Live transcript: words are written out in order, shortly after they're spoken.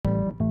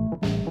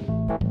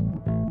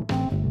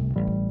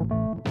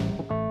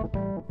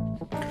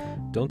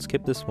Don't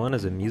Skip This One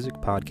is a music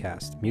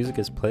podcast. Music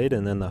is played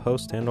and then the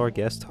host and or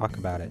guest talk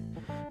about it.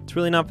 It's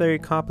really not very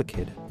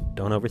complicated.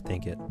 Don't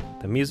overthink it.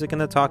 The music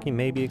and the talking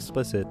may be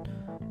explicit.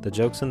 The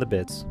jokes and the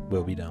bits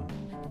will be dumb.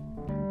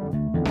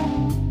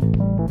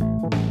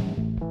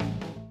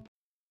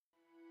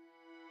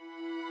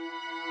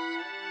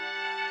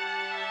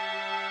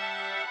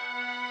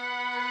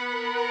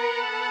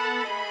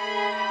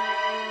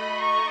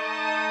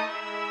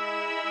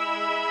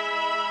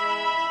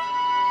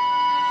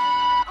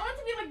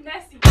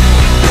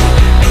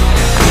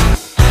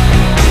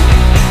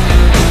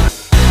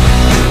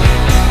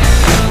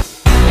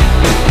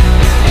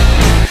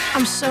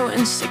 I'm so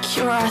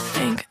insecure, I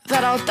think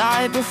that I'll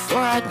die before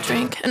I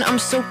drink. And I'm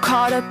so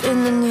caught up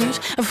in the news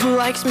of who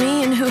likes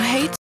me and who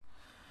hates.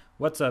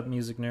 What's up,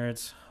 music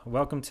nerds?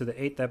 Welcome to the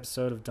 8th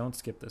episode of Don't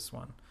Skip This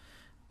One.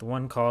 The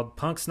one called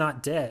Punk's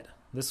Not Dead.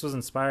 This was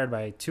inspired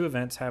by two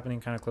events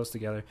happening kind of close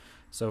together.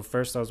 So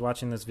first I was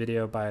watching this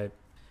video by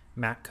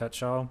Matt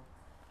Cutshaw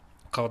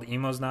called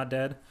Emo's Not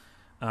Dead.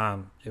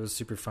 It was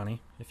super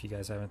funny. If you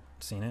guys haven't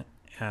seen it,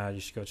 you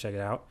should go check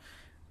it out.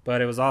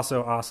 But it was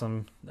also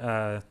awesome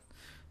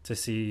to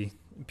see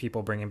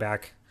people bringing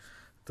back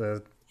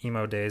the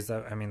emo days.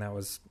 That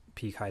was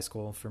peak high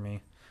school for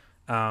me.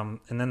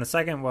 And then the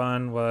second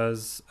one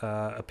was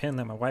a pin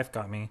that my wife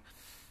got me.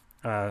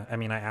 I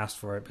asked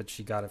for it, but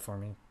she got it for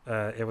me.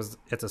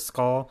 It's a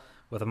skull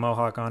with a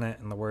mohawk on it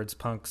and the words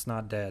 "Punk's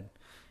Not Dead,"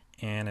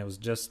 and it was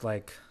just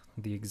like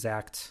the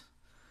exact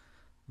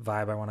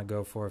vibe I want to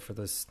go for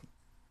this.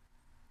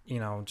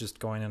 Just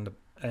going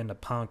into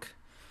punk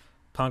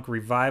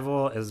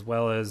revival, as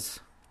well as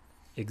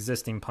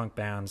existing punk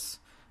bands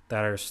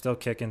that are still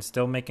kicking,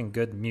 still making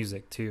good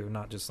music too,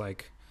 not just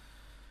like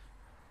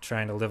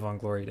trying to live on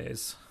glory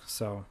days.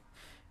 So,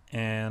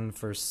 and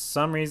for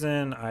some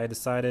reason I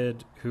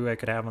decided who I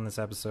could have on this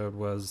episode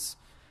was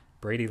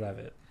Brady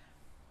Levitt,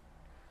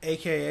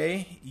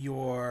 aka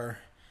your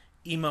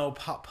emo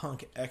pop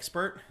punk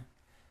expert.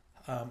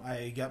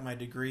 I got my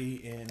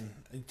degree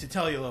to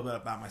tell you a little bit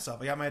about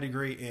myself, I got my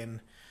degree in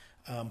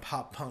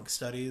pop punk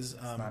studies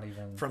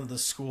from the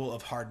School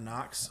of Hard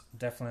Knocks.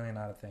 Definitely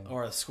not a thing.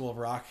 Or the School of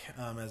Rock,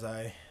 as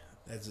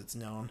it's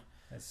known.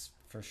 It's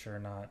for sure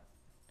not.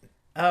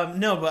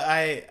 No, but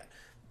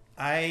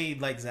I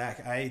like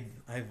Zach.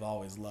 I've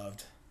always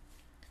loved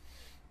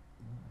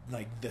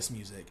like this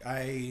music.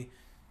 I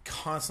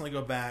constantly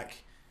go back.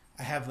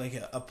 I have like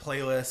a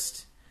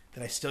playlist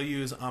that I still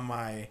use on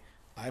my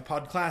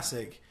iPod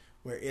Classic,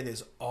 where it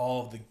is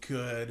all the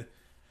good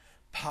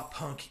pop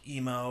punk,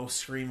 emo,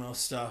 screamo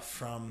stuff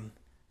from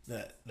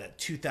that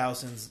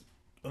 2000s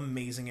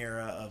amazing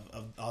era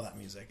of all that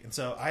music. And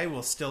so I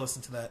will still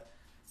listen to that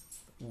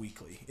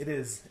weekly.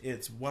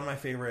 It's one of my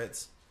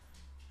favorites.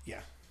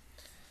 Yeah.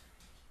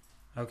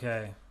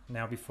 Okay,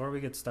 now before we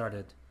get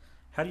started,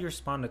 how do you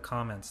respond to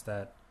comments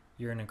that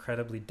you're an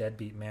incredibly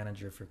deadbeat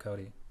manager for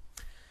Cody?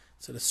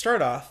 So to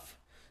start off,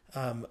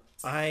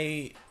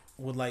 I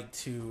would like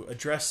to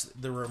address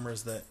the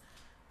rumors that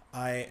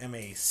I am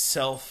a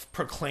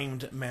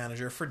self-proclaimed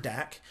manager for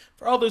Dak.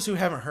 For all those who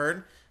haven't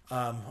heard,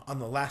 on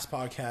the last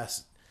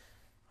podcast,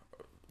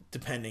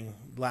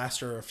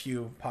 last or a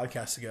few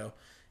podcasts ago,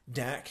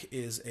 Dak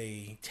is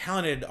a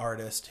talented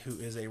artist who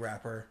is a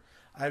rapper.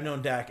 I've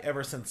known Dak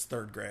ever since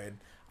 3rd grade.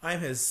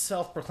 I'm his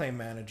self-proclaimed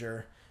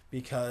manager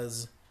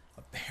because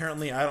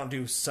apparently I don't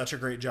do such a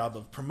great job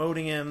of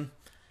promoting him.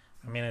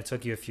 It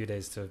took you a few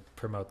days to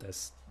promote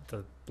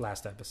the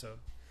last episode.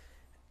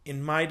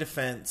 In my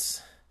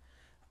defense,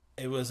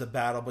 it was a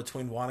battle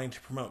between wanting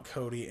to promote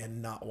Cody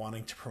and not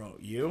wanting to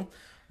promote you.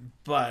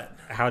 But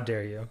how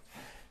dare you?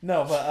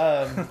 No,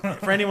 but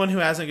for anyone who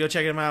hasn't, go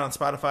check him out on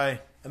Spotify.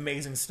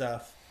 Amazing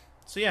stuff.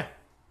 So yeah.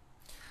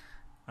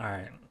 All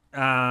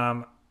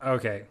right.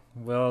 Okay.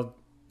 We'll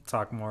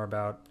talk more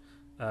about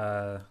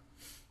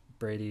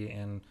Brady,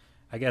 and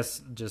I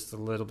guess just a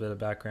little bit of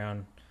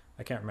background.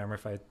 I can't remember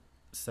if I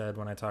said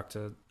when I talked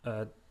to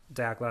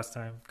Dak last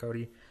time,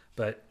 Cody,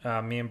 but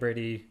me and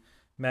Brady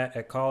met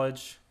at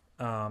college.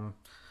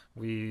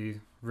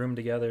 We roomed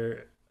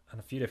together on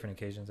a few different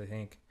occasions, I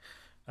think.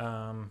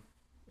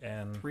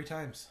 And 3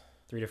 times.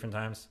 3 different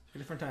times. 3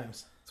 different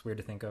times. It's weird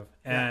to think of.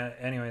 Yeah.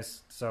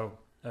 Anyways, so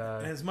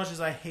and as much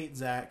as I hate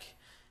Zach,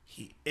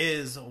 he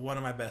is one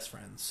of my best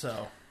friends.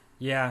 So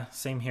yeah,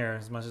 same here.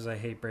 As much as I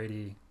hate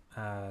Brady,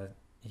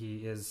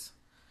 he is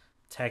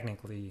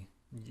technically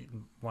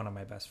one of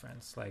my best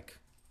friends. Like,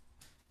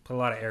 put a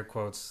lot of air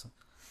quotes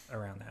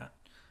around that.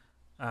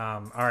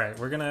 All right,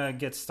 we're going to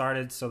get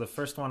started. So the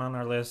first one on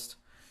our list,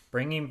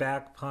 bringing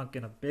back punk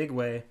in a big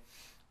way.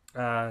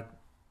 I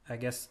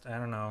guess, I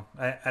don't know.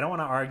 I don't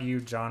want to argue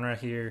genre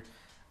here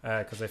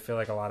because I feel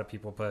like a lot of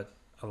people put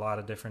a lot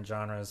of different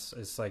genres.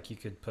 It's like you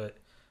could put,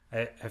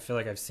 I feel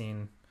like I've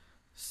seen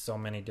so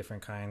many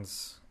different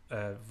kinds,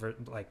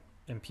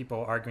 and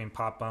people arguing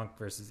pop punk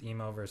versus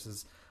emo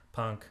versus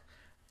punk.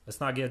 Let's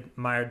not get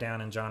mired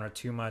down in genre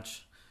too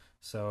much.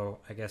 So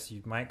I guess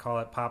you might call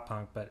it pop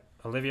punk, but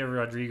Olivia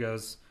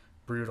Rodrigo's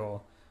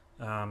Brutal,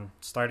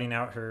 starting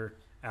out her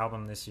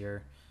album this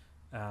year,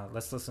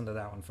 Let's listen to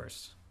that one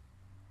first.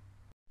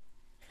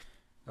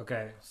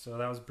 Okay, so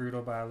that was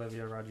Brutal by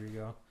Olivia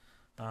Rodrigo.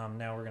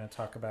 Now we're going to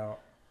talk about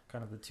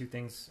kind of the two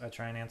things I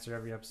try and answer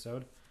every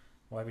episode.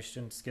 Why we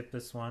shouldn't skip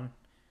this one,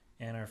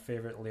 and our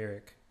favorite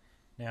lyric.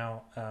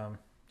 Now,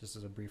 just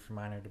as a brief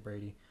reminder to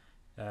Brady,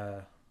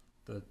 the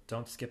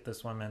don't skip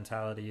this one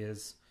mentality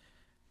is,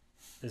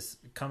 this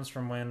comes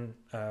from when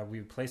we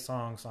would play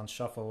songs on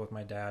shuffle with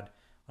my dad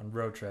on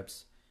road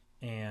trips,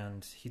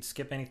 and he'd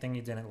skip anything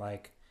he didn't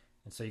like.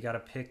 And so you got to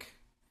pick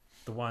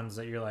the ones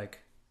that you're like,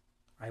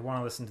 I want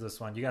to listen to this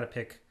one. You got to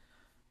pick,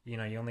 you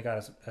only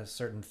got a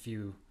certain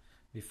few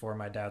before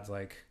my dad's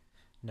like,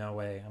 no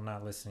way, I'm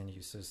not listening to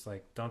you. So it's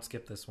like, don't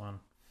skip this one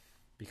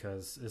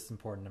because it's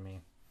important to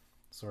me,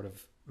 sort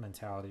of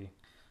mentality.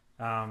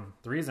 The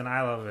reason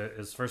I love it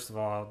is, first of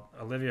all,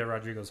 Olivia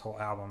Rodrigo's whole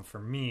album for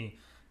me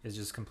is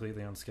just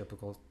completely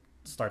unskippable,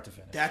 start to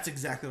finish. That's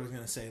exactly what I was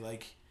going to say.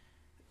 Like,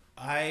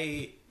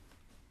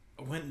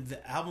 when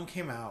the album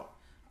came out,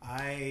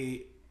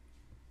 my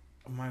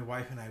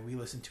wife and I, we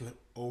listened to it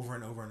over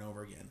and over and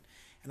over again.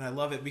 And I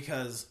love it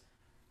because,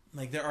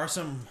 like, there are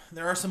some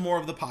more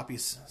of the poppy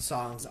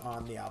songs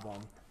on the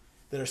album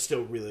that are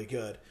still really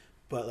good.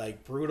 But,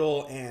 like,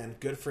 Brutal and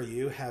Good For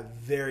You have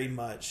very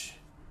much,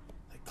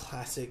 like,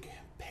 classic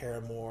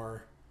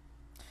Paramore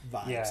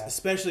vibes. Yeah.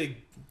 Especially,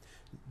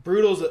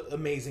 Brutal's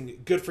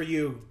amazing. Good For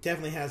You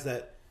definitely has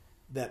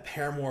that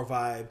Paramore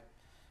vibe,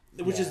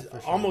 which is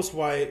almost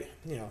why,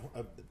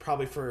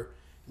 probably for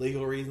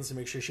legal reasons to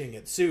make sure she didn't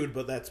get sued,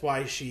 but that's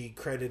why she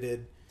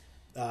credited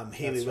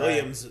Haley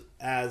Williams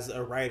as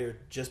a writer,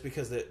 just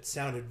because it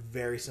sounded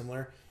very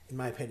similar. In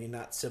my opinion,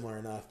 not similar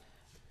enough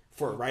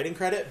for a writing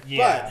credit.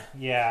 Yeah,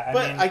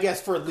 but I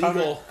guess for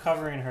legal,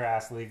 covering her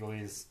ass legally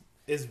is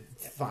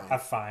fine.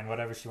 Fine,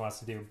 whatever she wants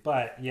to do.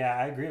 But yeah,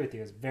 I agree with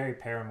you. It's very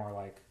Paramore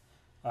like.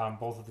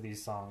 Both of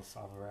these songs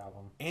off of her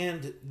album,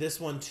 and this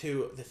one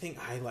too. The thing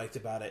I liked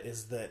about it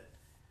is that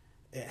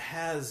it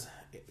has,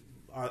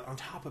 on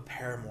top of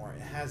Paramore,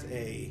 it has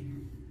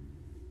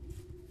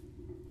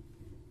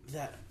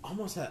that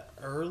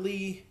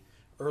early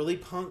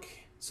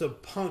punk. So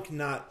punk,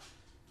 not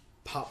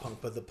pop punk,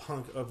 but the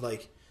punk of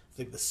like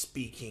the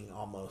speaking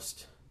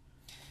almost.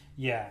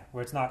 Yeah,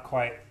 where it's not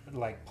quite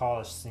like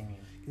polished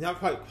singing. Not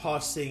quite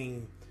polished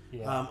singing.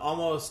 Yeah.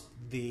 Almost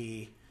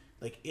the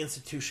like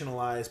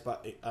institutionalized by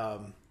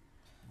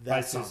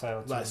by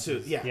Suicidal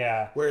Tendencies.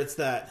 Yeah. Where it's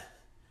that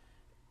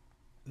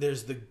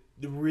there's the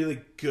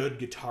really good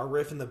guitar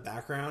riff in the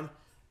background,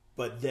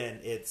 but then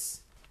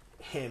it's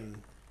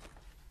him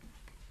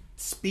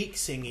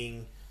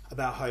singing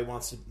about how he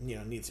wants to,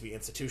 needs to be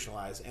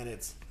institutionalized, and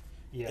it's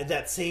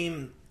that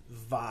same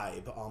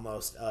vibe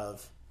almost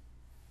of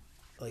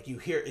like, you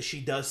hear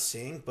she does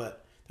sing,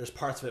 but there's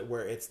parts of it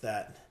where it's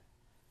that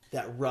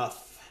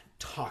rough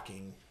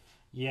talking.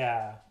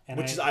 Yeah,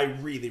 which I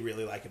really,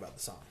 really like about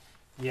the song.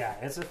 Yeah,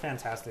 it's a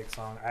fantastic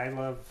song. I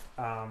love,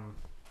 I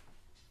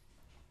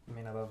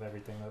love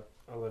everything that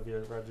Olivia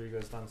Rodrigo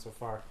has done so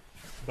far,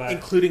 but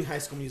including High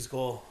School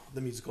Musical,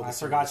 the musical. I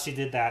forgot she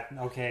did that.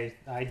 Okay,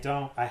 I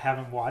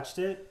haven't watched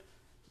it.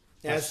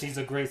 She's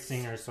a great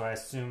singer, so I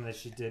assume that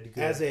she did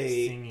good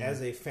singing.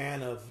 As a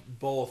fan of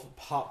both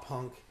pop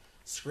punk,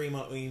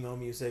 screamo, emo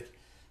music,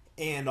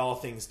 and all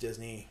things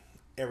Disney,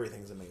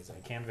 everything's amazing.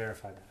 I can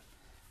verify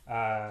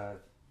that.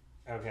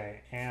 Okay,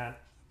 and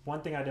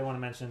one thing I did want to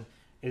mention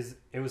is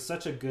it was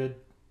such a good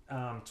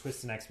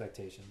twist in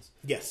expectations.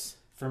 Yes.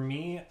 For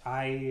me,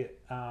 I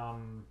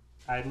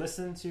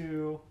listened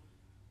to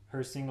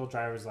her single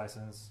Driver's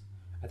License.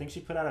 I think she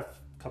put out a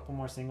couple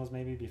more singles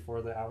maybe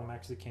before the album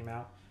actually came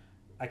out.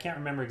 I can't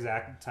remember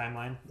exact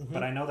timeline,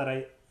 but I know that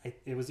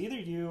it was either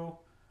you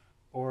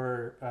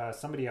or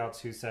somebody else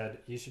who said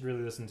you should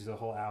really listen to the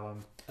whole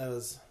album.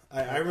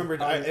 I remember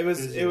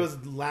it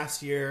was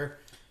last year.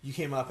 You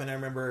came up and I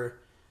remember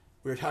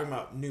we were talking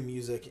about new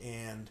music,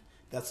 and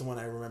that's the one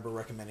I remember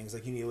recommending. It's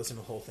like, you need to listen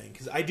to the whole thing,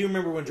 because I do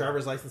remember when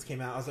Driver's License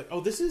came out, I was like, oh,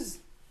 this is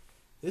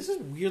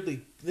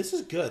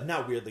good.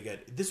 Not weirdly good.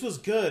 This was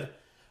good,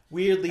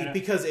 weirdly,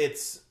 because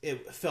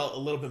it felt a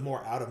little bit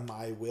more out of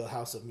my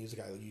wheelhouse of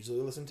music I usually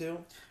listen to.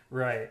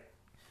 Right.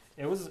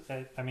 It was.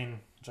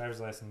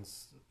 Driver's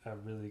License, a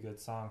really good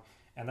song,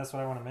 and that's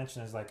what I want to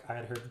mention. Is like, I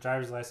had heard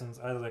Driver's License.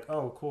 I was like,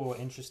 oh, cool,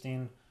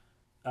 interesting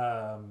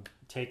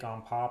take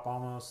on pop,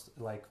 almost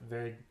like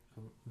very,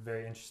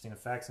 very interesting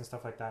effects and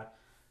stuff like that.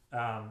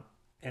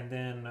 And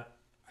then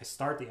I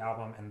start the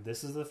album, and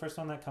this is the first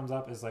one that comes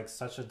up. Is like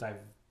such a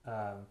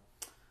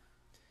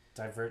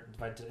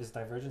is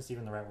divergence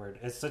even the right word?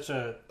 It's such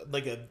a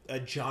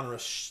genre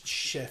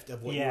shift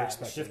of what you were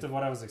expecting. Shift of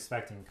what I was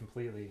expecting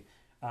completely.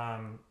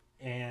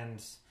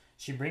 And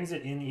she brings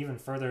it in even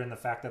further in the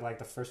fact that like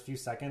the first few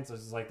seconds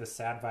is like the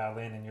sad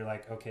violin, and you're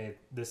like, okay,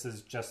 this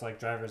is just like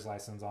Driver's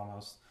License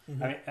almost.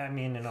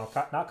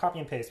 Mm-hmm. Not copy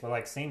and paste, but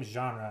like same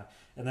genre.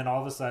 And then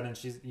all of a sudden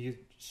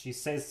she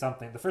says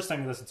something. The first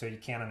time you listen to it, you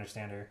can't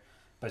understand her,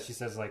 but she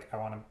says like, I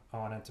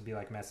want it to be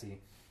like messy.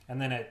 And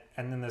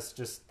then this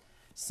just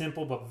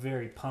simple but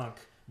very punk,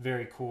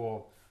 very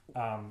cool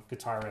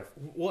guitar riff.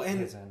 Well,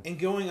 and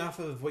going off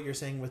of what you're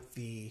saying with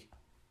the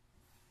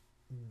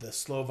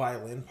slow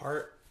violin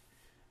part,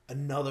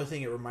 another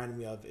thing it reminded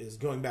me of is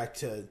going back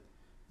to,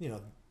 you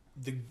know,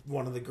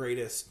 one of the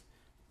greatest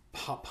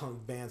pop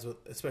punk bands, with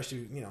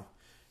especially, you know,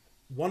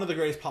 one of the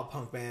greatest pop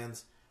punk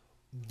bands,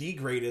 the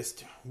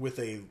greatest with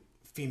a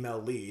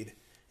female lead,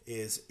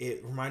 is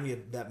it reminded me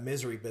of that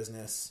Misery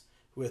Business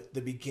with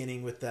the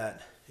beginning with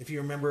that. If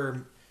you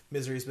remember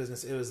Misery's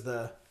Business, it was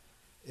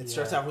it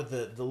starts out with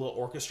the little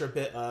orchestra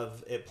bit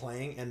of it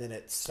playing, and then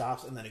it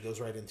stops, and then it goes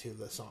right into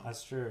the song.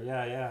 That's true.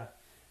 Yeah.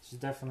 She's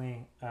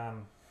definitely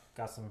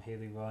got some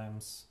Hayley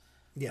Williams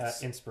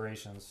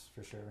inspirations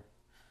for sure.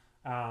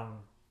 I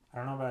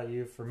don't know about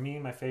you. For me,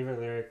 my favorite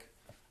lyric,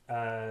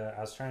 I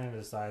was trying to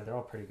decide. They're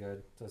all pretty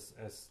good. Just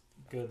as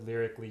good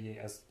lyrically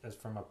as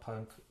from a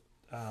punk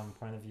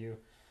point of view.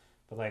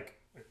 But like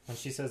when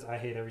she says, "I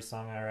hate every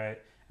song I write,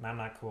 and I'm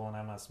not cool, and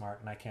I'm not smart,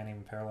 and I can't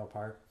even parallel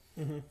park."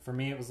 Mm-hmm. For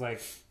me, it was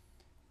like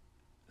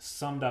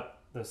summed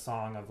up the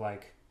song of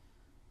like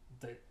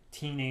the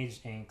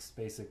teenage angst,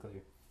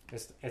 basically.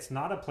 It's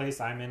not a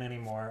place I'm in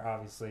anymore.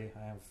 Obviously,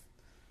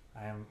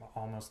 I am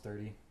almost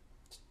 30.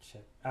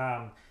 Shit.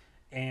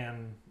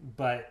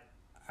 But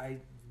I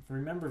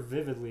remember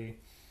vividly,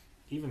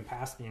 even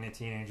past being a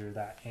teenager,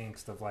 that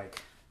angst of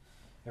like,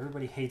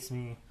 everybody hates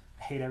me.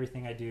 I hate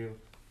everything I do.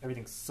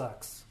 Everything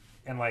sucks.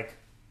 And like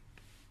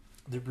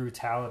the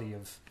brutality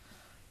of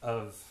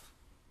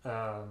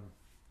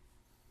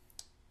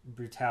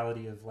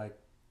like,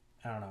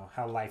 I don't know,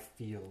 how life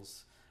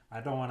feels.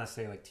 I don't want to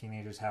say like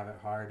teenagers have it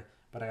hard,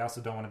 but I also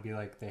don't want to be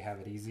like they have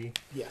it easy.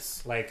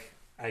 Yes. Like,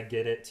 I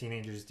get it.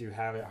 Teenagers do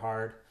have it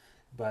hard,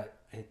 but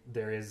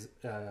there is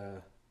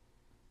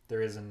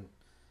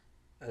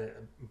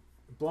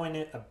blowing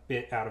it a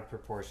bit out of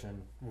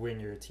proportion when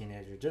you're a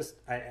teenager. Just,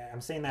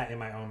 I'm saying that in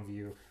my own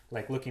view.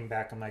 Like, looking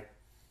back, I'm like,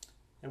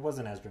 it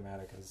wasn't as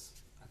dramatic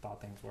as I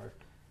thought things were.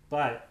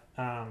 But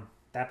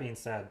that being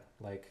said,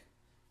 like,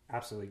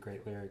 absolutely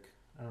great lyric.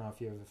 I don't know if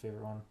you have a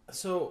favorite one.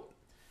 So,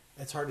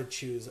 it's hard to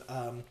choose.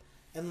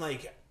 And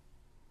like,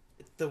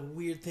 the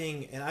weird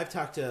thing, and I've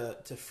talked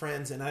to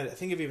friends, and I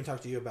think I've even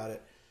talked to you about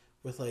it,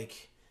 with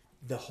like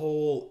the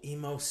whole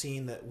emo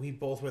scene that we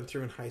both went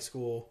through in high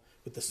school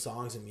with the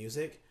songs and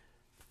music.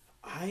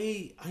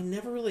 I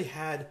never really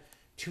had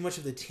too much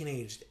of the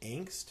teenage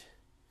angst,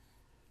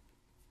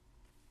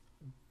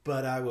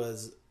 but I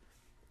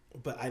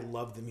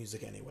loved the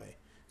music anyway.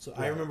 So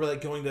yeah. I remember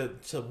like going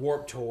to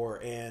Warped Tour,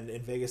 and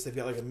in Vegas they've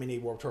got like a mini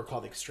Warped Tour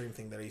called Extreme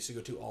thing that I used to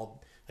go to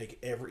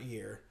every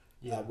year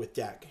with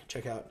Dak.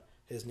 Check out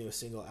his newest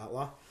single,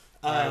 Outlaw.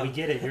 All right, we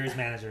get it. You're his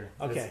manager.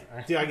 Okay.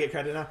 Do I get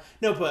credit now?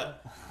 No,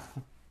 but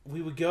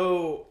we would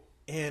go,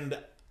 and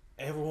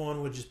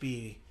everyone would just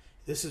be.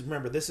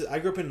 I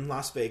grew up in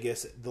Las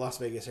Vegas, the Las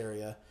Vegas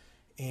area,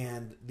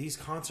 and these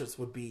concerts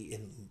would be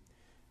in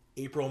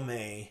April,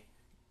 May,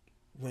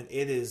 when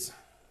it is,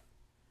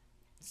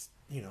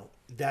 you know,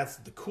 that's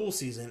the cool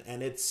season,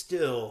 and it's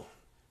still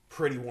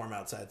pretty warm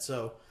outside.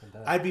 So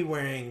I'd be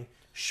wearing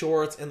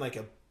shorts and like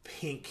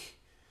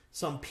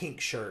some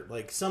pink shirt,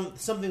 like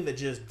something that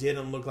just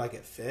didn't look like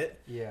it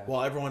fit. Yeah.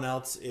 While everyone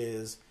else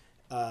is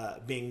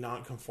being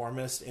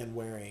nonconformist and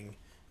wearing,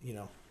 you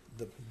know,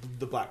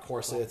 the black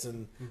corsets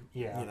and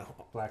you know,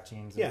 black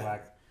jeans and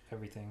black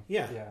everything.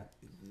 Yeah.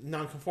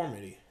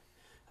 Nonconformity,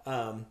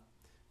 by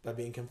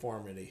being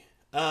conformity.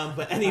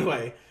 But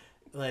anyway,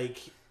 like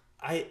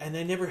I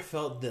never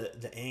felt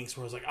the angst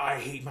where I was like, I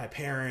hate my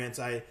parents.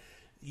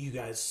 You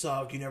guys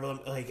suck. You never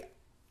like.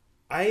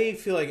 I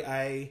feel like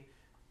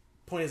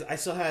point is, I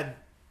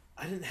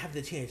didn't have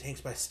the teenage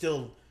angst, but I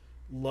still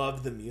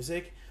loved the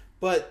music.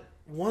 But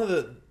one of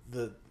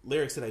the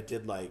lyrics that I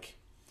did like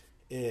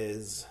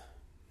is,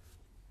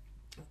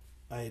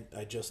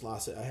 I just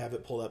lost it. I have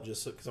it pulled up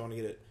just because I want to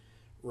get it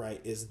right.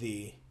 Is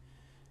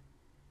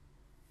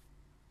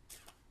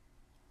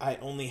I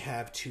only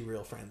have two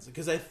real friends,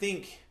 because I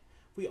think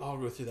we all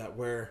go through that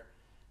where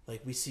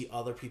like we see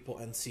other people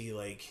and see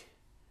like,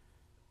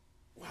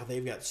 wow,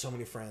 they've got so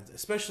many friends.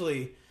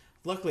 Especially,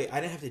 luckily,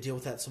 I didn't have to deal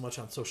with that so much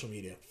on social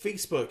media.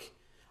 Facebook,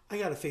 I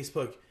got a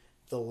Facebook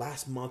the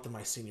last month of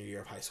my senior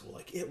year of high school.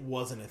 Like, it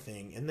wasn't a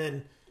thing. And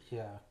then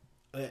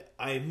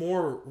I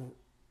more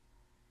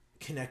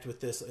connect with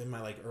this in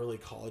my like early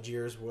college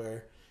years,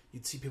 where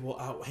you'd see people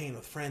out hanging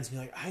with friends and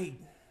you're like,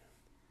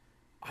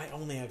 I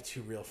only have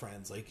two real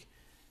friends. Like,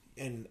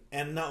 and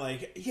not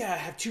like, yeah, I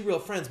have two real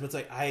friends, but it's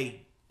like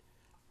I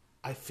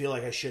feel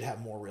like I should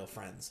have more real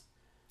friends.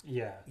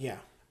 Yeah. Yeah.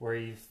 Where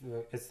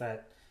it's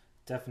that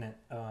definite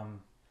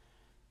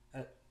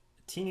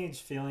teenage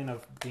feeling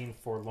of being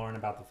forlorn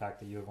about the fact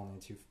that you have only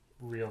two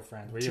real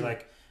friends. Where you're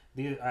like,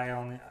 I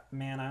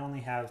only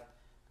have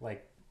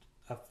like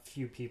a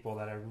few people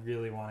that I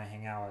really want to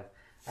hang out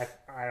with.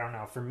 I don't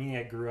know. For me,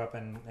 I grew up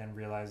and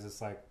realized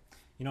it's like,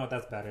 you know what,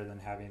 that's better than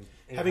having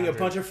a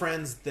bunch of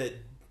friends that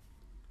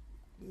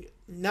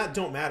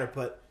don't matter,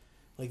 but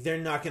like they're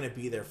not going to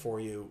be there for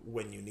you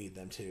when you need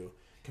them to,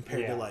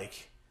 compared to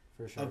like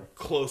for sure a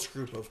close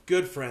group of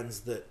good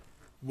friends that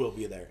will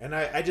be there. And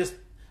I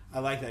I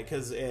like that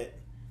because it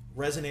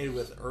resonated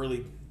with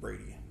early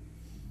Brady.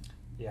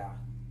 Yeah.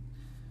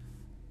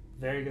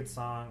 Very good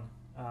song.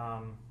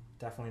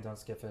 Definitely don't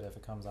skip it if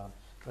it comes on.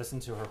 Listen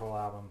to her whole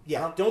album.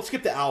 Yeah, don't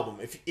skip the album.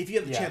 If you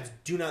have the chance,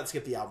 do not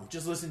skip the album.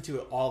 Just listen to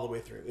it all the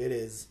way through.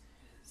 It's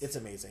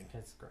amazing.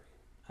 It's great.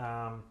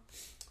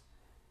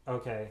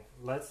 Okay,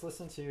 let's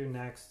listen to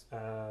next.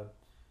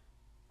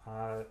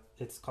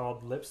 It's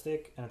called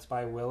Lipstick, and it's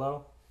by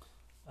Willow.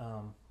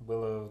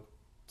 Willow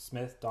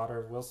Smith, daughter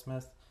of Will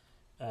Smith.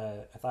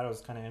 I thought it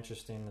was kind of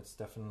interesting. It's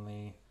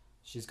definitely...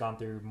 She's gone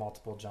through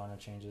multiple genre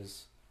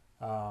changes.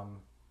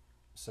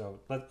 So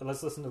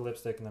let's listen to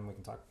Lipstick, and then we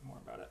can talk more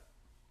about it.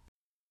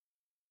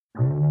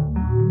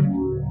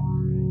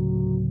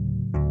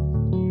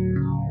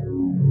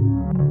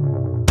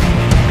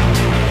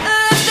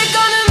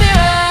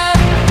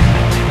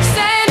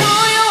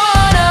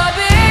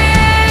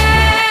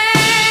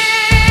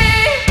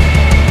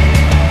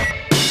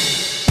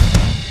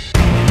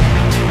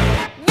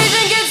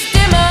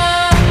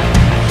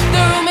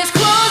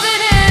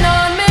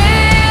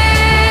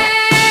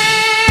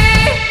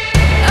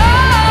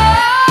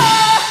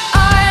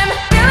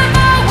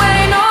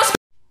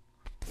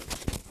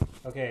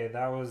 Okay,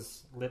 that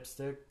was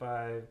Lipstick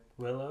by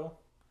Willow.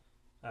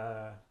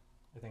 I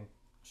think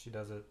she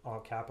does it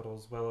all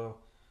capitals, Willow.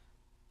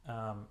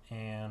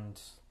 And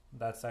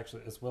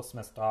it's Will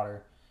Smith's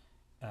daughter.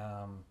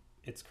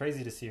 It's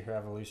crazy to see her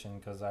evolution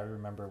because I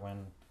remember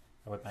when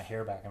I Whip My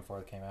Hair Back and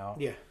Forth came out.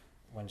 Yeah.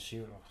 When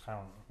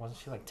wasn't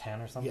she like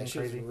 10 or something? Yeah, she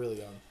crazy? was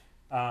really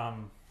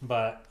young.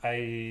 But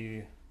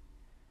the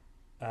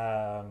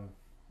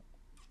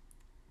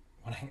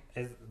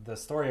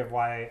story of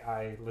why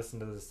I listened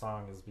to this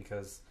song is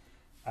because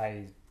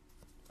her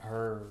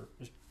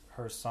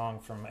song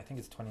from, I think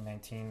it's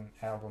 2019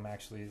 album,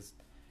 actually is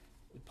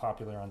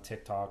popular on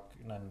TikTok,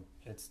 and then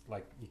it's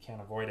like you can't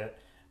avoid it.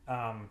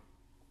 And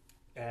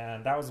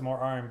that was more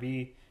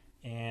R&B,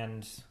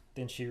 and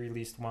then she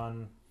released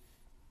one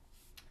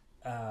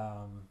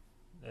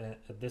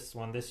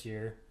this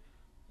year.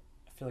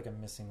 I feel like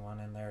I'm missing one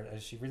in there.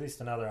 She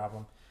released another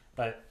album,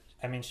 but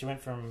I mean, she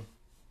went from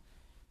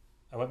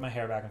I Whip My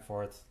Hair Back and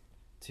Forth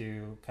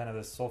to kind of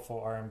this soulful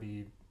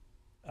R&B,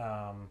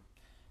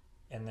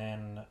 and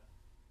then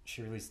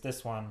she released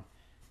this one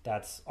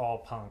that's all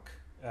punk.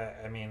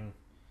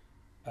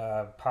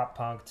 Pop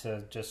punk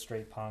to just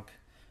straight punk.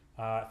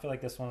 I feel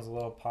like this one's a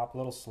little pop, a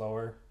little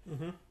slower,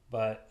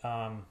 but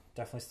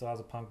definitely still has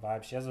a punk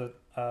vibe. She has a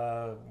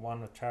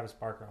one with Travis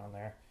Barker on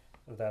there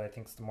that I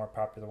think is the more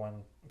popular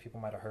one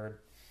people might have heard.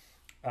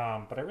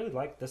 But I really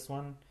like this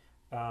one.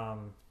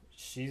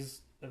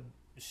 She's a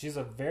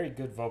very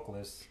good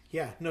vocalist.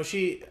 Yeah, no, I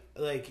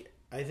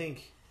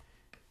think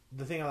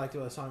the thing I liked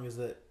about the song is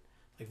that,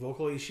 like,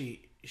 vocally,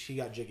 she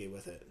got jiggy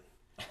with it.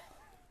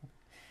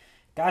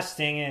 Gosh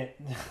dang it.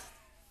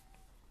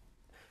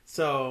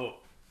 So...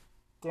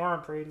 Damn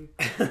it, Brady.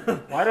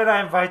 Why did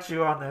I invite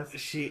you on this?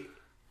 She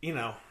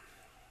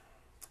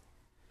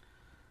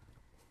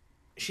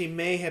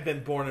may have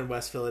been born in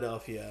West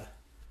Philadelphia,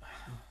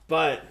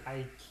 but...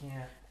 I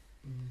can't...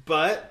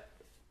 But...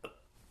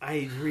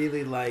 I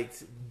really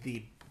liked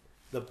the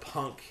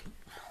punk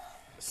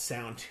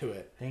sound to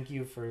it. Thank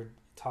you for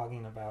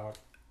talking about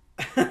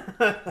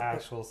the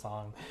actual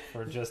song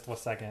for just a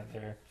second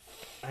there.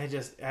 I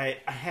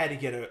had to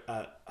get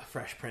a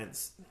Fresh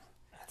Prince.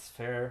 That's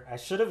fair. I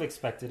should have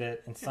expected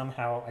it, and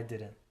somehow I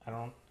didn't. I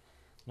don't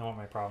know what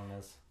my problem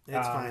is.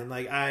 It's fine.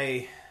 Like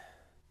I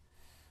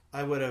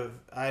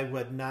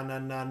would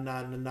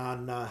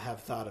not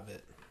have thought of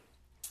it.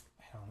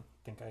 I don't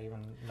think I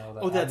even know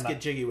that. Oh, that's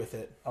Get Jiggy With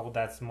It. Oh,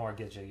 that's more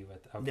Get Jiggy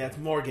With It. Okay. That's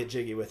more Get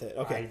Jiggy With It.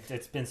 Okay.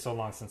 It's been so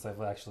long since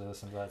I've actually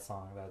listened to that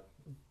song.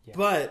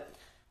 But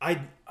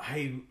I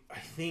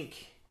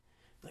think,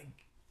 like,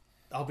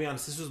 I'll be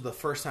honest, this was the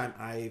first time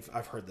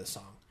I've heard this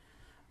song.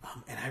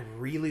 And I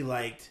really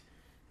liked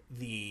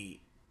the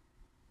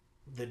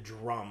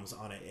drums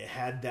on it. It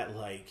had that,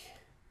 like,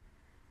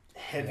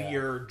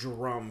 heavier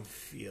drum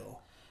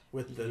feel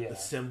with the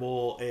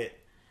cymbal. It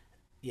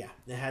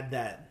had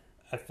that.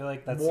 I feel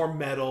like that's more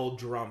metal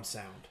drum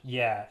sound.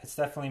 Yeah, it's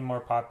definitely more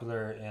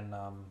popular in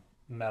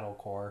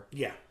metalcore.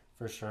 Yeah,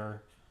 for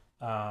sure.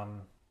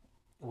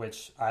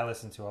 Which I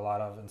listen to a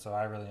lot of, and so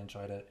I really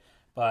enjoyed it.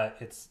 But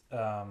it's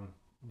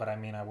but I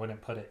mean, I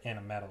wouldn't put it in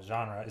a metal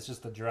genre. It's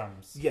just the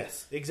drums.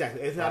 Yes,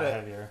 exactly. It's not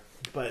heavier,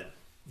 but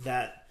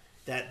that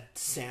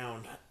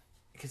sound,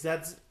 because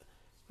that's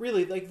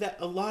really like that.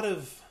 A lot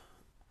of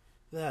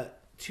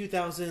that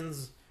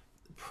 2000s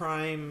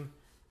prime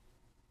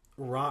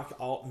rock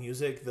alt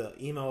music, the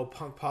emo,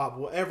 punk pop,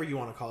 whatever you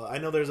want to call it. I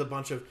know there's a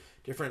bunch of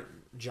different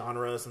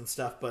genres and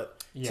stuff,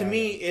 but to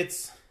me,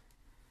 it's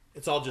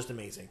all just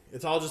amazing.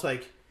 It's all just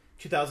like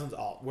 2000s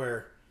alt,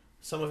 where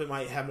some of it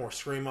might have more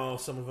screamo,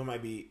 some of it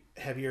might be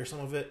heavier, some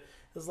of it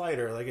is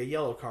lighter, like a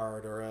Yellow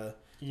Card or an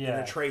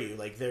Atreyu.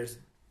 Like there's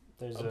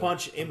a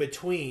bunch in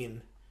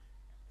between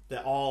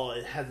that all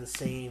it has the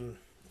same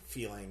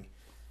feeling.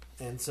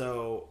 And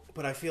so,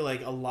 but I feel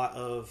like a lot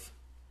of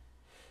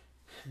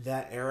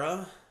that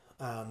era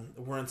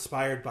were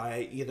inspired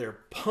by either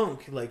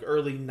punk, like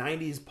early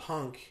 90s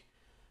punk,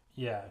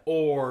 Yeah.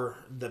 or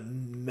the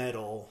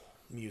metal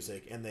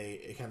music, and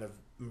it kind of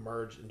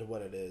merged into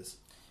what it is.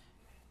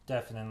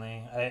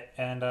 Definitely.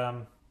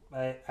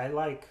 I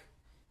like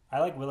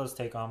Willow's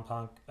take on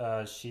punk.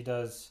 She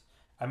does.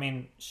 I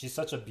mean, she's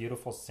such a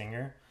beautiful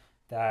singer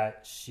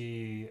that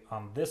she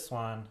on this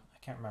one. I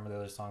can't remember the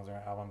other songs on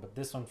her album, but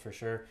this one for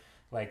sure.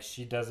 Like,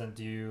 she doesn't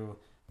do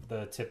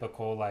the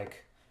typical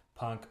like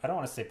punk. I don't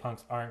want to say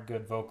punks aren't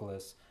good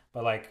vocalists,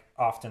 but like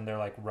often they're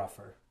like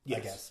rougher. Yes.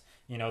 I guess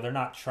they're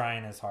not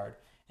trying as hard.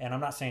 And I'm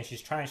not saying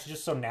she's trying. She's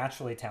just so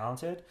naturally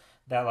talented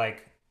that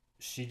like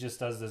she just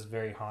does this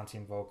very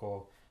haunting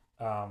vocal.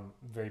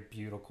 Very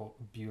beautiful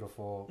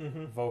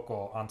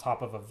vocal on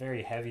top of a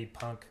very heavy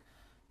punk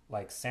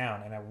like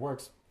sound, and it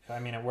works. I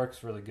mean, it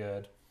works really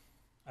good.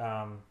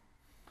 I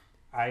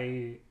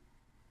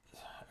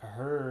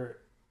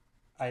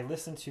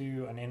listened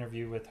to an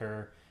interview with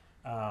her,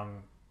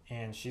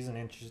 and she's an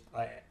interest.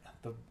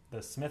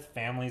 The Smith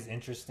family is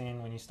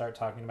interesting when you start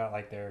talking about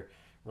like their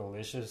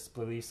religious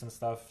beliefs and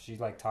stuff. She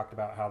like talked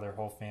about how their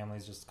whole family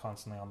is just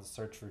constantly on the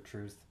search for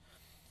truth,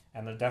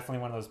 and they're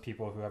definitely one of those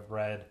people who have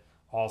read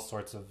all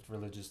sorts of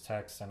religious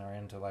texts and are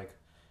into like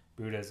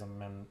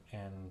Buddhism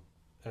and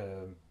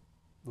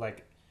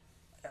like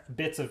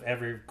bits of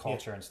every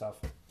culture and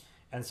stuff.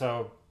 And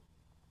so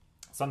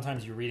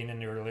sometimes you're reading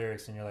into her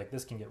lyrics and you're like,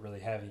 this can get really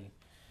heavy.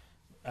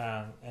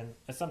 And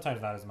sometimes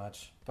not as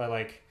much, but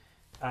like,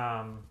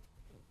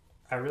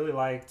 I really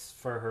liked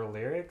for her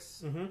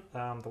lyrics.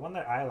 The one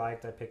that I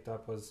liked, I picked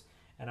up was,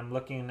 and I'm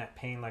looking at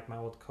pain like my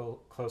old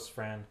close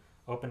friend,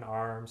 open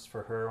arms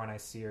for her when I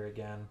see her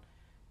again.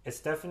 It's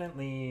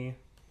definitely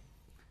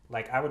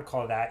like I would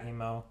call that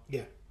emo.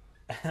 Yeah.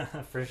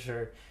 For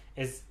sure.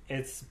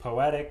 It's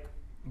poetic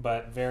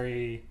but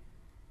very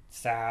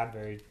sad,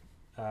 very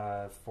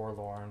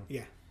forlorn.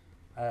 Yeah.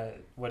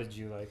 What did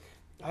you like?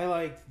 I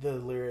liked the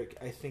lyric,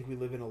 I think we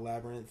live in a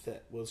labyrinth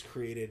that was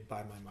created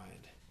by my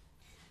mind.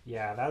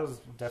 Yeah, that was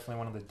definitely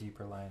one of the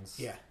deeper lines.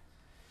 Yeah.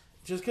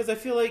 Just because I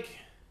feel like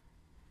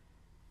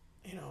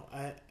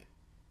I'm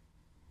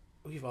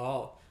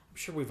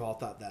sure we've all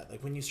thought that.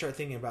 Like when you start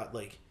thinking about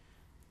like,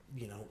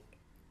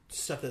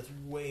 stuff that's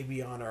way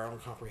beyond our own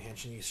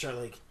comprehension, you start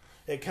like,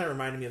 it kind of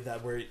reminded me of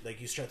that where like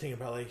you start thinking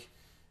about like,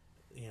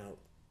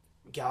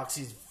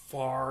 galaxies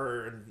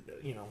far and,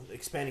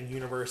 expanding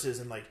universes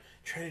and like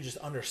trying to just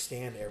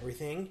understand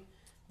everything.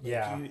 Like,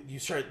 yeah. You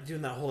start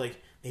doing that whole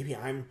like, maybe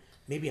I'm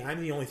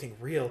the only thing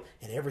real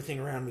and everything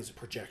around me is a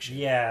projection.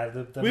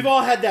 Yeah. We've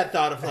all had that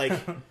thought of like,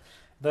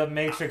 the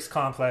Matrix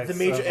complex.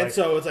 And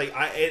so it's like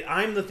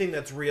I'm the thing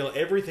that's real.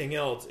 Everything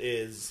else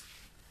is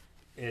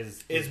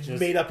just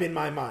made up in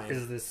my mind.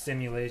 Is this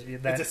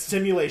simulation? It's a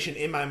simulation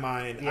in my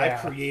mind. Yeah. I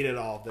created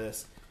all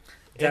this.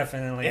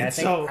 Definitely.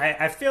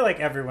 I feel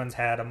like everyone's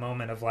had a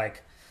moment of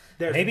like,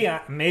 maybe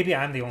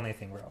I'm the only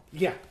thing real.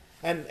 Yeah,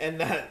 and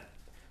that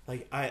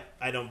like I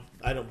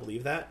don't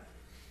believe that.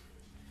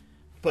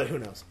 But who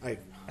knows?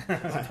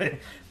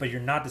 But you're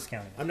not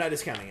discounting it. I'm not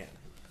discounting it.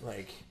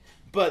 Like.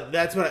 But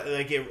that's what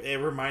it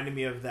reminded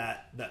me of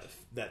that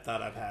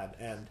thought I've had,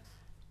 and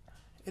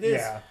it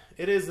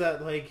is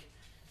that like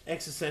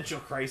existential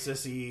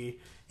crisis-y,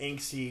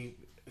 angsty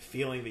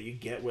feeling that you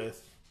get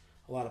with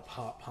a lot of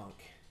pop punk.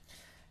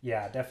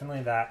 Yeah,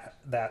 definitely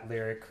that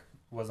lyric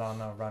was on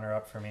the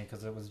runner-up for me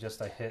because it was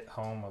just a hit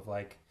home of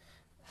like,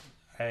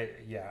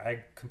 I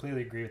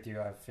completely agree with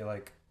you. I feel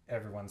like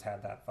everyone's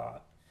had that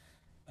thought.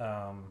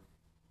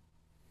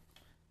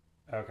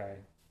 Okay,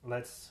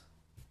 let's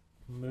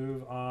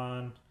move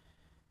on.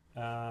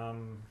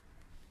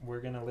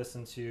 We're gonna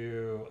listen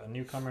to a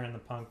newcomer in the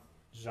punk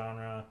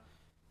genre.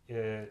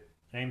 It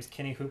name's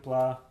Kenny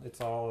Hoopla.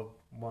 It's all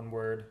one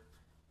word,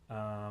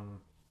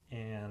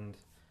 and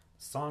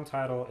song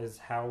title is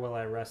 "How Will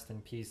I Rest in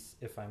Peace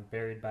If I'm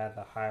Buried by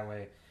the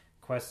Highway?" ?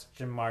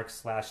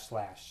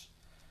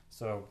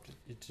 So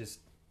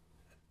just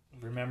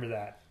remember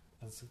that.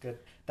 That's a good.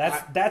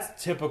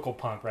 That's typical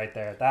punk right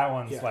there. That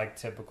one's like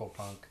typical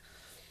punk.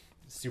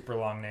 Super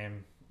long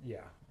name.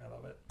 Yeah, I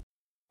love it.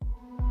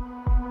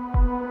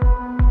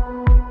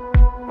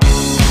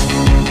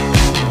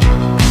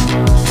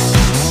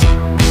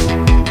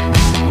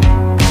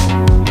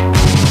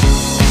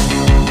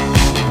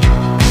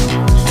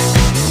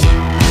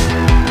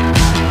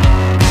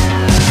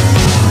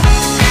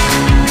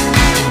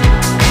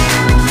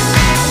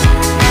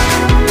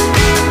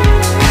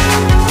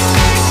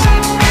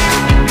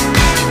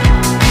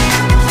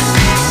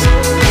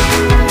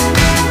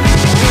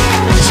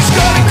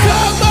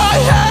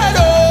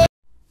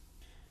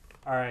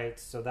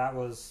 So that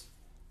was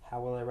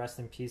 "How Will I Rest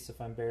in Peace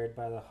If I'm Buried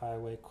by the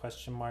Highway?" ?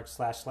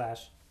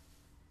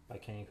 by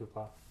Kenny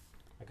Hoopla.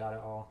 I got it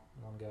all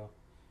in one go.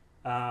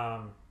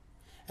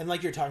 And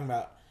like you're talking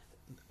about,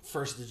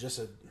 first just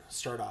to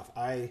start off,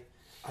 I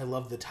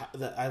love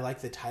I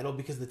like the title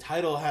because the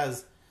title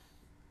has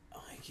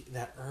like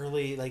that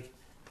early like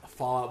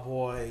Fall Out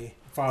Boy,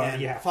 Fall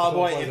Out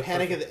Boy and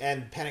Panic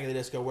at the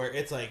Disco, where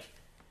it's like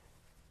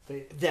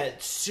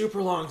that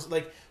super long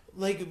like.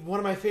 like one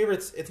of my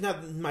favorites. It's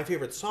not my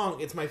favorite song.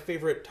 It's my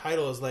favorite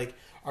title. Is like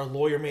our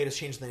lawyer made us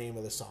change the name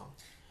of the song.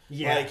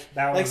 Yeah, like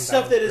that one, like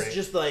stuff that is great.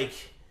 just like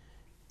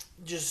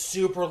just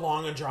super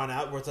long and drawn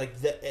out. Where it's like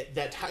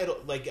that title.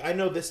 Like I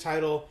know this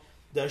title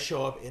does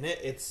show up in it.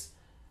 It's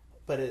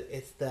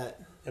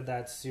that.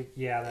 That's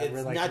yeah. That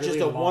It's like not really just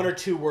a long. one or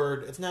two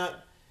word. It's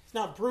not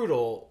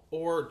brutal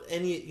or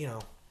any.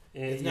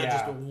 It's not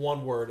just a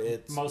one word.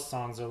 It's most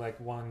songs are like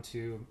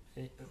 1-2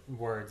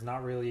 words,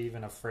 not really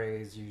even a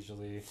phrase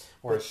usually,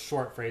 or a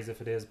short phrase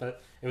if it is.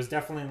 But it was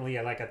definitely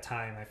like a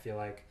time. I feel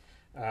like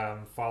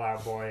Fall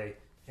Out Boy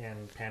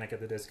and Panic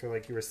at the Disco,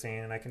 like you were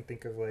saying, and I can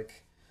think of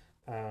like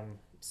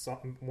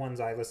some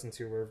ones I listened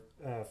to were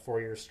 4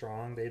 Years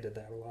Strong. They did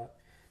that a lot,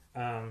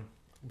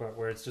 but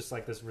where it's just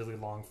like this really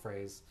long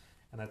phrase,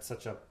 and that's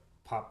such a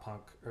pop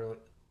punk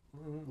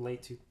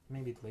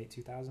maybe late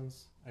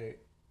 2000s. I'm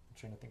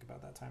trying to think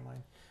about that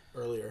timeline.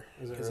 Earlier.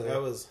 Is it Because earlier? I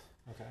was...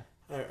 Okay.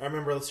 I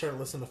remember starting to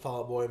listen to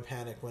Fall Out Boy and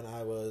Panic when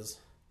I was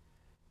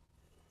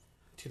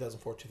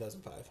 2004,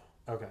 2005.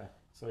 Okay.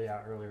 So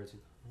yeah, earlier too.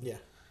 Yeah.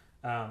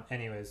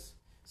 Anyways,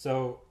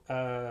 so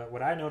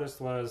what I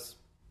noticed was,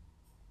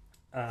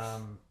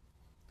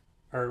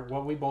 or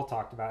what we both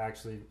talked about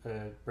actually,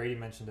 Brady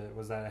mentioned it,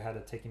 was that it had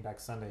a Taking Back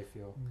Sunday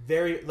feel.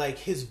 Very, like,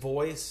 his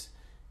voice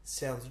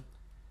sounds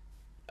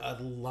a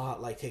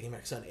lot like Taking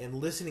Back Sunday. And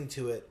listening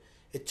to it,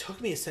 it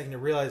took me a second to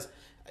realize,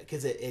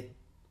 because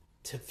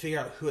to figure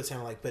out who it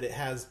sounded like, but it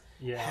has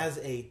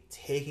a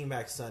Taking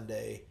Back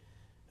Sunday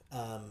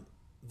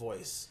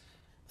voice.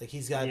 Like,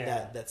 he's got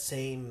that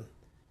same...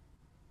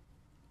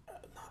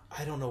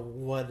 I don't know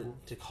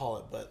what to call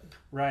it, but...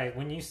 Right.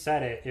 When you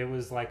said it, it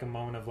was like a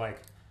moment of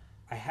like,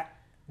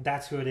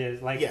 that's who it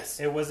is. Like,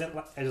 yes. It wasn't,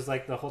 it was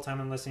like the whole time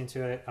I'm listening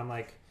to it, I'm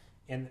like,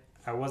 and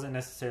I wasn't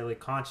necessarily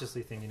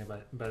consciously thinking about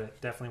it, but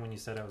it definitely when you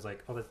said it, I was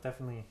like, oh, that's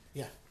definitely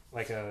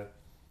like a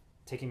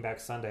Taking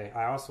Back Sunday.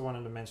 I also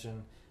wanted to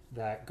mention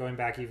that going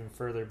back even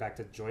further, back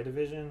to Joy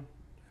Division,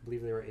 I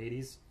believe they were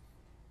 80s.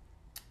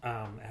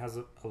 It has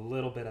a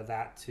little bit of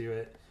that to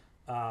it.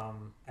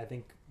 I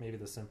think maybe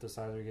the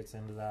synthesizer gets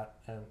into that,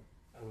 and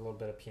a little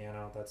bit of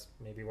piano. That's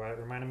maybe why it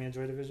reminded me of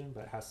Joy Division,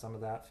 but it has some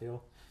of that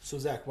feel. So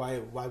Zach, why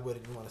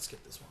wouldn't you want to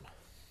skip this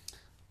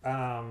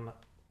one?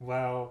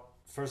 Well,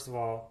 first of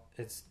all,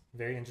 it's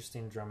very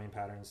interesting drumming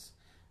patterns.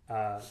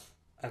 A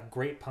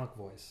great punk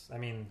voice. I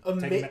mean,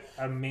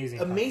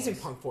 amazing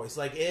punk voice.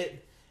 Like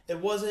it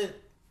wasn't.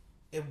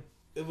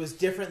 It was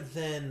different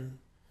than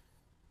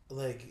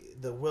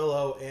like the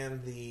Willow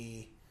and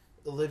the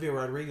Olivia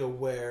Rodrigo,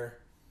 where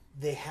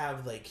they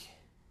have like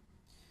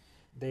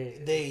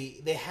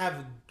they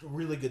have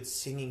really good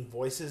singing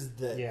voices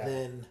that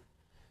then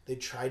they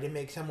tried to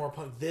make sound more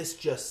punk. This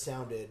just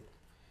sounded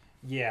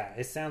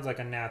it sounds like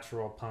a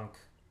natural punk.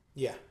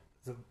 Yeah.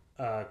 It's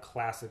a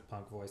classic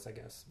punk voice, I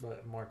guess,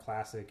 but more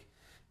classic.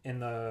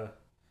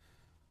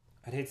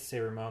 I'd hate to say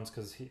Ramones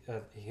because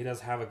he does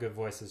have a good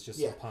voice. It's just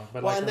so punk.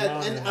 But well,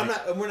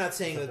 like we're not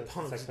saying that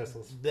punk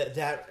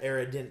that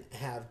era didn't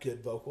have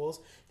good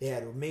vocals. They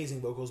had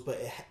amazing vocals,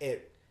 but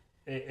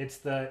it's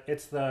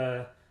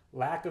the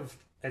lack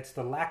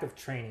of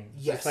training.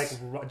 Yes. It's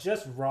like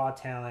just raw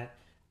talent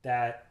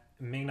that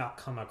may not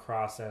come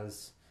across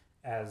as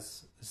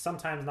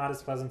sometimes not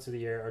as pleasant to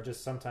the ear, or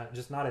just sometimes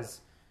just not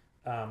as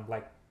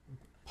like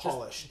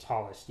polished.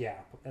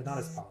 Not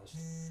as polished.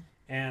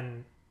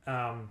 And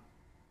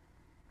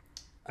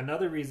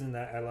another reason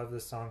that I love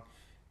this song,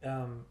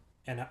 and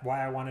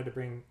why I wanted to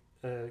bring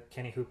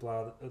Kenny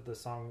Hoopla, the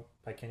song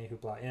by Kenny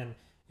Hoopla, in,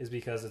 is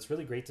because it's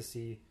really great to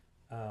see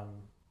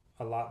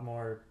a lot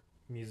more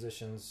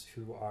musicians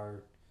who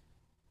are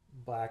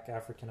Black,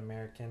 African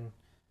American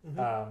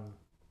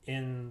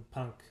in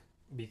punk,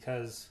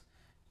 because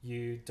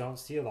you don't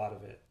see a lot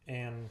of it,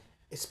 and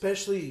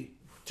especially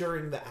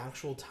during the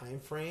actual time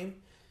frame,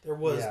 there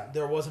wasn't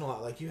a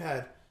lot. Like you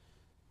had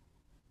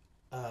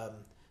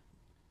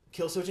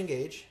Killswitch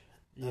Engage.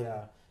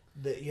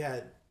 That you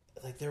had,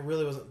 like, there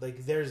really wasn't,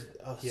 like, there's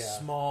a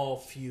small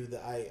few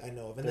that I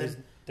know of, and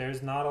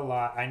there's not a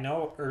lot. I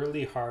know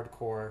early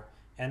hardcore,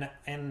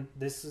 and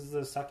this is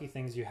the sucky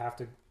things you have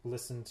to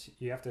listen to.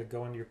 You have to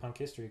go into your punk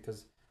history,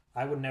 because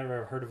I would never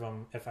have heard of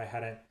them if I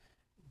hadn't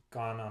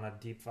gone on a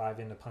deep dive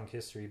into punk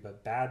history.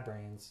 But Bad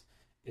Brains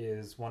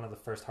is one of the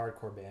first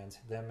hardcore bands.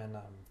 Them and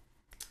I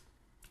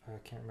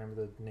can't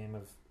remember the name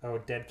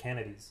of Dead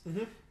Kennedys.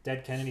 Mm-hmm.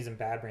 Dead Kennedys and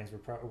Bad Brains were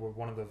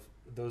one of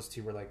those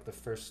two were like the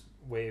first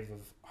wave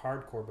of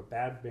hardcore. But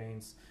Bad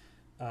Brains,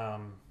 I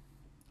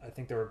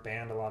think they were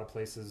banned a lot of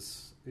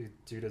places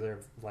due to their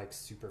like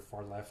super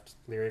far left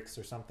lyrics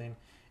or something,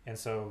 and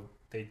so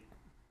they,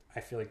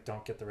 I feel like,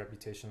 don't get the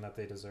reputation that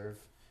they deserve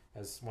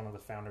as one of the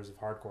founders of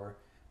hardcore.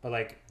 But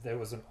like, there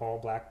was an all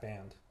black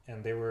band,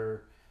 and they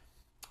were,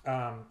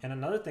 and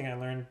another thing I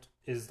learned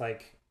is,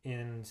 like,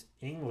 in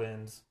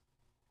England,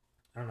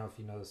 I don't know if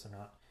you know this or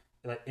not,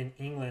 like in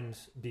England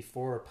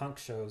before punk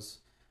shows,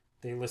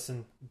 they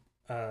listened,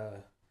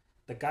 the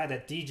guy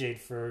that DJ'd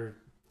for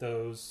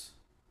those,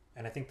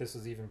 and I think this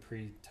was even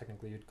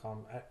technically you'd call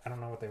him, I don't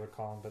know what they would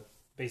call him, but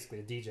basically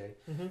a DJ,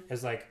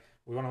 is like,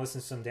 we want to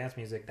listen to some dance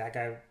music. That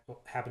guy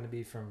happened to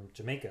be from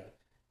Jamaica,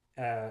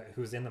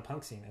 who's in the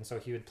punk scene, and so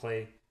he would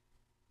play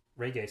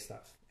reggae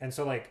stuff. And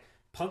so like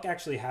punk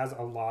actually has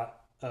a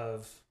lot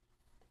of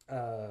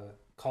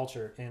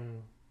culture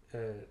in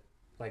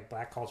like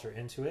black culture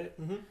into it,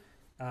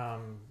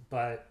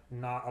 but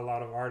not a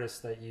lot of artists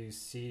that you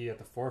see at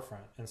the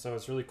forefront. And so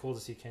it's really cool to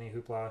see Kenny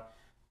Hoopla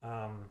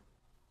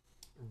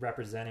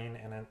representing,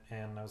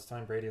 and I was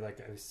telling Brady, like,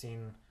 I've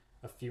seen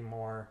a few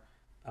more,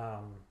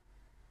 a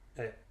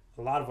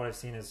lot of what I've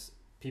seen is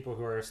people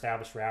who are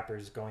established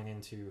rappers going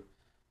into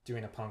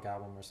doing a punk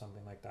album or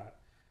something like that.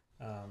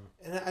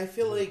 And I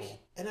feel really like, cool.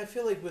 and I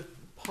feel like with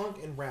punk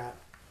and rap,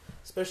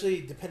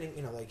 especially depending,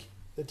 you know, like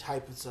the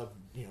types of,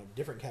 you know,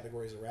 different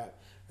categories of rap,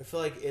 I feel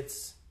like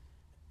it's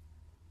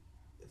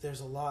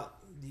an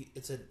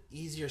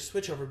easier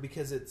switchover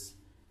because it's,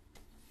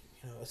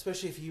 you know,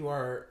 especially if you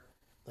are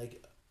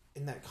like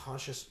in that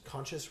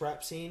conscious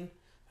rap scene,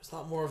 there's a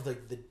lot more of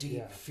like the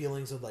deep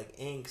feelings of like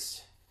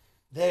angst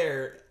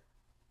there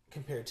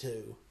compared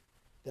to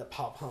that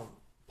pop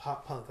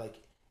punk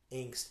like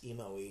angst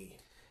emo-y.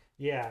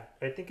 Yeah,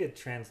 I think it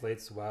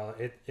translates well.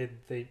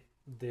 They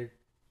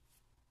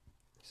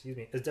excuse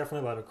me, there's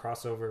definitely a lot of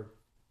crossover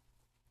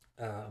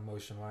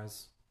emotion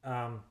wise.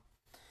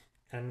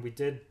 And we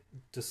did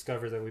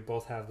discover that we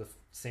both have the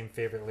same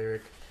favorite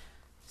lyric.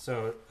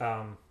 So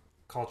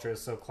culture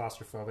is so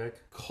claustrophobic.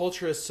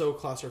 Culture is so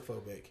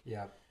claustrophobic.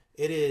 Yeah.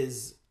 It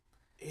is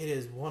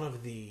one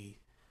of the,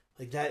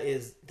 like, that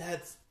is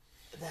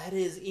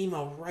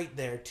emo right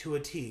there to a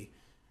T.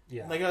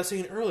 Yeah. Like I was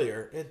saying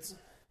earlier, it's,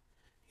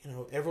 you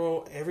know,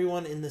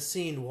 everyone in the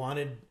scene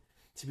wanted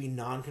to be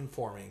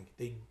non-conforming.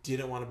 They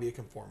didn't want to be a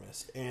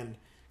conformist. And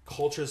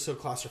culture is so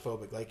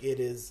claustrophobic. Like, it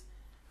is,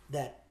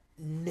 that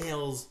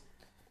nails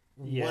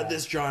what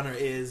this genre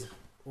is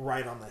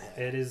right on the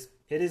head.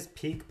 It is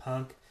peak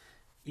punk,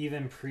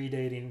 even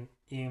predating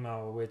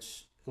emo,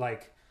 which,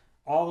 like,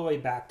 all the way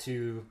back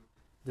to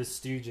the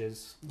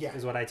Stooges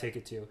is what I take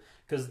it to.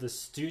 Because the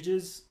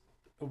Stooges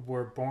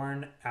were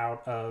born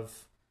out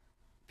of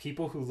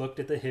people who looked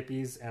at the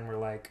hippies and were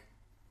like,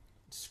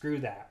 screw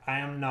that.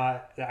 I'm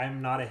not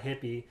a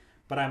hippie,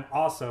 but I'm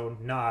also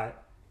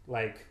not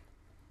like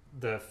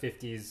the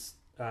 50s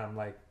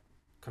like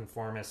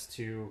conformist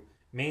to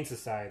main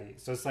society.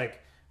 So it's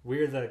like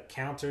we're the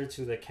counter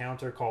to the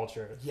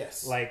counterculture.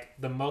 Yes. Like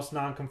the most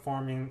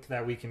non-conforming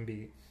that we can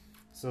be.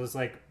 So it's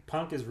like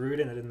punk is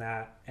rooted in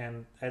that,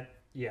 and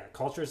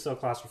culture is so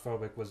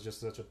claustrophobic was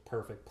just such a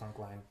perfect punk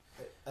line.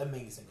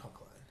 Amazing punk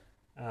line.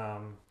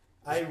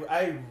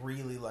 I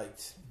really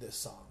liked this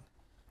song.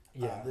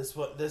 Yeah.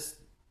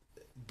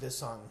 This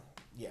song,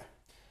 yeah.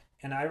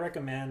 And I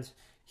recommend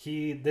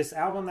this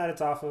album that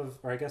it's off of,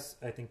 or I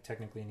think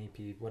technically an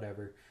EP,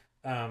 whatever,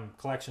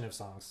 collection of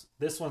songs.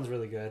 This one's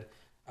really good.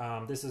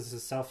 This is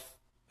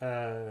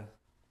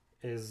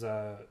his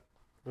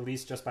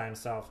released just by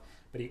himself,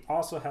 but he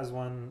also has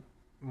one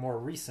more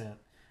recent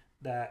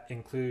that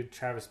include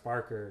Travis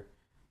Barker,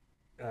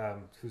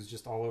 who's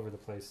just all over the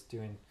place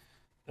doing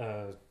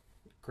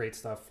great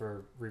stuff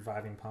for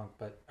reviving punk.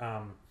 But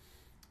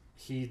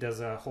he does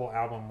a whole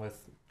album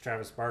with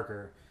Travis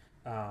Barker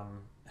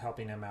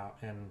helping him out,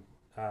 and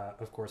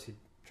of course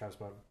Travis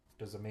Barker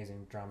does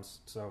amazing drums,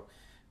 so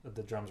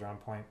the drums are on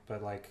point.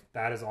 But like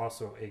that is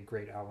also a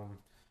great album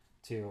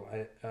too.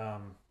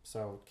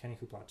 So Kenny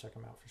Hoopla, check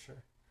him out for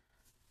sure.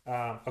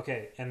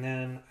 Okay, and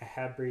then I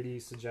had Brady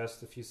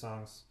suggest a few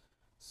songs,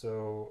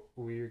 so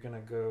we're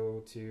gonna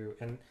go to,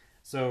 and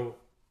so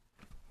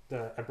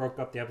I broke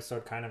up the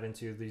episode kind of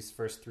into these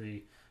first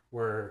three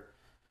were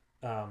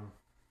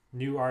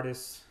new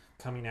artists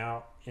coming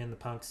out in the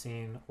punk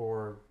scene,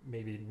 or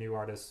maybe new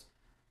artists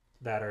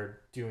that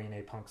are doing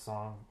a punk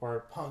song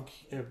or punk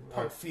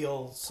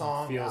feel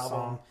song,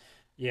 album.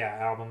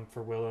 Album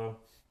for Willow.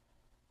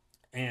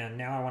 And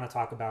now I want to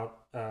talk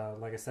about,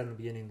 like I said in the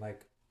beginning,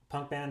 like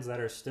punk bands that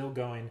are still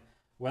going,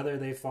 whether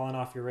they've fallen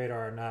off your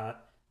radar or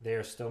not. They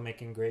are still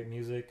making great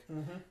music,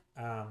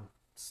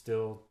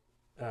 still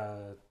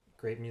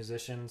great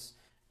musicians,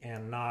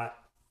 and not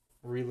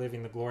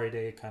reliving the glory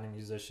day kind of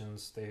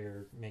musicians.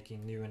 They're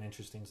making new and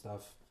interesting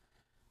stuff.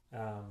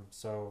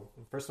 So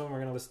the first one we're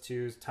going to listen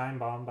to is Time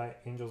Bomb by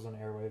Angels on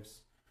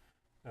Airwaves.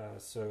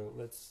 So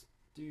let's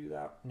do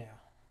that now.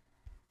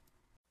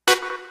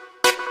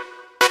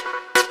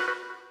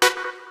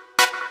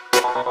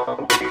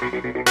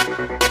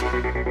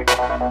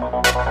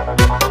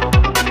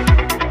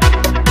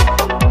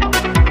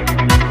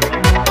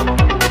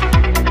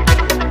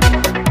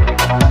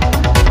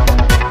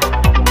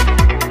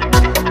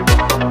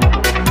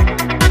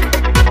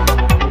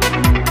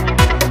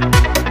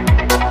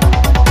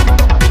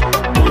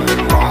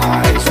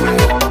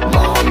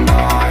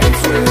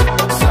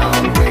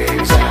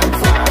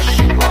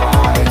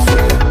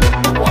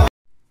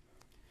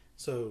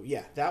 So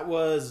yeah, that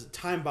was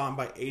Time Bomb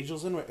by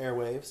Angels and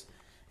Airwaves,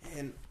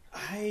 and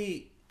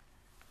I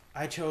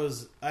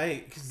chose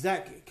because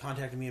Zach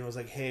contacted me and was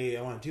like, "Hey,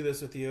 I want to do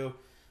this with you,"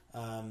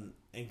 and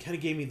kind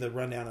of gave me the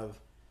rundown of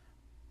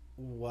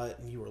what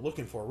you were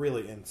looking for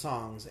really in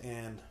songs,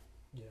 and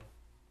Yeah.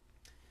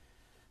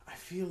 I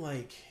feel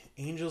like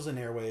Angels and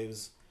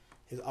Airwaves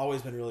has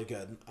always been really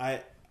good.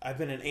 I've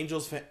been an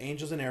Angels and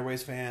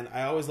Airwaves fan.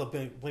 I always loved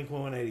Blink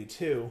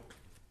 182.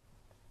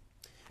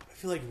 I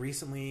feel like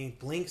recently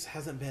Blink's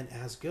hasn't been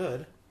as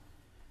good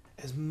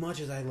as much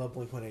as I love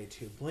Blink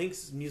 182.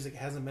 Blink's music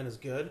hasn't been as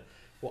good,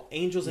 while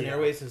Angels and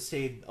Airwaves have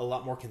stayed a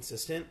lot more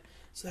consistent.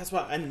 So that's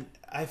why, and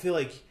I feel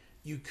like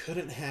you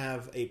couldn't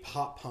have a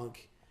pop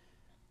punk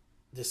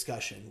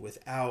discussion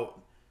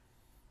without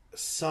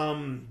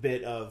some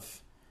bit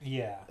of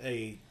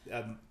a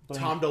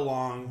Tom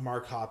DeLonge,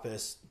 Mark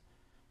Hoppus,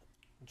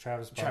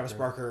 Travis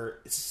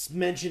Barker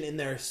mentioned in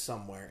there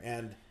somewhere,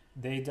 and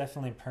they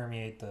definitely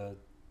permeate the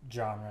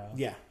genre.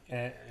 Yeah,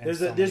 in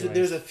there's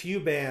a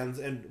few bands,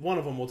 and one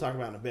of them we'll talk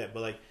about in a bit.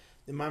 But like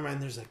in my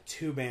mind, there's like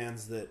two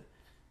bands that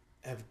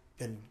have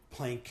been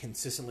playing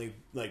consistently,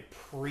 like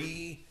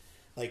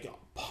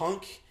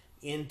punk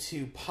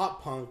into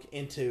pop punk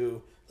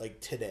into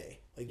like today.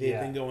 Like they've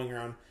been going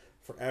around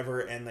forever,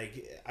 and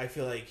like I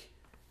feel like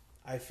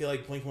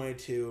Blink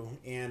 182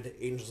 and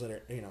Angels and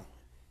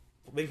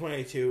Blink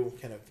 182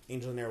 kind of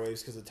Angels and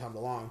Airwaves because of Tom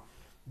DeLonge.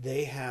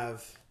 They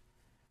have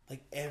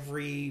like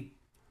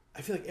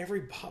I feel like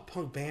every pop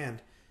punk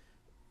band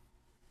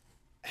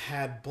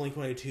had Blink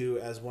 182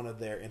 as one of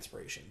their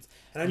inspirations,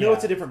 and I know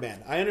it's a different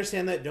band. I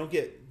understand that. Don't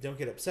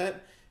get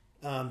upset.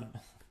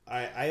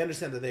 I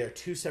understand that they are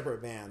two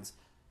separate bands,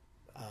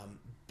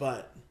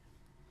 but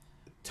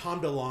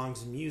Tom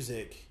DeLonge's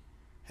music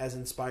has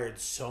inspired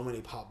so many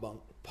pop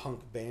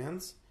punk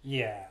bands.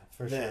 Yeah,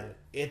 for sure.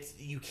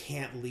 You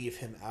can't leave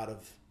him out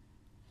of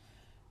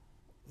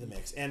the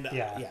mix. And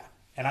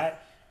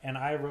And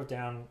I wrote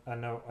down a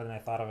note and I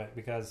thought of it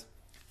because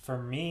for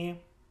me,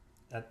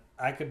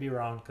 I could be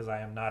wrong because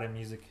I am not a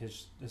music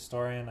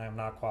historian. I am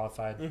not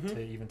qualified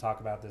to even talk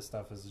about this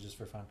stuff. This is just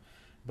for fun.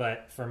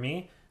 But for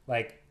me,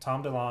 like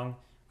Tom DeLonge,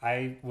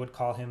 I would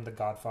call him the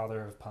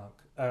godfather of punk.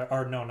 Not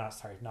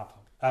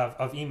punk.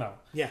 Of emo.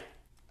 Yeah.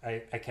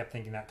 I kept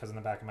thinking that because in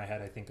the back of my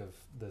head, I think of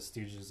the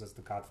Stooges as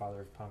the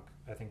godfather of punk.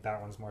 I think that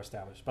one's more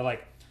established. But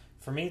like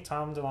for me,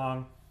 Tom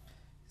DeLonge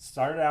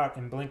started out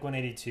in Blink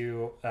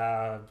 182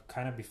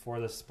 kind of before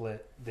the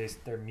split.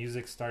 Their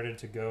music started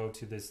to go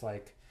to this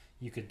like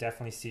you could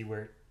definitely see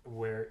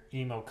where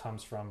emo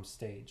comes from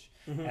stage.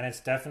 And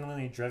it's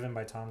definitely driven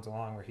by Tom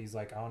DeLonge where he's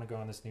like, I want to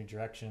go in this new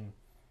direction.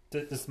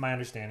 This is my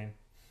understanding.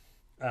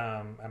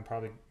 I'm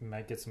probably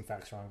might get some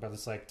facts wrong, but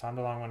it's like Tom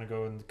DeLonge wanted to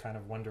go in kind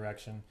of one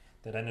direction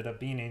that ended up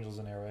being Angels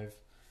and Airwave,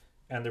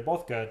 and they're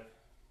both good.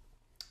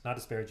 Not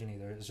disparaging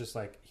either. It's just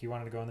like he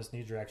wanted to go in this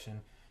new direction,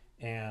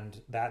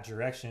 and that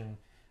direction,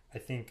 I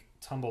think,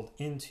 tumbled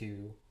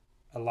into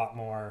a lot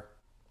more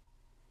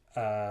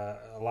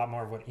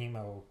of what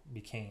emo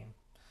became.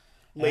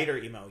 Later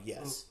emo,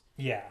 yes.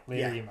 Yeah,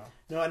 later emo.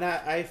 No, and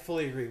I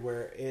fully agree.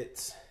 Where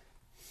it's,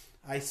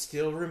 I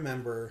still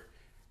remember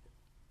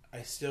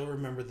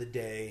the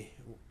day.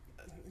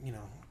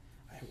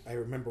 I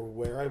remember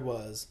where I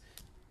was.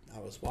 I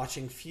was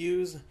watching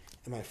Fuse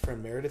at my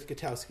friend Meredith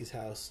Gutowski's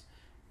house.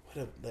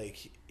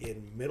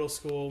 In middle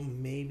school,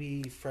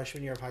 maybe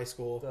freshman year of high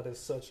school. That is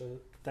such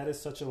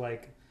a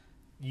like,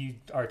 you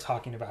are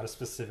talking about a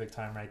specific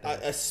time right there.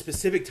 A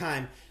specific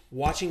time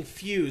watching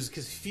Fuse,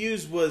 because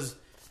Fuse was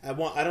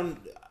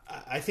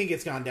I think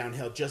it's gone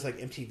downhill just like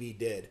MTV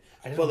did.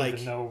 I don't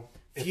even know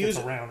if Fuse,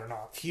 it's around or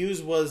not.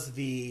 Fuse was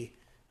the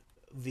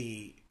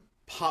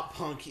pop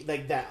punk,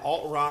 like that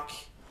alt rock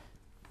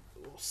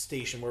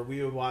station where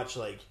we would watch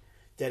like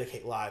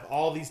Dedicate Live,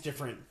 all these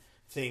different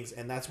things,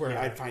 and that's where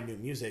I'd find new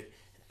music.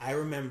 I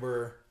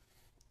remember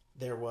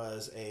there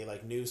was a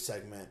like news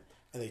segment,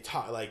 and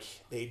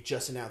they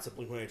just announced that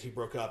Blink 182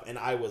 broke up, and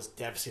I was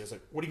devastated. I was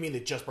like, "What do you mean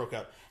they just broke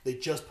up? They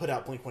just put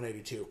out Blink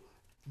 182.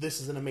 This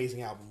is an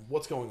amazing album.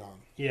 What's going on?"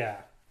 Yeah,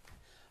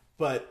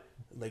 but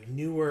like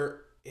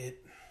newer,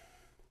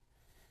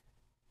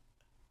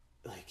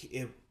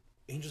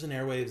 Angels and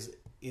Airwaves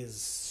is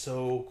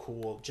so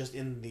cool, just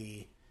in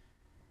the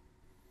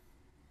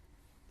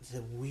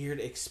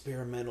weird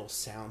experimental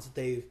sounds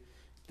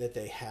that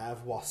they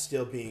have while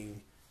still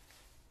being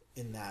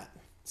in that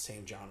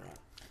same genre.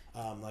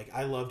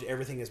 I loved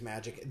Everything Is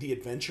Magic. The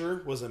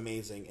Adventure was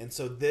amazing, and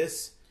so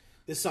this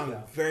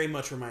song very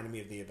much reminded me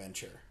of The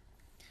Adventure.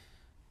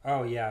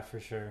 Oh yeah, for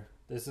sure.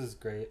 This is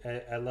great.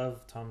 I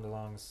love Tom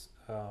DeLonge's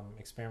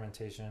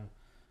experimentation.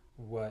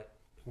 What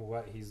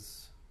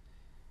he's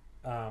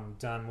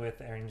done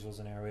with Angels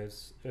and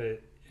Airwaves.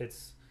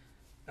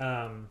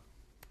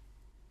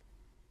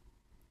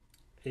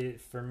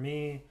 For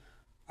me,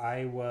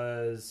 I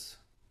was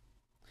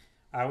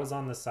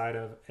on the side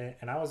of,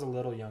 and I was a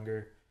little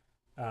younger.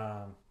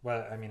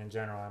 Well, I mean, in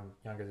general, I'm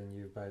younger than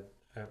you, but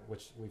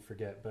which we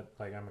forget. But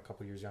like, I'm a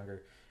couple years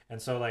younger,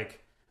 and so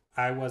like,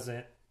 I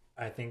wasn't,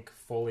 I think,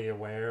 fully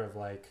aware of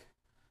like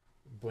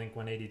Blink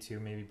 182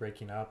 maybe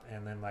breaking up,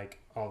 and then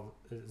like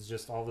it's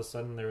just all of a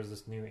sudden there was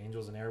this new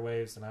Angels and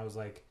Airwaves, and I was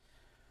like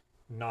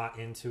not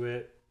into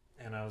it,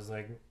 and I was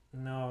like,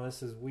 no,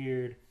 this is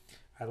weird.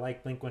 I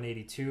like Blink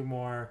 182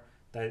 more,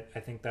 I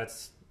think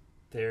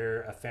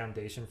they're a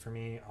foundation for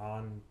me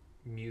on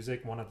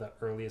music. One of the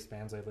earliest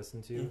bands I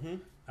listened to,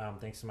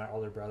 thanks to my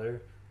older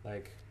brother.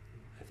 Like,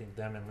 I think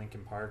them and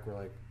Linkin Park were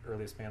like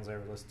earliest bands I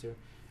ever listened to.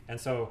 And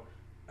so,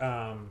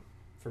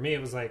 for me,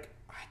 it was like,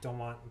 I don't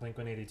want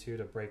Blink-182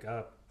 to break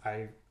up.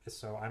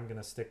 So I'm going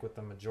to stick with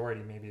the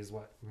majority, maybe, is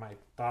what my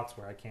thoughts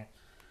were. I can't.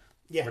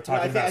 Yeah, we're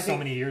talking about so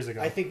many years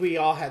ago. I think we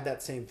all had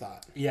that same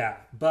thought. Yeah,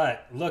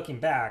 but looking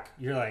back,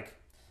 you're like,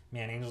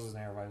 man, Angels in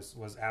Airwaves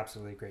was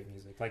absolutely great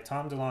music. Like,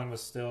 Tom DeLonge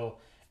was still,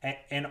 and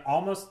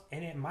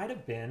it might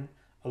have been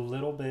a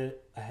little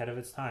bit ahead of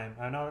its time.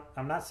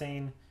 I'm not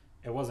saying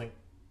it wasn't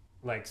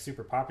like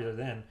super popular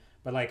then,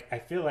 but like, I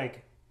feel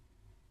like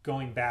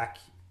going back,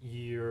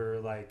 you're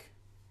like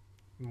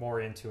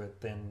more into it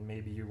than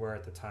maybe you were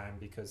at the time,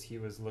 because he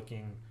was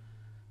looking,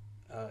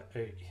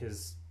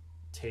 his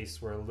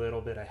tastes were a little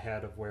bit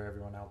ahead of where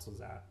everyone else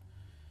was at.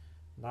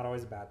 Not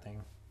always a bad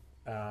thing.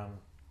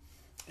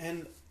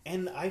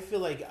 And I feel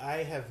like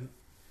I have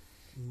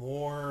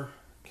more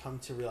come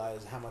to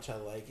realize how much I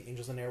like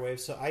Angels and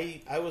Airwaves. So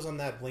I was on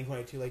that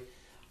Blink-182. Like,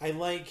 I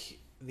like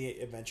the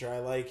adventure. I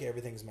like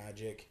Everything's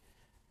Magic.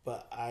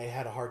 But I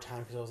had a hard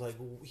time because I was like,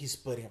 he's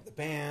splitting up the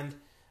band.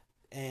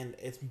 And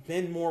it's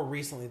been more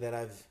recently that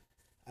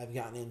I've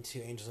gotten into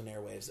Angels and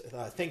Airwaves.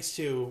 Thanks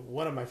to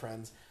one of my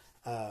friends,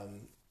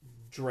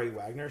 Dre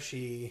Wagner.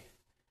 She's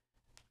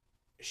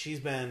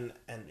been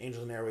an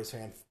Angels and Airwaves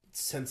fan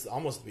since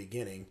almost the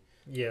beginning.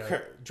 Yeah.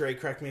 Dre,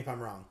 correct me if I'm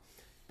wrong.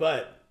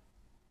 But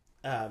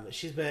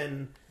she's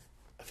been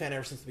a fan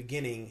ever since the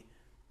beginning.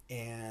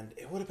 And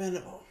it would have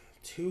been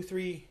 2,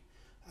 3...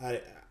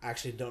 I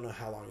actually don't know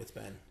how long it's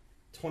been.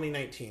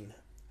 2019.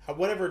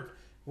 Whenever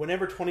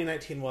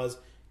 2019 was...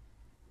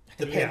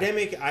 The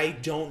pandemic, I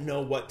don't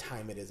know what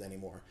time it is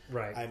anymore.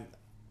 Right.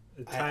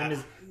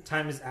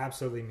 Time is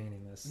absolutely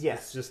meaningless.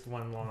 Yes. It's just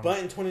one long... But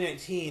in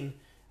 2019,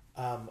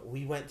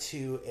 we went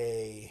to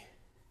a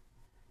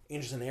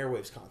Angels and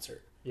Airwaves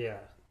concert. Yeah.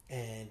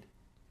 And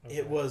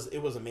it was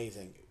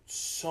amazing.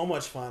 So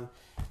much fun.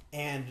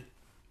 And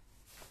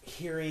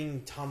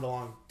hearing Tom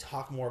DeLonge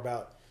talk more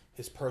about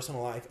his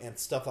personal life and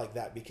stuff like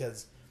that,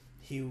 because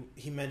he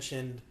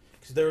mentioned...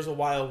 Because there was a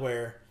while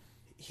where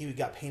he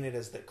got painted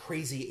as the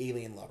crazy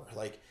alien lover.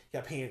 Like, he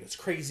got painted as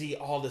crazy,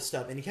 all this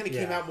stuff. And he kind of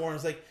came out more and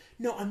was like,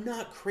 no, I'm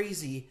not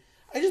crazy.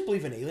 I just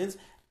believe in aliens,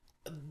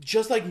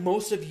 just like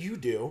most of you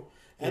do.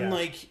 And,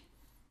 like,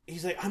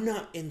 he's like, I'm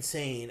not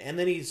insane. And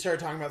then he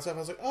started talking about stuff. I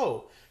was like,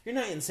 oh, you're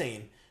not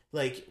insane.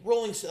 Like,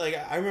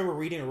 I remember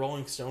reading a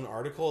Rolling Stone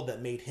article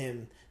that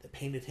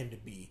painted him to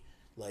be,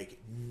 like,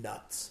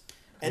 nuts.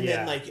 And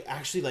then, like,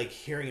 actually, like,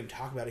 hearing him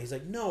talk about it, he's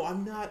like, no,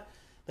 I'm not.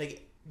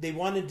 Like, they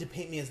wanted to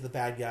paint me as the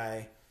bad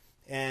guy.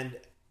 And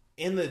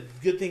the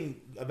good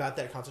thing about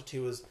that concert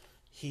too is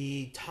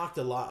he talked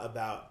a lot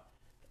about,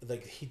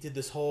 like, he did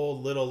this whole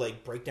little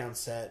like breakdown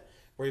set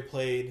where he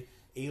played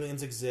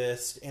Aliens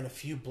Exist and a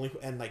few Blink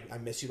and like I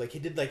Miss You. Like, he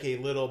did like a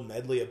little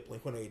medley of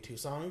Blink-182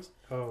 songs.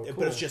 Oh, cool.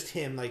 But it's just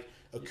him like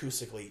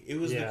acoustically. It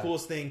was the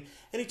coolest thing.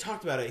 And he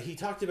talked about it. He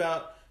talked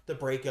about the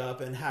breakup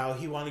and how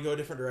he wanted to go a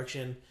different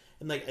direction.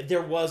 And like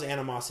there was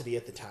animosity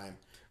at the time.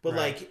 But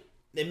like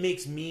it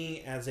makes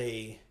me as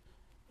a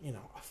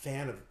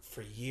fan of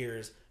for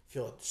years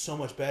feel so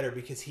much better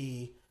because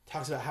he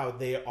talks about how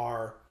they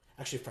are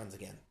actually friends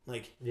again.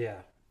 Like,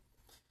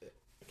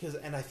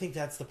 and I think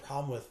that's the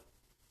problem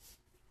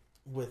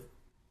with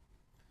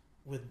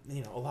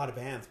a lot of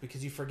bands,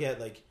 because you forget,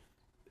 like,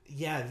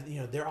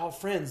 they're all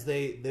friends.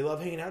 They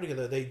love hanging out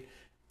together.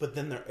 But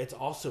then it's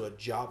also a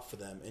job for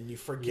them, and you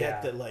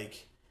forget that,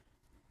 like,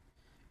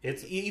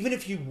 it's even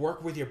if you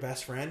work with your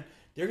best friend,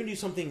 they're gonna do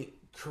something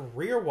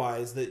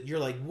career-wise that you're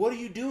like, what are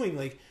you doing?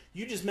 Like,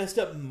 you just messed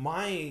up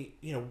my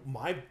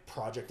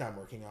project I'm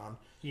working on.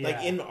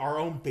 Like, in our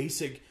own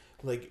basic,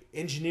 like,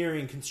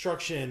 engineering,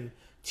 construction,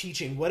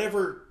 teaching,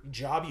 whatever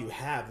job you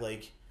have,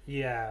 like,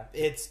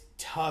 it's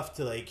tough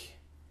to, like...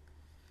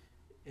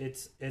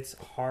 It's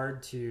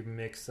hard to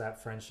mix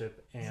that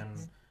friendship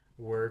and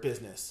work.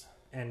 Business.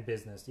 And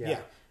business,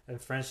 and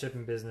friendship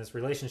and business,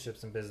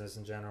 relationships and business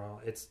in general.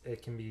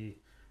 It can be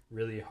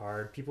really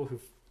hard. People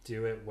who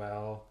do it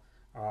well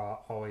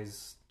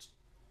always...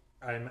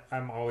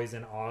 I'm always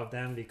in awe of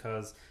them,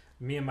 because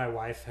me and my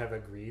wife have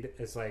agreed.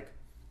 It's like,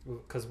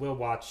 because we'll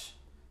watch.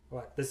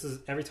 This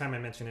is every time I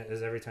mention it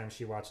is every time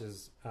she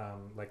watches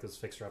like those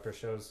fixer upper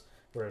shows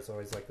where it's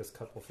always like this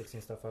couple fixing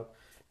stuff up,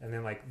 and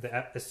then like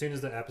as soon as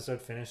the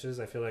episode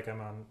finishes, I feel like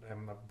I'm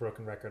a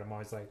broken record. I'm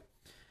always like,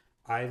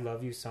 I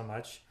love you so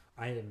much.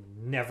 I am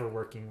never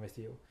working with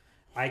you.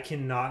 I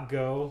cannot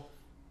go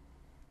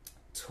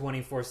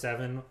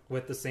 24/7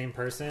 with the same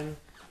person.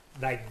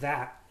 Like,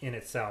 that in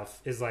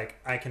itself is like,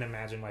 I can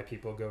imagine why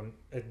people go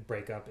and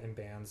break up in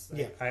bands.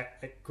 I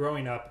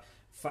growing up,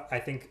 I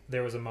think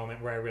there was a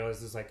moment where I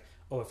realized it's like,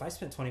 oh, if I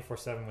spent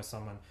 24/7 with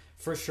someone,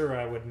 for sure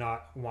I would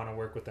not want to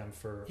work with them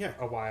for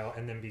a while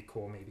and then be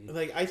cool maybe.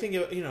 Like, I think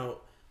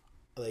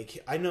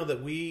like, I know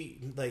that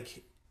we've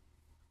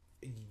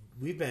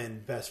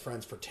been best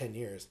friends for 10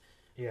 years.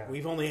 Yeah,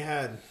 we've only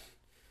had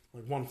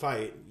like one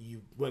fight,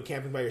 you went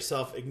camping by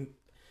yourself.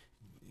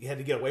 You had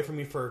to get away from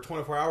me for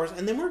 24 hours,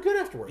 and then we were good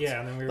afterwards. Yeah,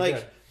 and then we were like,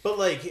 good. But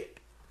like,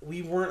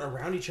 we weren't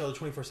around each other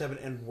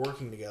 24/7 and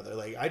working together.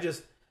 Like, I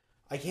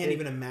can't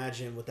even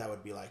imagine what that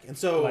would be like. And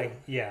so,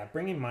 like, yeah,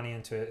 bringing money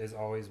into it is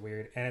always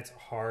weird, and it's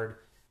hard.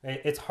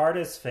 It's hard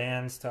as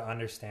fans to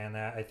understand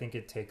that. I think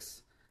it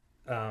takes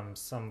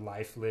some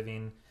life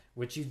living,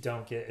 which you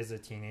don't get as a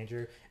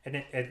teenager,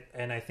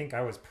 and I think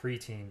I was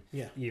preteen,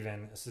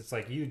 even. So it's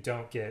like you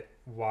don't get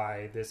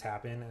why this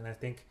happened, and I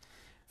think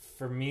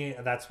for me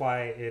that's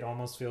why it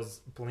almost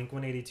feels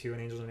Blink-182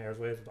 and Angels and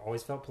Airwaves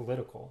always felt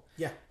political.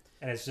 Yeah,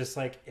 and it's just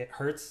like it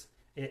hurts.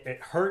 It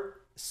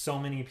hurt so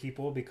many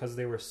people because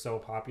they were so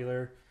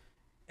popular,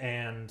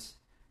 and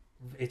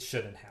it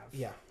shouldn't have.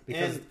 Yeah,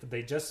 because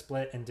they just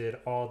split and did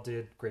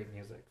great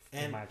music,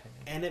 in my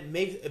opinion. And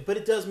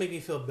it does make me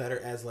feel better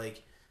as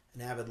like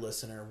an avid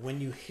listener when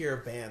you hear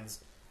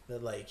bands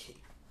that, like,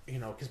 you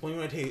know, because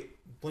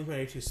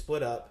Blink-182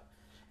 split up,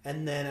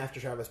 and then after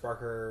Travis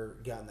Barker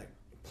got in that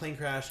plane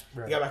crash,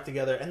 they got back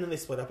together, and then they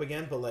split up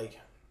again. But like,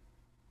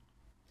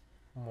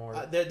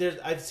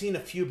 I've seen a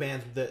few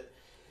bands that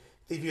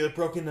they've either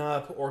broken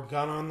up or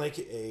gone on like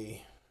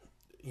a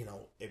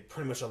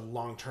pretty much a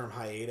long-term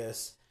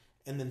hiatus,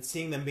 and then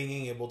seeing them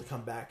being able to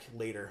come back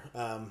later.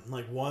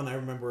 Like one I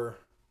remember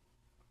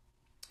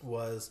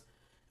was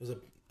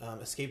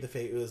Escape the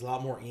Fate. It was a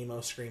lot more emo,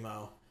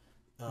 screamo.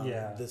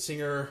 The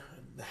singer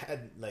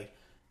had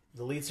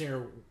the lead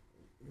singer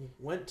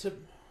went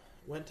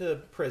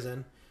to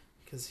prison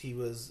because he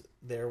was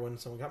there when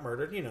someone got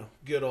murdered. You know,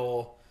 good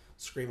old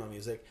screamo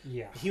music.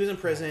 Yeah, he was in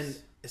prison.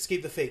 Nice.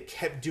 Escape the Fate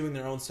kept doing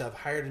their own stuff.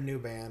 Hired a new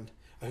band,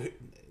 a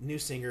new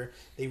singer.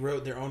 They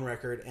wrote their own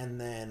record, and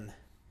then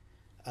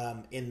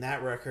in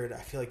that record, I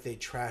feel like they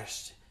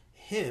trashed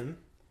him,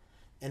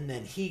 and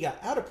then he got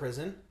out of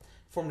prison,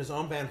 formed his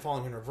own band,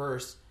 Falling in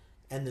Reverse,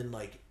 and then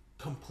like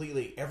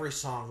completely every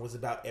song was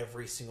about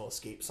every single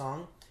Escape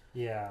song.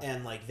 Yeah,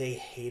 and like they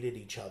hated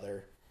each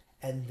other,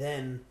 and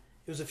then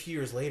it was a few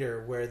years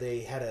later where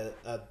they had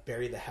a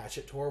Bury the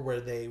Hatchet tour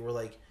where they were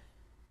like,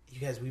 "You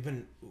guys,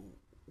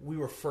 we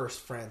were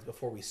first friends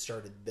before we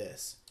started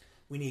this.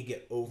 We need to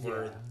get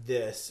over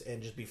this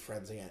and just be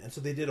friends again." And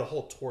so they did a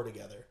whole tour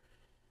together,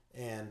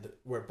 and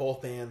where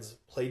both bands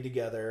played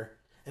together,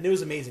 and it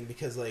was amazing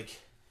because like,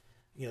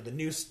 you know, the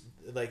new,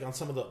 like on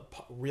some of the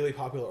really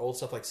popular old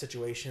stuff like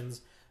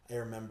Situations, I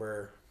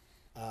remember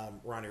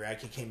Ronnie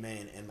Radke came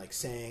in and like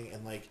sang,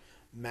 and like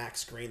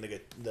Max Green,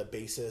 the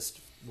bassist,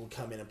 would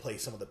come in and play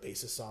some of the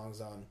bassist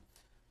songs on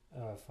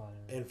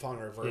Falling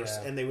in Reverse,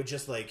 and they would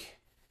just like,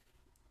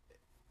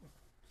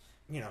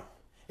 you know,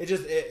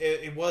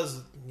 it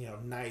was, you know,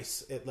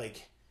 nice. It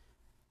like,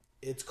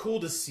 it's cool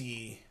to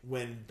see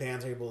when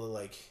bands are able to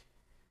like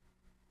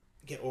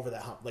get over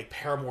that hump. Like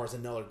Paramore is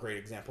another great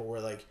example where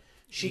like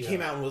she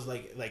came out and was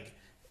like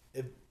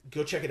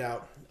go check it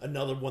out.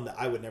 Another one that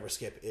I would never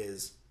skip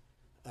is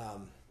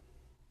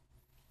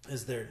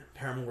their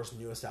Paramore's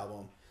newest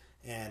album,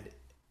 and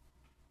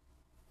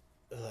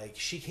like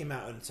she came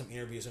out in some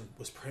interviews and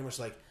was pretty much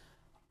like,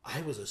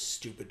 I was a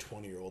stupid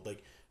 20-year-old.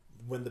 Like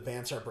when the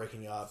band started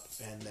breaking up,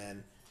 and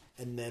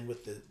then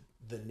with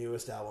the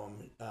newest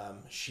album,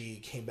 she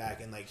came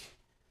back and like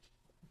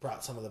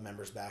brought some of the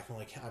members back, and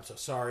like, I'm so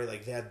sorry.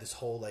 Like they had this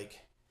whole like,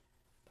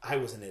 I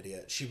was an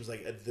idiot. She was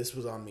like, this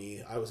was on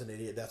me. I was an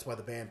idiot. That's why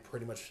the band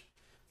pretty much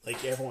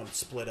like everyone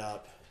split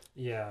up.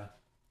 Yeah,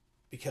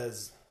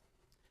 because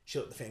she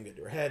let the fame get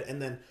to her head,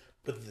 and then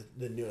but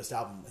the newest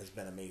album has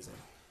been amazing.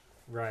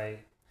 Right.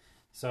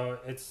 So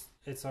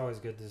it's always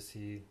good to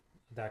see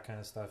that kind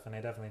of stuff, and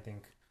I definitely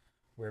think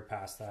we're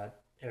past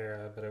that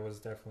era, but it was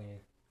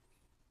definitely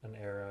an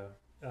era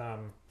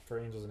for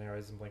Angels and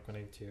Airwaves and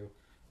Blink-182.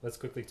 Let's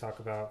quickly talk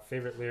about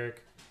favorite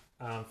lyric.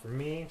 For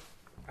me,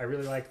 I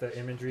really like the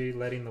imagery,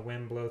 letting the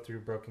wind blow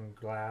through broken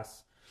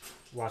glass,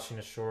 washing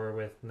ashore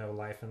with no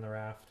life in the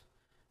raft.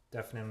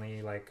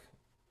 Definitely like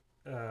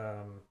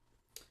a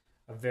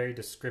very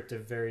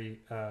descriptive, very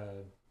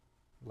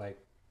like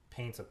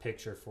paints a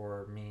picture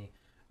for me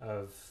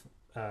of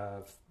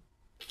I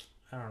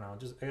don't know,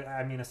 just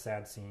I mean a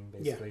sad scene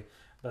basically. Yeah.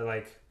 But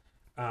like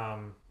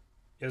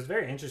it was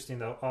very interesting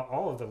though.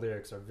 All of the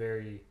lyrics are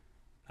very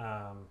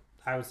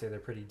I would say they're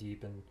pretty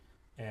deep, and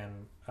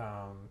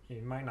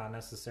you might not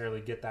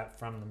necessarily get that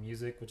from the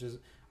music, which is,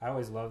 I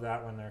always love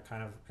that when they're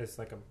kind of, it's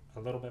like a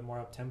little bit more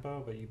up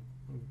tempo, but you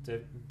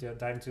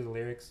dive into the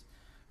lyrics.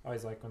 I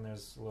always like when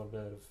there's a little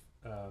bit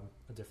of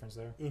a difference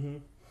there. Mm-hmm.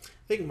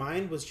 I think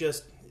mine was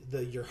just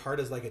your heart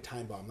is like a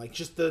time bomb, like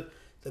just the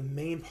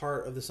main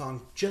part of the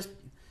song, just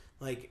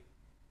like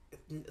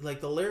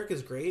the lyric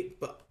is great,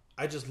 but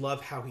I just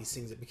love how he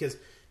sings it, because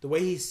the way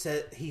he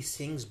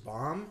sings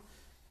bomb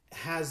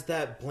has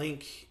that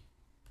Blink,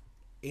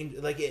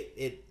 like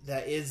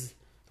that is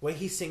the way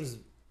he sings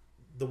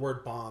the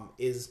word bomb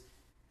is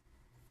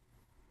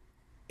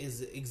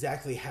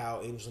exactly how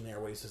Angels and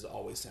Airwaves has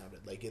always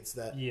sounded. Like it's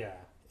that,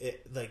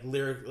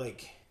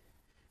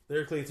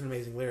 lyrically it's an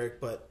amazing lyric,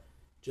 but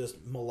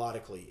just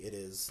melodically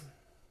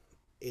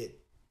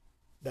it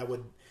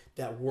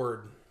that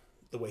word,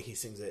 the way he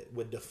sings it,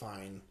 would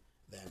define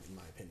them, in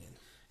my opinion.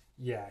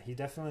 Yeah,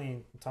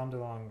 Tom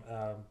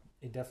DeLonge,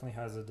 he definitely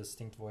has a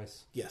distinct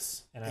voice.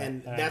 Yes.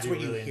 And that's where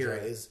you hear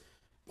it is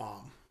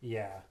bomb.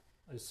 Yeah,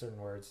 there's certain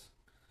words.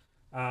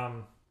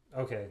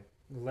 Okay,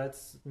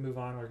 let's move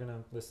on. We're going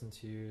to listen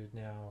to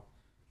now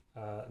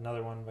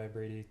another one by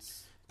Brady.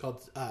 It's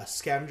called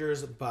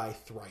Scavengers by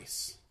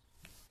Thrice.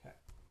 Okay.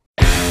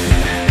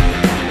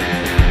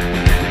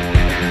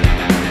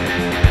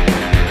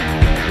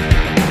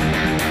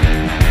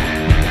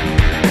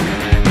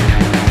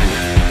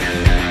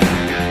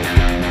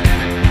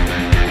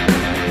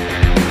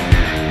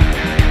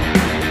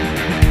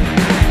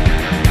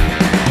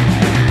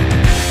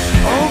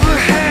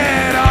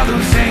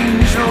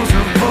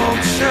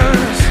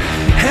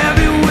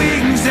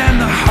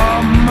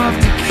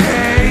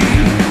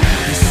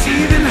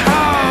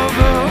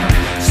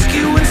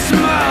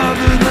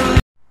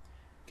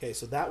 Okay,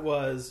 so that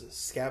was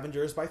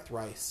Scavengers by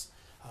Thrice.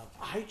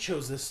 I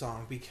chose this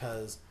song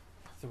because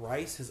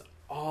Thrice has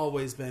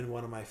always been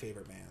one of my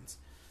favorite bands.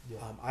 Yeah.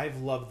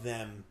 I've loved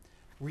them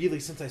really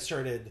since I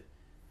started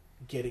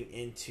getting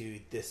into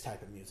this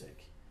type of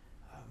music.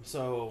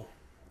 So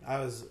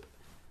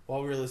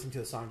while we were listening to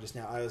the song just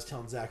now, I was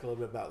telling Zach a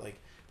little bit about like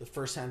the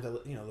first times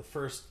the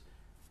first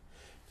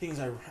things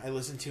I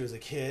listened to as a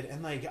kid,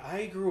 and like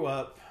I grew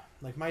up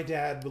like my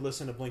dad would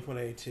listen to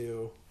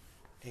Blink-182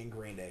 and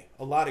Green Day,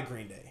 a lot of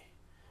Green Day,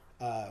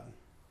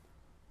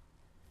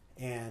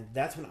 and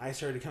that's when I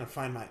started to kind of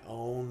find my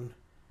own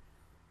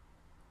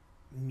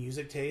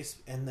music taste,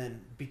 and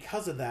then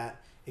because of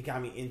that, it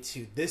got me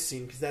into this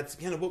scene because that's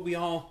kind of what we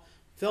all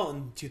felt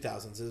in the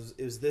 2000s.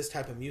 It was this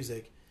type of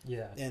music,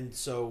 yeah, and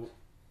so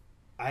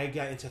I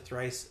got into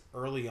Thrice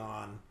early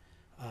on.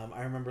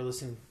 I remember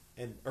listening,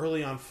 and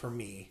early on for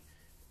me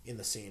in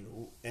the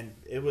scene, and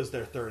it was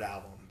their third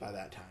album by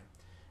that time.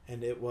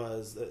 And it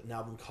was an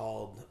album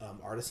called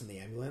Artist in the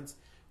Ambulance,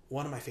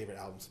 one of my favorite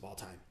albums of all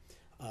time.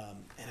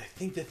 And I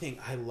think the thing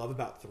I love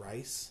about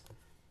Thrice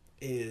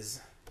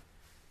is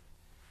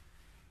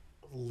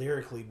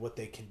lyrically what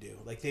they can do.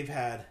 Like they've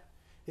had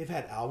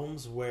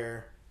albums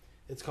where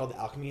it's called the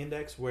Alchemy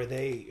Index, where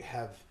they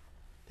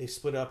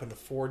split up into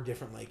 4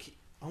 different like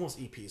almost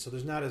EPs. So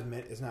there's not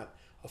it's not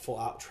a full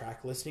out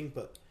track listing,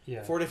 but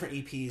 4 different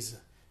EPs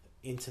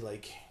into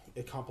like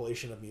a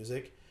compilation of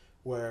music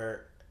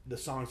where the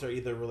songs are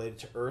either related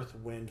to earth,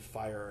 wind,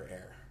 fire, or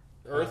air.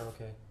 Earth,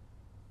 okay.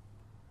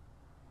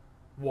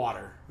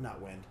 Water,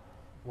 not wind.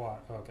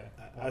 Okay.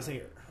 I was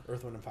thinking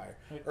earth, wind, and fire.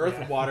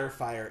 Earth, water,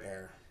 fire,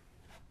 air.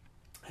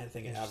 I had to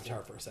think of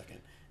Avatar for a second.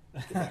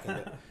 Get back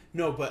into it.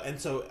 No, and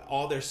so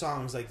all their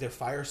songs, like their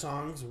fire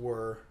songs,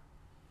 were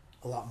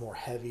a lot more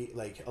heavy,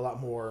 like a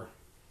lot more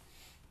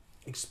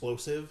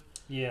explosive.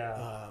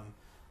 Yeah.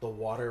 The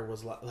water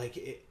was like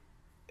it.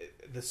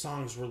 The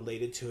songs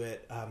related to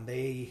it.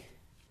 They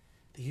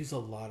use a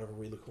lot of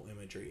really cool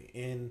imagery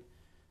in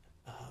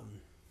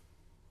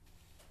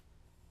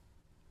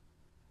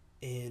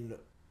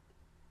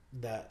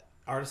that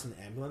Artist in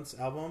the Ambulance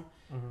album.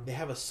 Mm-hmm. They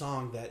have a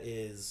song that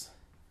is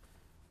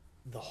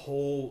the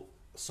whole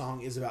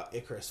song is about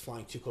Icarus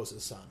flying too close to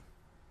the sun.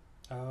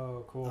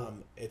 Oh, cool.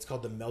 It's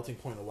called The Melting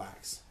Point of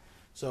Wax.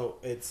 So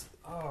it's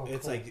cool.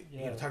 like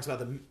it talks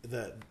about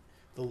the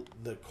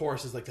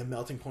chorus is like the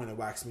melting point of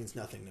wax means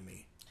nothing to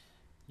me.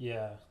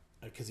 Yeah,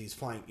 because he's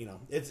flying.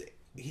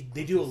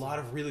 They do a lot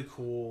of really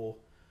cool,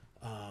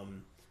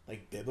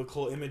 like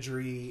biblical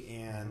imagery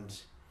and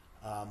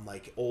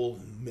like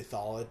old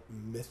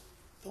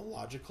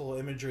mythological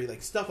imagery,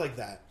 like stuff like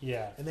that.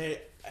 Yeah, and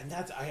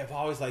that's I have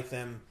always liked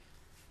them,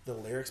 the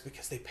lyrics,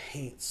 because they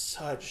paint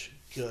such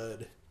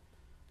good,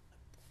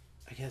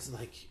 I guess,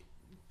 like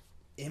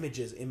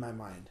images in my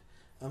mind.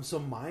 So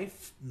my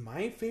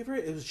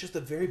favorite, it was just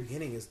the very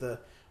beginning, is the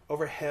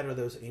overhead are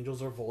those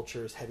angels or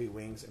vultures, heavy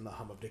wings, and the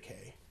hum of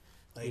decay.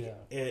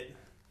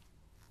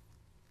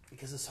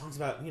 Because the song's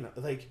about,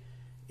 the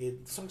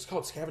song's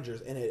called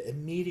Scavengers, and it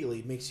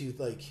immediately makes you,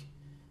 like,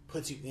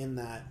 puts you in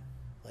that,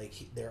 like,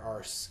 there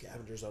are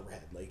scavengers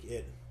overhead. Like,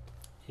 it...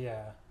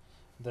 Yeah.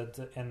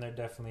 And they're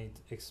definitely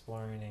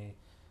exploring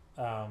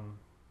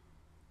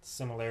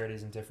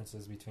similarities and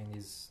differences between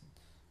these,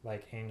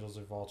 like, angels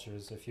or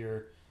vultures. If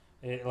you're...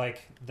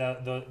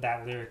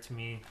 that lyric to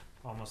me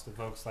almost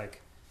evokes,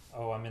 like,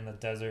 oh, I'm in the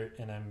desert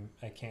and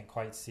I can't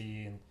quite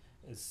see, and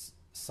it's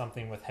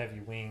something with heavy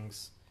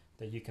wings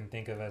that you can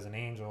think of as an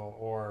angel,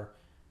 or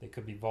they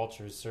could be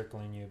vultures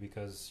circling you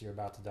because you're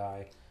about to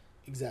die.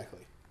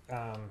 Exactly.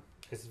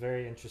 It's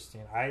very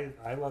interesting. I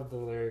love the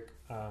lyric,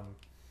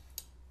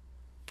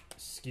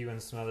 skew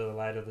and smother the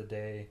light of the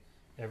day,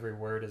 every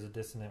word is a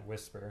dissonant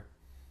whisper.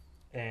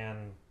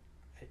 And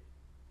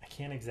I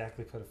can't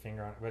exactly put a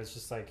finger on it, but it's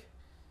just like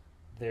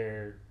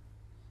they're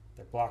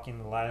blocking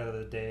the light of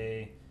the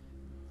day.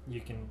 You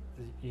can,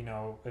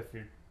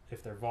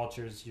 if they're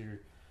vultures,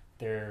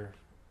 their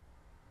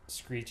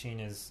screeching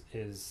is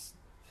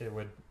it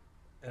would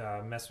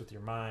mess with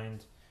your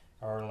mind.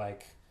 Or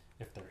like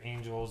if they're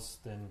angels,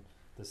 then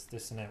this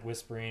dissonant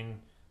whispering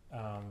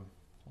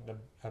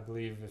I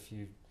believe if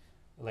you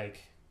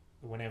like,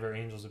 whenever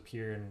angels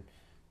appear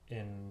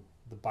in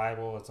the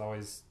Bible, it's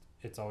always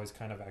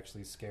kind of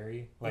actually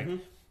scary. Like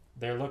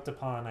they're looked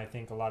upon, I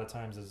think, a lot of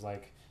times as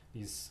like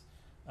these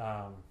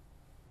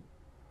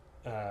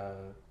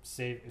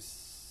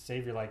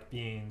savior like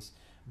beings,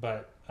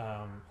 but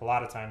a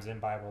lot of times in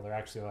Bible they're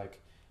actually like,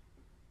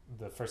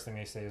 the first thing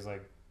they say is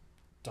like,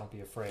 don't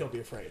be afraid. Don't be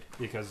afraid.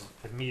 Because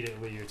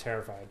immediately you're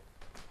terrified.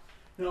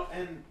 No,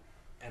 and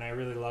I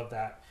really love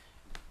that.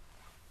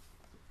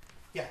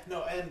 Yeah,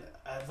 no, and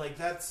like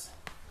that's,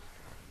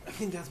 I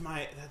think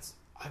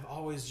I've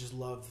always just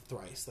loved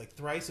Thrice. Like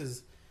Thrice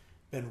has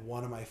been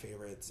one of my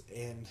favorites,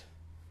 and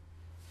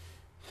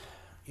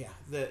yeah,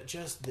 the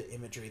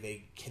imagery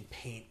they can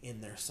paint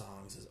in their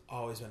songs has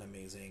always been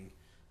amazing.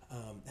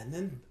 And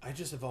then I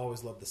just have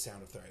always loved the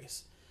sound of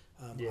Thrice.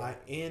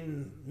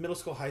 In middle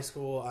school, high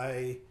school,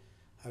 I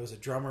was a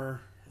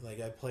drummer. Like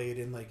I played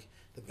in like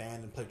the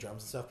band and played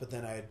drums and stuff. But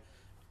then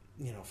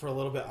for a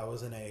little bit, I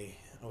was in a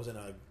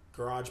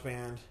garage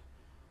band.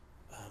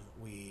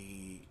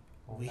 We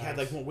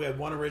had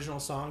one original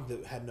song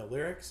that had no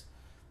lyrics,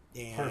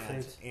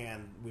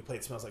 and we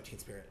played "Smells Like Teen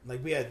Spirit."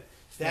 Like we had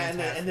that,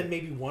 and then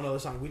maybe one other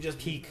song. We just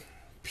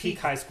peak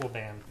high school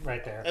band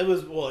right there. It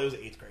was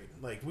 8th grade.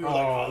 Like we were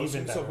it was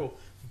so cool.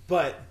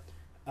 But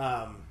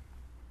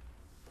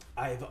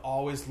I've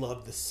always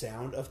loved the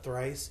sound of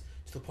Thrice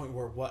to the point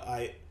where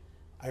I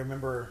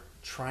remember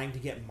trying to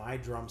get my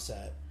drum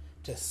set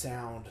to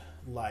sound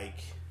like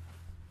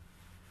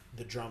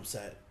the drum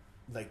set,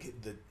 like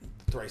the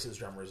Thrice's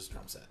drummer's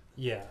drum set.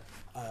 Yeah.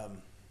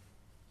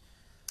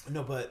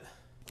 No, but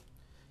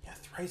yeah,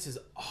 Thrice has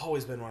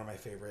always been one of my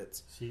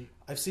favorites. See,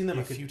 I've seen them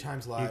a few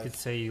times live. You could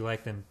say you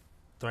like them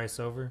thrice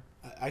over.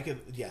 I could,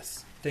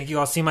 yes. Thank you.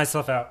 I'll see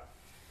myself out.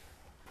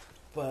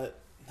 But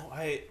no,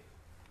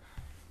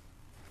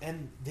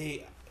 and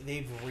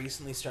they've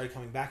recently started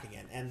coming back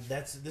again, and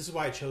this is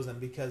why I chose them,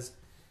 because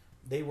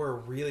they were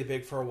really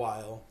big for a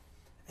while,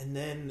 and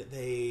then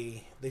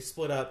they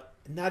split up.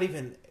 Not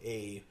even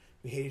we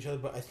hate each other,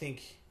 but I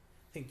think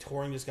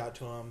touring just got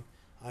to them.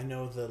 I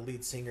know the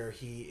lead singer,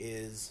 he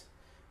is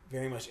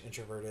very much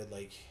introverted,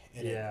 like,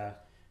 and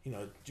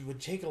it would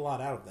take a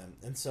lot out of them,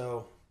 and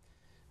so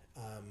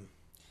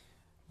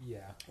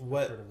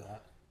what heard of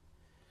that.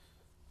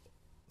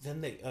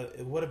 Then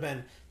it would have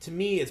been, to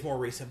me it's more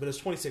recent, but it's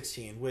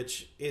 2016,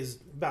 which is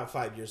about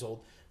 5 years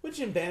old, which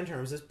in band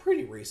terms is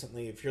pretty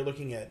recently if you're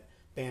looking at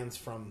bands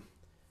from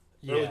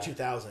early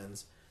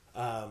 2000s.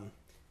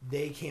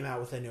 They came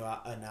out with an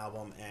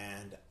album,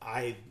 and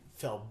I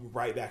fell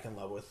right back in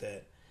love with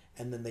it.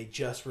 And then they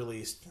just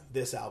released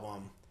this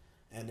album,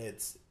 and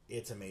it's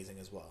amazing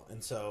as well.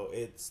 And so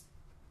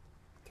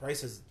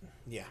Thrice is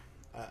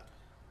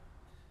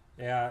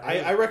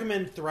I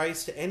recommend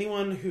Thrice to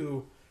anyone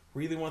who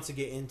really wants to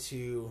get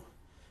into.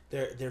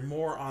 They're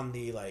more on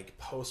the like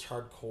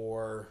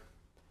post-hardcore,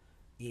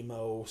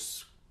 emo,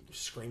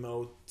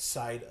 screamo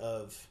side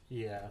of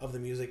the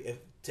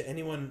music. To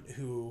anyone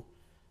who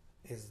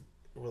is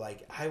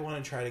like, I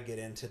want to try to get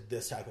into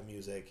this type of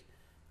music,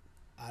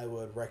 I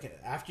would recommend,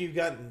 after you've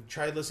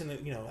tried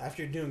listening to,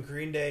 after you're doing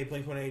Green Day,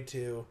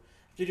 Blink-182,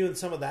 if you're doing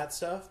some of that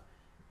stuff,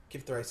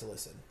 give Thrice a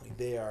listen. Like,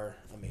 they are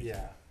amazing.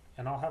 Yeah,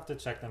 and I'll have to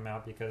check them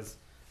out, because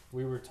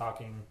we were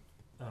talking,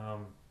 I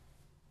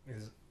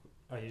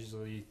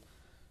usually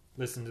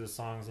listen to the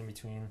songs in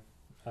between,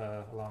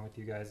 along with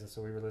you guys, and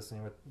so we were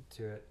listening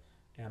to it,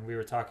 and we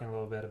were talking a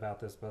little bit about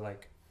this, but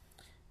like,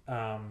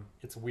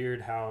 it's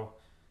weird how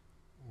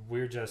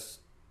we're just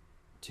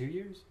 2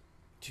 years?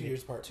 2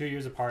 years apart. 2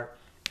 years apart,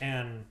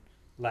 and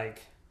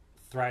like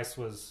Thrice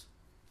was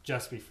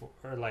just before,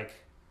 or like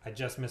I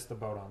just missed the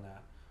boat on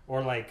that,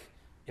 or like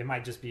it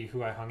might just be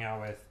who I hung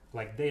out with.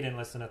 Like they didn't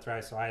listen to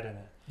Thrice, so I didn't.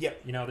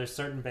 Yep. There's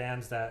certain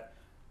bands that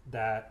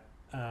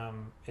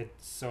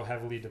it's so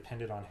heavily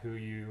dependent on who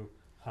you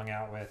hung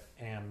out with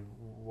and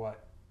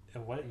what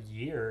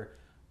year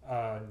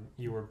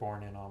you were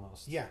born in,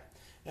 almost. Yeah,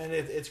 and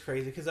it's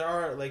crazy because there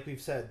are, like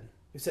we've said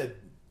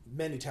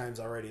many times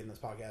already in this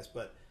podcast,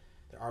 but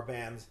there are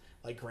bands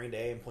like Green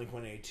Day and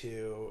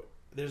Blink-182.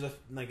 There's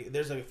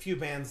a few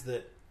bands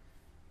that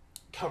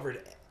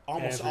covered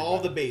almost all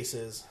the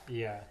bases.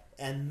 Yeah.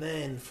 And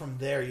then from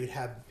there you'd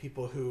have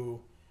people who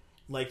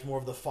liked more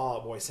of the Fall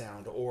Out Boy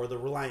sound, or the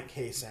Reliant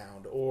K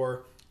sound,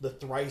 or the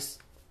Thrice.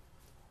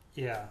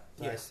 Yeah,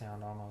 Thrice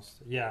sound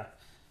almost. Yeah.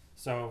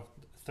 So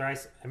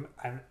Thrice,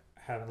 I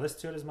haven't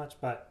listened to it as much,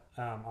 but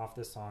off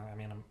this song, I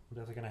mean, I'm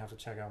definitely going to have to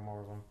check out more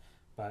of them.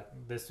 But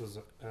this was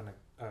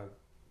a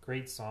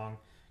great song,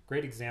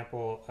 great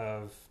example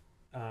of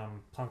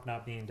punk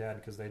not being dead,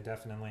 because they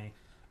definitely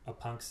a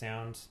punk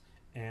sound,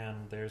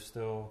 and they're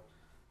still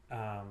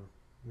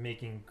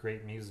making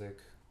great music,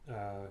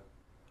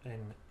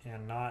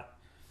 and not,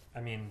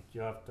 I mean,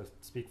 you'll have to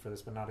speak for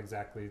this, but not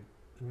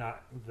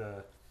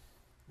the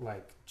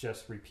like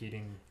just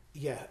repeating.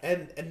 Yeah,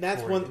 and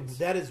that's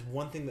that is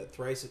one thing that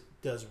Thrice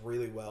does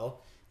really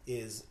well,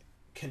 is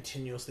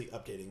continuously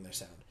updating their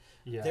sound.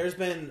 Yeah.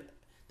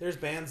 There's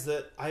bands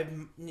that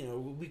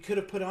we could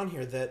have put on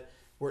here that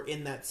were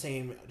in that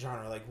same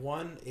genre. Like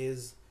one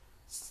is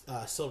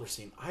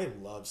Silverstein. I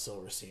love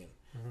Silverstein.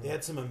 They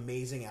had some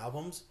amazing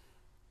albums,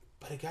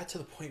 but it got to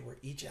the point where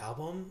each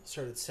album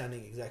started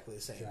sounding exactly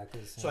the same.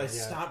 So I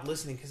stopped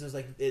listening because it was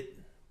like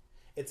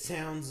it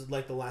sounds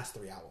like the last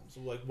 3 albums.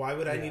 Like, why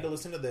would I need to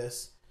listen to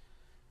this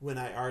when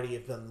I already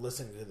have been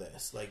listening to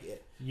this? Like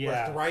it.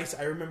 Like Thrice,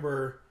 I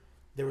remember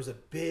there was a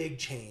big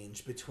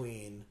change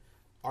between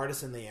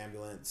Artists in the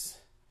Ambulance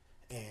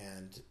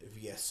and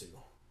Viesu.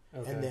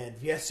 Okay. And then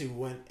Viesu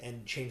went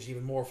and changed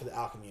even more for the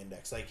Alchemy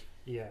Index. Like,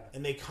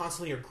 and they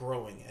constantly are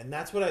growing. And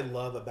that's what I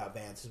love about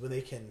bands, is when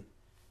they can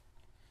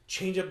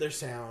change up their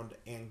sound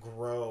and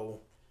grow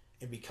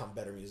and become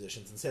better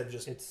musicians instead of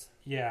just... It's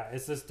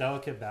this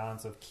delicate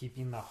balance of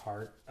keeping the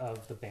heart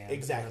of the band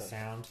and the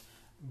sound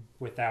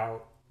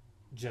without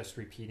just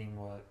repeating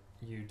what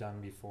you've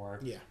done before.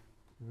 Yeah.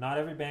 Not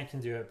every band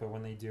can do it, but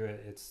when they do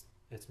it, it's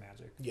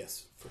magic.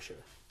 Yes, for sure.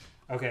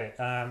 Okay,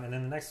 and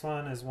then the next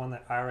one is one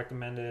that I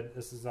recommended.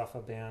 This is off a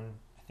band.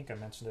 I think I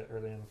mentioned it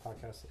earlier in the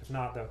podcast. If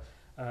not, though,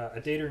 A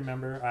Day to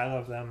Remember. I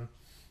love them.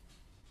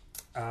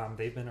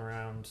 They've been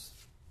around.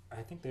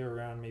 I think they were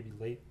around maybe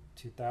late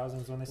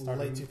 2000s when they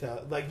started. Late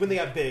 2000s, like when they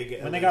got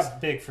big. When they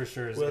got big, for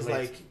sure, was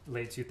late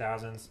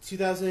 2000s.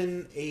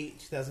 2008,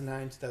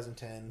 2009,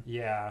 2010.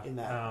 Yeah, in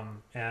that.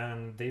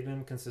 And they've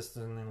been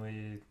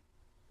consistently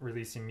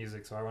releasing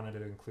music, so I wanted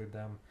to include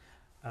them.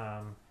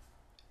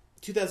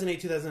 2008,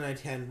 2009,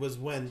 10 was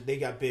when they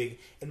got big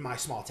in my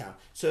small town.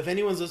 So if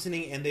anyone's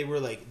listening and they were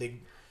like,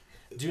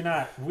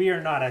 we are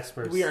not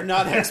experts. We are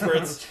not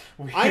experts.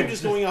 I'm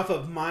just going off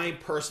of my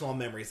personal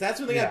memories.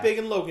 That's when they got big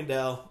in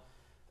Logandale.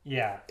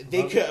 Yeah.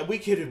 We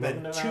could have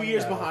been 2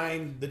 years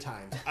behind the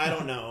times. I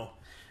don't know.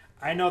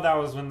 I know that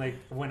was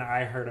when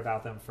I heard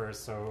about them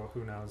first, so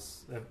who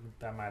knows?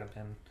 That might have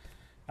been.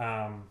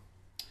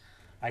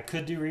 I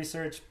could do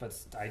research, but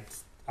I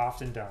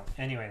often don't.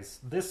 Anyways,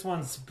 this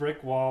one's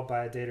Brick Wall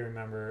by A Day to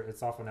Remember.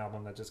 It's off an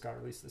album that just got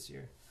released this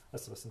year.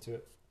 Let's listen to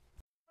it.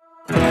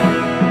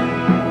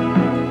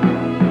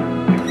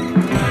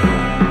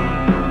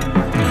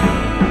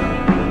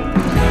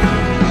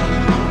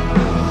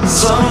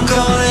 Some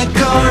call it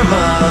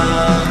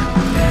karma,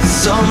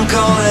 some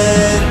call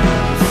it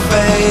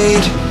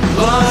fate,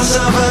 laws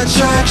of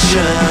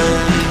attraction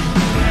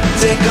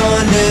take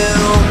on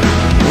new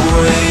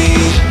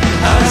weight.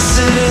 I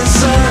sit in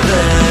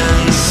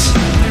silence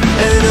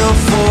and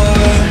hope for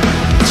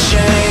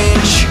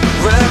change,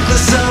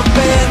 reckless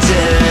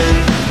abandon.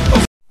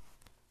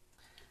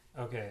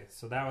 Okay,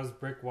 so that was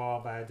Brick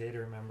Wall by A Day to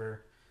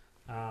Remember.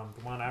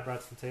 The one I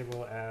brought to the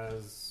table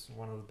as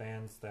one of the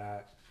bands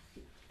that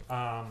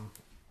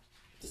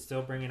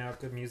still bringing out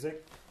good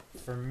music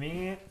for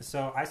me.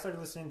 So I started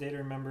listening to Day to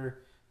Remember.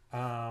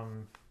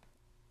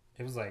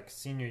 It was like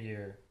senior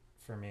year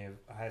for me of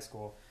high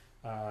school.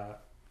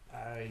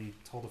 I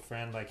told a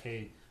friend, like,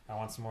 hey, I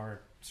want some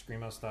more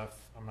Screamo stuff.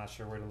 I'm not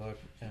sure where to look.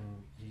 And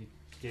he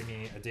gave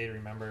me A Day to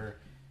Remember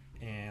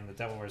and The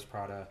Devil Wears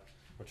Prada,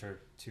 which are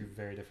two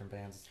very different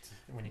bands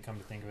when you come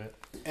to think of it.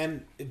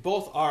 And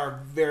both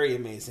are very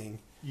amazing.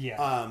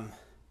 Yeah.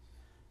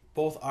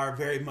 Both are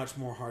very much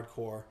more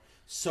hardcore.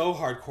 So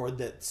hardcore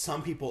that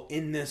some people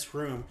in this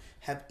room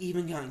have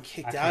even gotten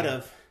kicked out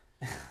of...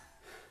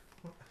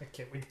 I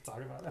can't wait to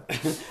talk about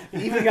it.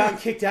 Even gotten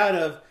kicked out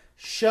of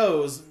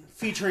shows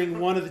featuring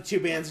one of the two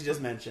bands you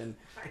just mentioned.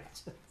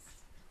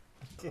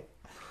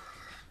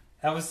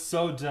 That was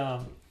so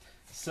dumb.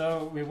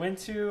 So we went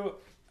to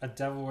a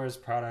Devil Wears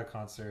Prada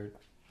concert.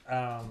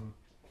 Was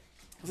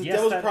it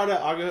Devil Wears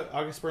Prada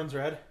August Burns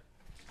Red?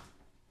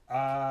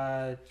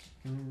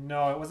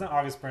 No, it wasn't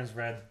August Burns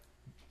Red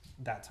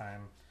that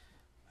time.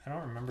 I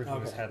don't remember who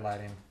was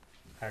headlining,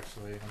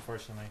 actually,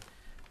 unfortunately.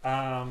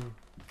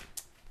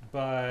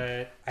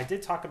 But I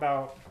did talk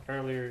about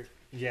earlier...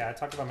 Yeah, I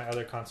talked about my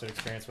other concert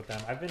experience with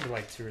them. I've been to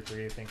like 2 or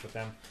 3, I think, with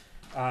them.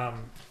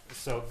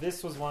 So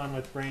this was one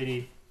with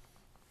Brady.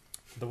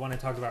 The one I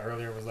talked about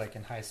earlier was like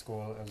in high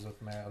school. It was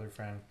with my other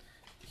friend.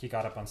 He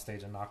got up on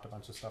stage and knocked a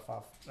bunch of stuff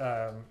off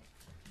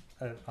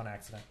on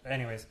accident.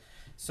 Anyways,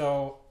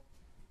 so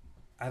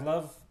I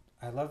love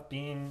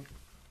being...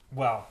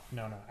 Well,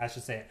 no. I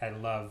should say I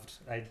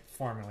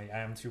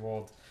am too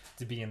old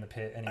to be in the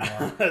pit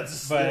anymore. But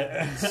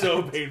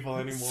so painful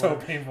anymore. So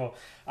painful.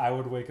 I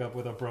would wake up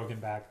with a broken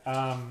back.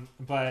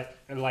 But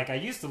like I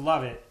used to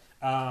love it.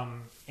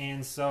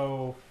 And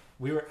so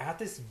we were at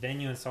this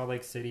venue in Salt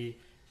Lake City,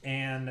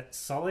 and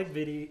Salt Lake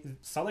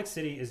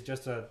City is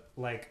just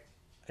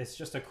it's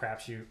just a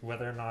crapshoot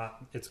whether or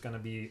not it's going to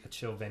be a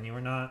chill venue or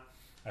not.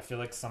 I feel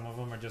like some of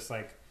them are just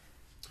like,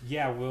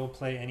 yeah, we'll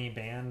play any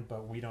band,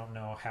 but we don't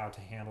know how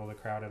to handle the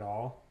crowd at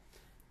all.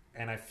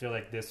 And I feel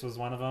like this was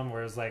one of them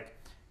where it's like,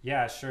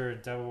 yeah, sure,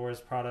 Devil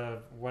Wears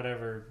Prada,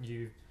 whatever,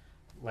 you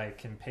like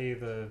can pay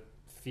the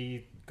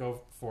fee,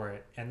 go for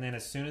it. And then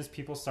as soon as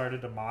people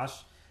started to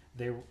mosh,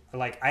 they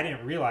like, I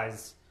didn't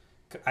realize,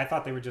 I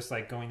thought they were just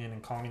like going in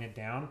and calming it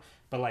down,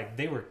 but like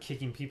they were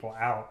kicking people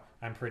out,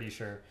 I'm pretty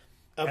sure.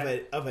 Of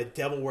a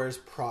Devil Wears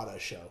Prada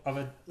show.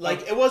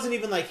 It wasn't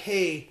even like,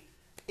 hey,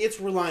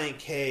 it's Reliant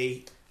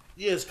K,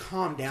 You just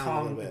calm down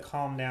a little bit.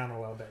 Calm down a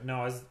little bit.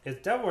 No, it's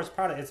Devil Wears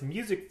Prada. It's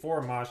music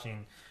for moshing,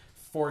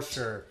 for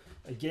sure.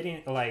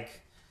 Getting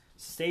like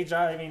stage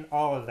diving,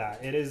 all of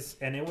that. It is,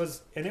 and it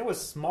was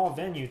small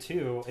venue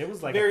too. It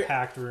was like a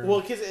packed room.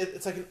 Well, because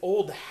it's like an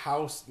old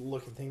house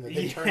looking thing that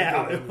they turned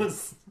into. It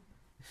was.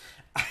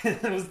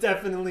 It was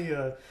definitely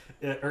an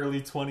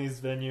early 20s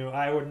venue.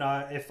 I would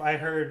not if I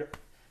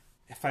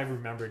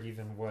remembered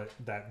even what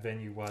that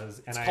venue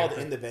was. And it's called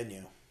In the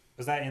Venue.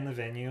 Was that In the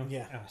Venue?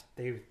 Yeah. Oh,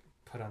 they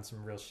put on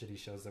some real shitty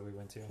shows that we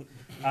went to.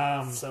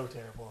 So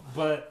terrible.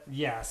 But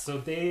yeah,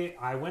 so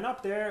I went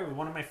up there.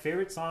 One of my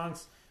favorite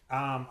songs.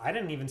 I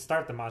didn't even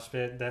start the mosh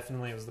pit.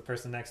 Definitely, it was the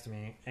person next to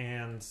me.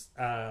 And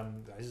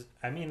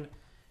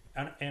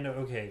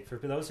okay, for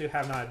those who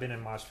have not been in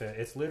mosh pit,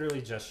 it's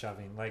literally just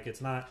shoving. Like it's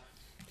not.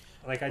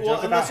 Like I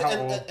joke about how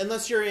old.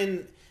 Unless you're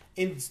in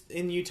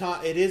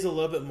Utah, it is a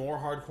little bit more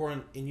hardcore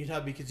in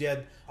Utah because you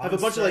have a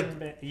bunch of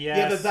like you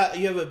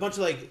have a bunch of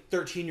like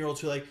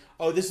 13-year-olds who are like,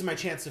 oh, this is my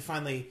chance to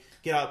finally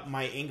get out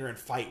my anger and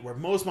fight. Where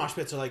most mosh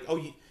pits are like, oh,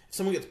 if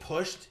someone gets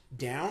pushed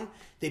down,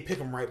 they pick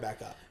them right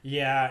back up.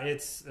 Yeah,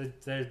 it's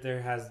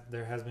there has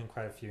been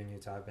quite a few in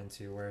Utah I've been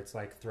to where it's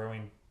like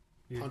throwing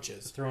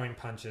punches.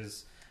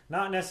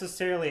 Not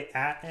necessarily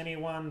at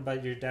anyone,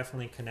 but you're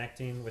definitely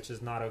connecting, which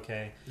is not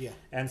okay. Yeah.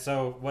 And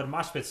so what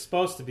mosh pit's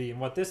supposed to be, and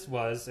what this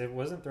was, it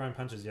wasn't throwing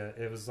punches yet.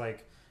 It was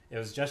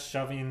just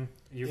shoving.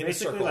 You're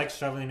basically like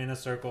shoveling in a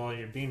circle.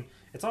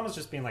 It's almost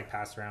just being like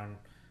passed around.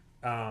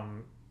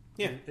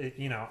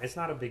 It's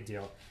not a big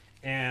deal.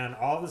 And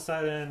all of a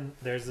sudden,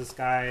 there's this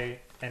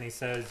guy, and he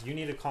says, "You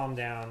need to calm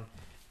down."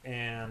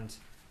 And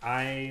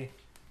Devil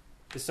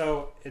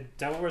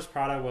Wears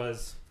Prada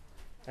was.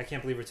 I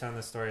can't believe we're telling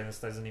this story, and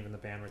this isn't even the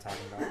band we're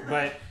talking about.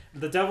 But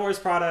the Devil Wears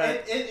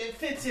Prada... It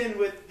fits in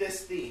with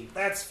this theme.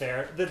 That's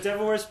fair. The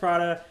Devil Wears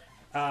Prada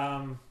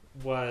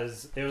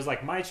was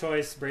like my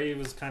choice. Brady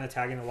was kind of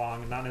tagging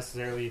along, not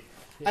necessarily...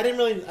 I didn't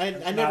really...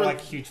 I never... like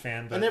a huge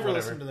fan, but I never whatever.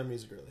 listened to their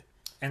music, really.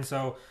 And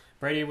so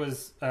Brady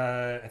was...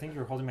 I think you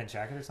were holding my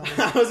jacket or something?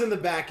 I was in the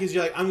back. Because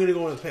you're like, I'm going to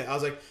go in the pit. I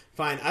was like,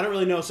 fine. I don't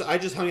really know. So I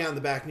just hung out in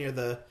the back near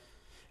the...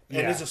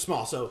 And it's just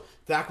small, so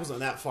Zach wasn't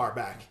that far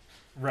back.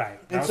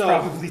 Right. That was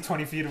probably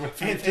 20 feet away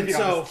from me.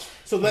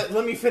 So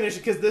let me finish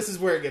because this is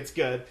where it gets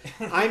good.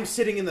 I'm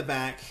sitting in the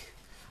back,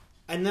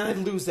 and then I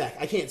lose Zach.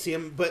 I can't see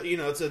him, but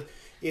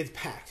it's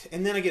packed.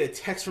 And then I get a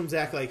text from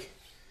Zach like,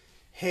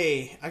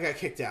 "Hey, I got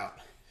kicked out."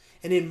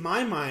 And in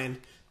my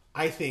mind,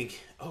 I think,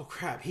 "Oh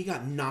crap, he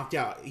got knocked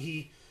out."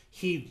 He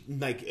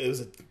like it was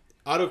an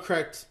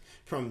autocorrect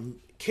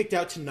from kicked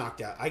out to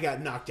knocked out. I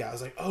got knocked out. I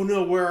was like, "Oh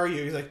no, where are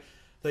you?" He's like,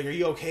 "Are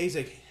you okay?" He's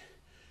like,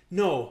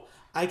 "No.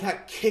 I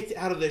got kicked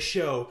out of the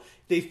show.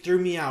 They threw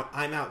me out.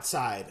 I'm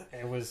outside."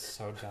 It was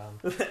so dumb.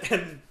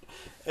 And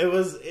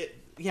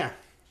yeah.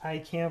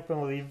 I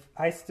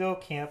still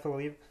can't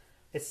believe,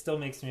 it still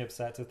makes me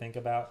upset to think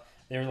about.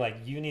 They were like,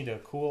 you need to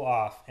cool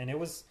off. And it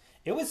was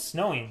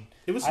snowing.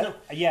 It was snowing.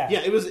 Yeah.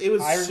 Yeah, it was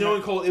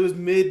snowing cold. It was I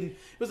think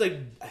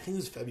it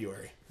was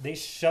February. They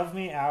shoved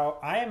me out.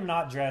 I am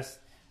not dressed,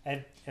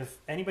 if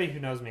anybody who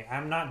knows me,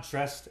 I'm not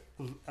dressed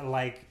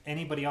like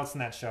anybody else in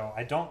that show.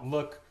 I don't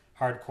look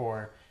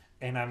hardcore.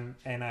 And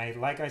I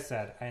like I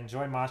said, I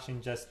enjoy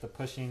moshing, just the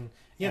pushing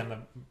and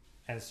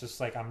it's just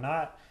like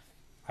I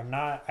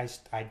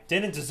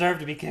didn't deserve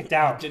to be kicked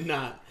out. You did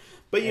not.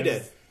 But you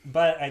did.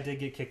 But I did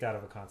get kicked out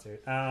of a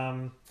concert.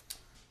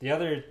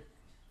 The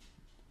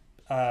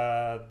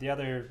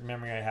other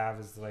memory I have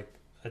is like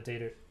a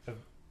date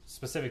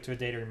specific to a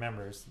day to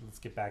remember. Let's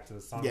get back to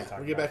the song. Yeah,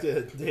 we'll get back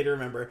to the day to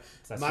remember.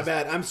 My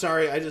bad. I'm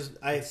sorry.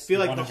 I feel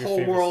like the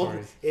whole world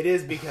stories. It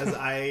is because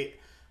I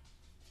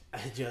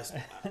just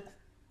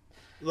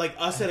like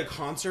us at a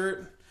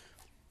concert.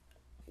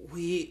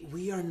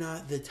 We are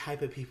not the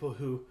type of people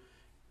who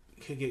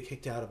could get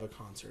kicked out of a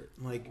concert.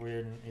 Like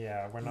we're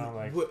not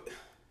like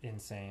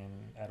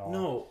insane at all.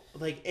 No,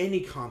 like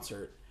any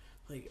concert.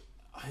 Like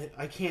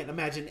I can't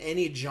imagine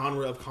any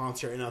genre of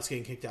concert and us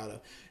getting kicked out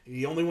of.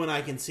 The only one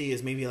I can see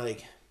is maybe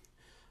like,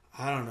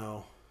 I don't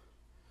know,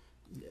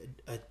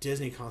 a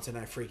Disney concert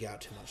and I freak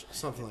out too much.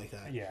 Something like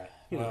that. Yeah.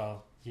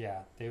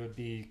 Yeah, they would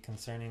be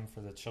concerning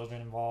for the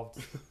children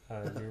involved.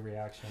 Your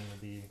reaction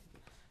would be...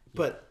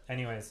 But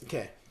anyways,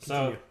 okay.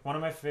 So one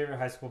of my favorite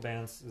high school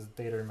bands is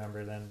Day to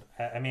Remember. Then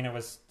it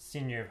was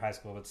senior year of high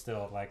school, but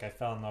still, like I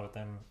fell in love with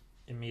them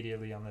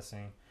immediately on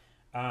listening.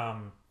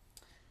 One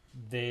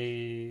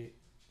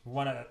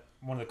of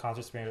the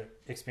concert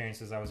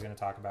experiences I was going to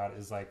talk about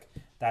is like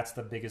that's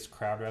the biggest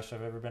crowd rush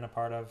I've ever been a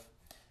part of.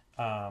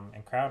 I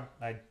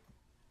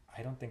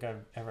don't think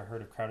I've ever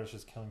heard of crowd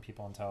rushes killing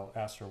people until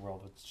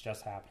Astroworld, which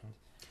just happened.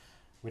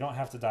 We don't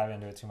have to dive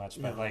into it too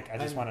much, but I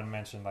just wanted to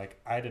mention, like,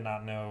 I did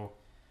not know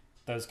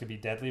those could be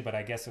deadly, but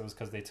I guess it was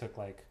because they took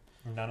like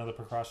none of the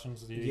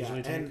precautions you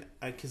usually take. And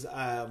because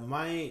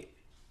my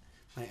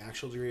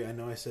actual degree, I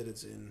know I said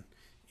it's in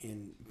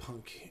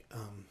punk.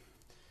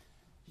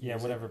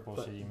 Whatever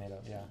bullshit you made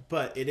up. Yeah,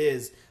 but it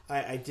is.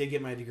 I did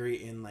get my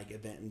degree in like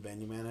event and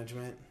venue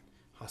management,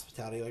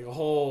 hospitality, like a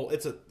whole.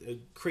 It's a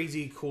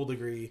crazy cool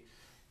degree.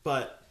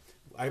 But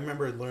I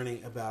remember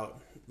learning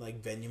about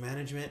like venue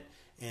management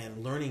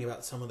and learning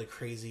about some of the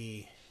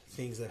crazy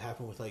things that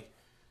happen with like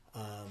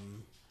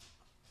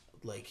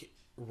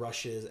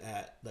rushes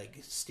at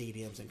like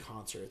stadiums and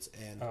concerts,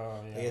 and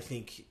like, I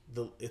think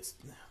it's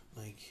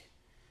like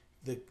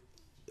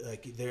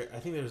there. I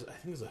think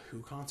there's a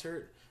Who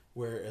concert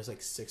where it was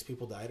like 6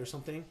 people died or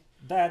something.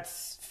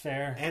 That's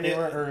fair. And they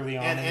were early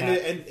on,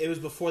 and it was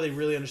before they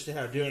really understood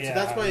how to do it. So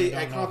that's why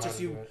at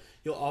concerts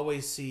you'll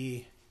always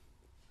see.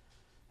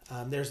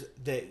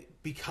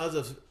 Because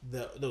of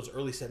those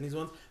early 70s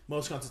ones,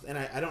 most concerts, and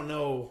I don't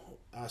know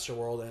Astro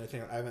World and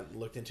anything, I haven't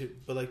looked into,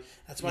 but like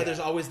that's why there's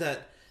always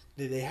that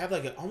they have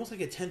like almost like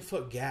a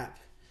 10-foot gap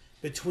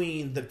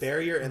between the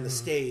barrier and the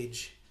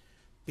stage,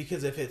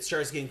 because if it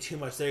starts getting too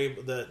much,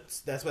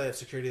 that's why they have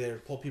security there to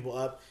pull people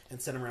up and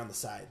send them around the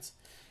sides.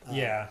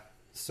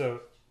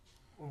 So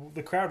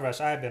the crowd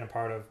rush I had been a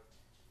part of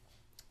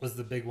was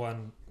the big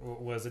one,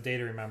 was A Day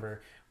to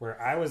Remember,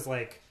 where I was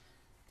like,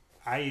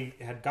 I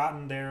had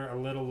gotten there a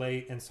little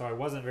late, and so I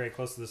wasn't very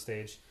close to the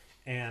stage.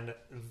 And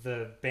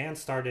the band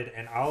started,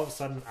 and all of a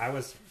sudden, I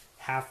was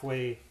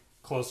halfway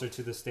closer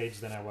to the stage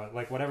than I was.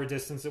 Like, whatever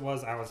distance it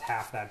was, I was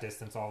half that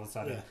distance all of a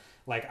sudden. Yeah.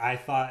 Like, I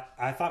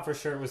thought for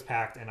sure it was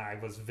packed, and I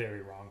was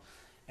very wrong.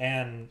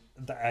 And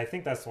I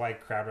think that's why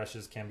crowd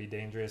rushes can be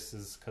dangerous,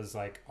 is because,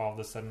 like, all of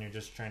a sudden, you're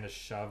just trying to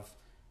shove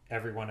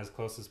everyone as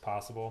close as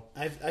possible.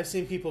 I've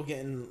seen people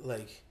getting,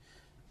 like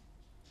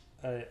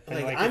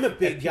I'm a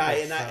big guy,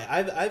 and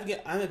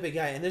I'm a big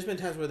guy, and there's been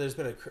times where there's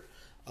been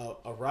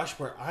a rush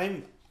where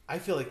I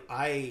feel like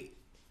I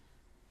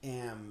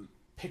am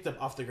picked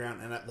up off the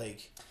ground, and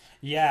like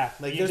you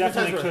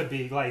definitely could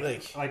be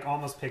like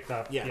almost picked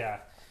up,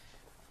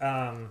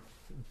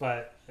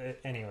 but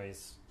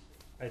anyways,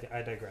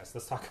 I digress.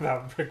 Let's talk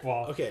about Brick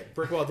Wall. Okay,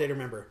 Brick Wall, Day to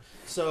Remember.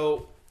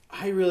 So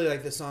I really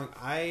like this song.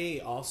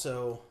 I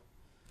also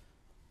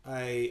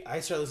I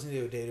started listening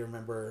to A Day to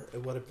Remember.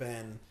 It would have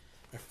been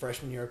my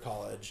freshman year of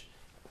college.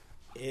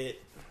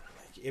 It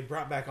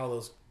brought back all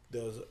those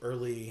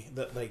early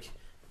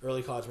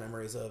college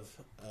memories of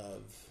A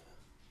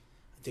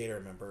Day to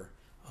Remember.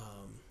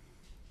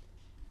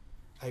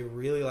 I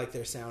really like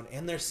their sound,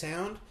 and their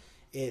sound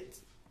it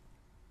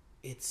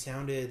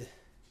sounded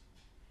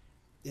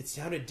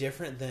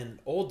different than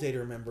old Day to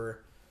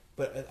Remember,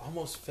 but it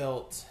almost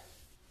felt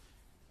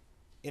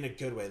in a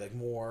good way, like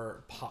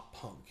more pop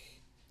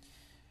punk.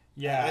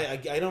 Yeah,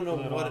 I don't know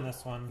what on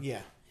this one.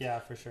 Yeah,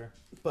 for sure.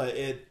 But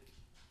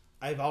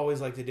I've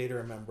always liked A Day to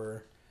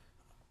Remember.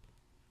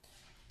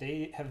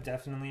 They have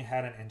definitely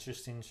had an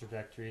interesting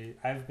trajectory.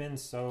 I've been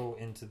so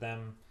into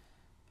them,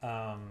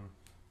 a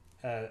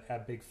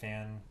big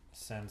fan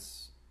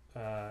since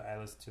I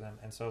listened to them,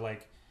 and so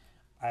like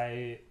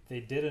they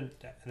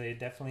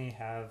definitely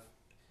have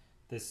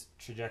this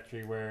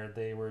trajectory where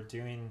they were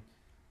doing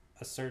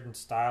a certain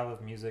style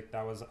of music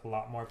that was a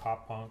lot more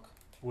pop punk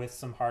with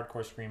some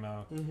hardcore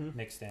screamo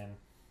mixed in.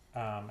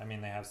 I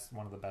mean, they have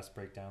one of the best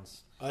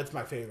breakdowns. That's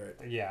my favorite.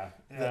 Yeah.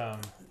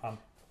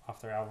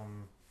 Off their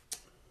album.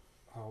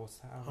 Oh, what's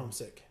that album?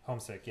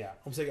 Homesick, yeah.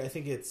 Homesick, I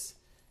think it's...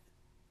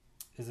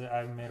 Is it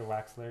I'm Made of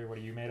Wax, Larry? What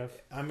are you made of?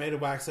 I'm Made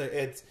of Wax,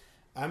 Larry.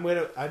 I'm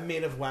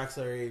made of wax,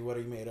 Larry. What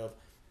are you made of?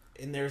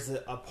 And there's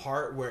a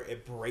part where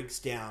it breaks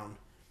down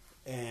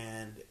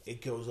and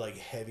it goes like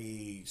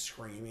heavy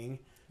screaming.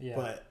 Yeah.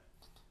 But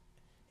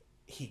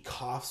he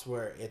coughs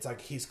where it's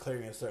like he's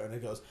clearing his throat, and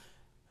it goes...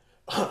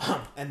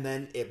 and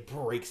then it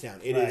breaks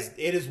down. It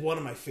is one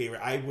of my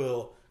favorite. I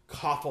will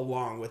cough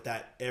along with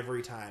that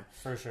every time,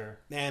 for sure.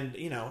 And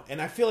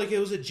and I feel like it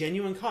was a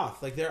genuine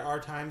cough. Like there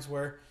are times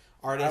where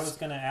artists. I was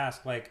gonna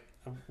ask, like,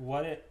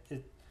 what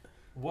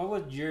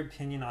would your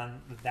opinion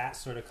on that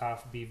sort of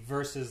cough be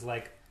versus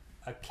like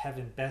a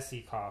Kevin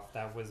Bessie cough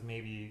that was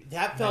maybe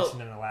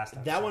mentioned in the last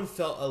episode? That one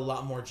felt a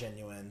lot more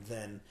genuine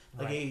than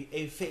like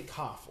a fake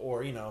cough,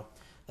 or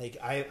like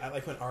I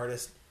like when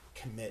artists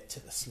commit to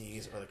the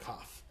sneeze or the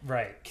cough.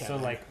 Right. Kevin.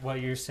 So, like,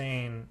 what you're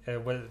saying,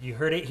 what you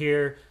heard it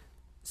here.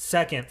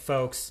 Second,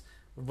 folks.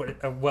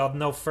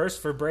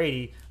 First for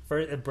Brady.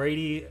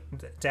 Brady,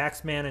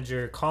 Dak's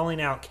manager, calling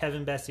out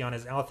Kevin Bessie on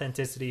his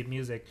authenticity of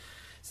music,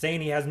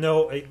 saying he has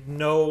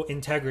no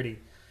integrity.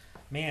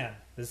 Man,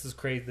 this is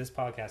crazy. This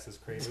podcast is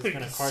crazy. It's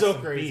gonna cause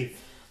some crazy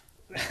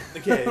beef.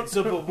 Okay,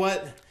 so but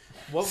what?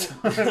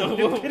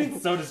 We're getting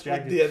so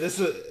distracted. Yeah, this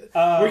is.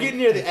 We're getting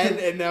near the end,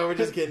 and now we're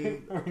just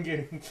getting. We're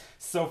getting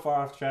so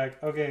far off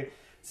track. Okay,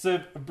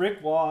 so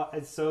Brick Wall.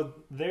 So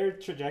their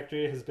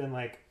trajectory has been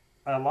like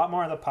a lot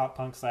more on the pop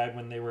punk side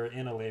when they were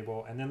in a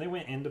label, and then they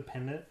went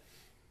independent.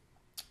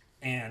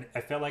 And I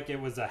felt like it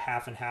was a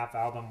half and half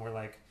album, where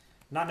like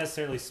not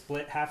necessarily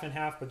split half and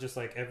half, but just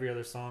like every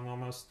other song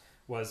almost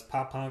was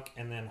pop punk,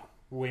 and then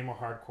way more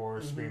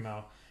hardcore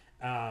screamo.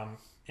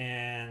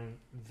 And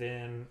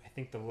then I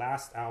think the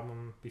last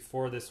album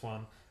before this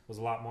one was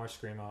a lot more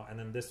screamo, and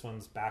then this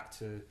one's back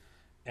to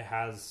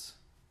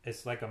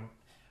it's like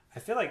I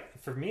feel like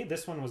for me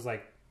this one was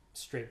like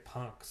straight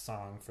punk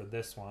song for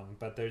this one,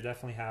 but they've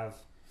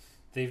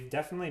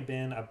definitely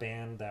been a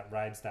band that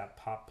rides that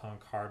pop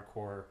punk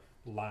hardcore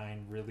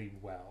line really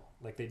well.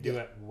 Like they do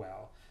it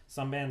well.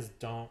 Some bands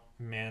don't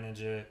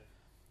manage it,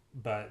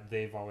 but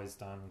they've always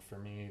done, for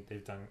me,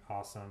 they've done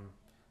awesome.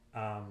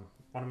 One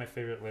of my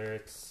favorite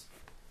lyrics,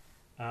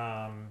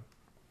 I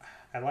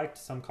liked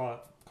Some Call It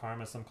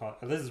Karma, some call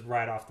it, this is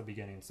right off the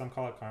beginning, some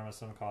call it karma,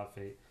 some call it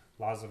fate,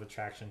 laws of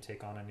attraction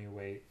take on a new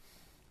weight.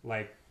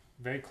 Like,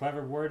 very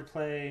clever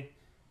wordplay,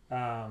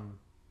 talking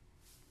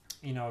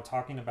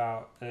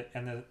about,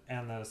 and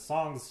the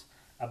songs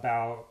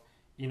about,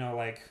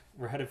 like,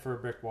 we're headed for a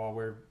brick wall,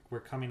 we're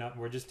coming up,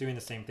 we're just doing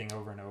the same thing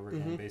over and over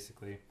again,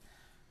 basically.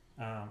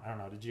 I don't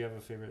know, did you have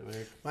a favorite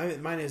lyric?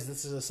 Mine is,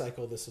 this is a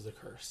cycle, this is a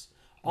curse.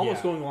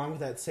 Almost going along with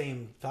that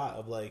same thought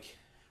of, like,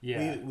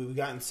 we've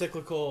gotten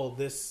cyclical,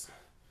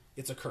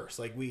 it's a curse.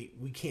 Like,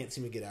 we can't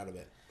seem to get out of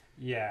it.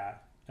 Yeah.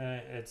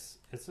 It's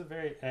a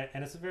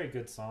very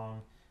good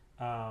song.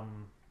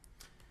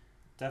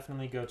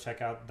 Definitely go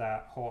check out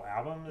that whole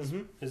album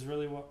is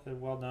really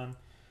well done.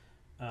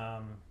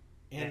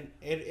 And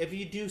if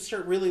you do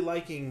start really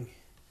liking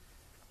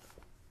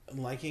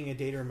A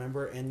Day to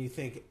Remember, and you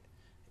think,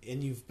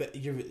 and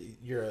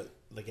you're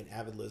like an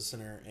avid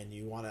listener, and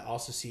you want to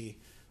also see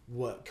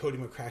what Cody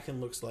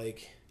McCracken looks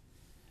like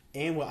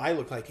and what I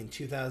look like in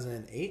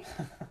 2008,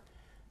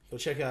 go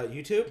check out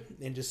YouTube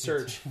and just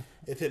search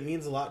If It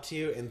Means a Lot to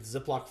You and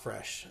Ziploc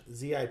Fresh,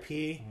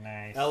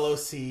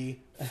 ZIPLOC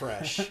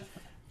Fresh,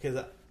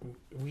 because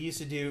we used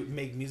to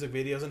make music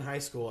videos in high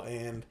school,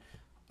 and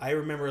I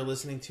remember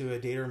listening to A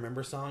Day to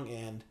Remember song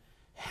and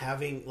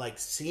having, like,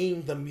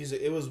 seeing the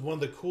music. It was one of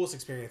the coolest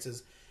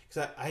experiences,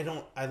 because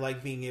I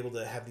like being able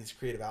to have these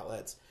creative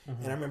outlets,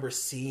 and I remember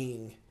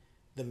seeing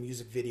the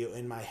music video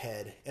in my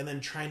head and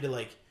then trying to,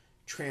 like,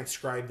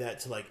 transcribe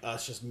that to, like,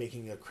 us just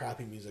making a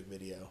crappy music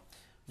video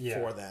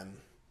for them.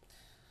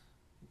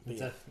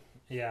 If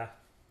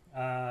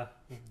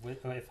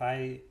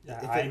I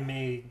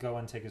may go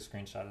and take a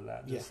screenshot of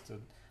that just to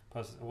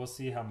post it. We'll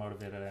see how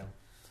motivated I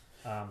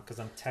am, because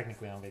I'm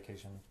technically on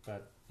vacation,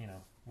 but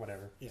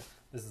whatever. Yeah,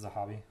 this is a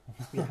hobby.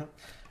 Yeah.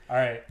 All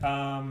right.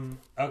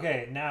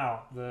 Okay.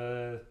 Now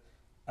the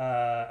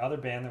other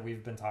band that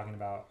we've been talking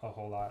about a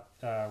whole lot.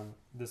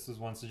 This was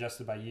one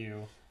suggested by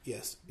you.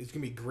 Yes, it's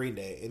gonna be Green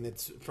Day, and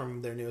it's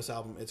from their newest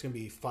album. It's gonna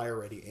be Fire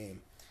Ready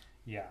Aim.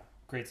 Yeah,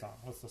 great song.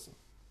 Let's listen.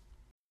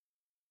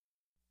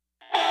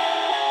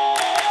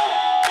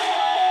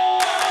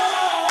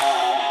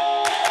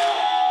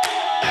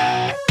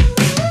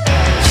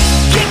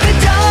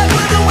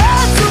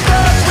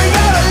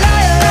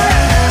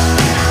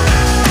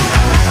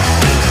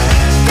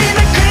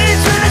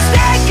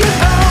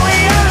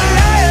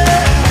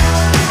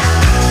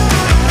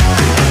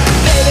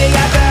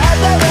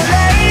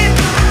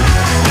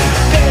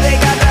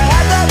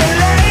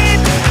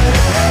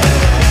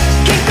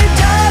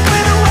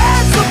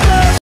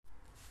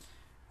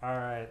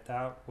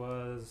 That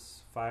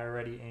was Fire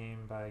Ready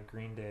Aim by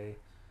Green Day,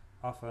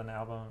 off of an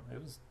album.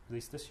 It was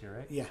released this year,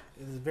 right? Yeah,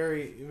 it was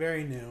very,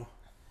 very new.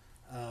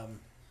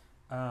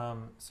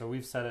 So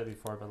we've said it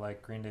before, but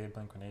like Green Day,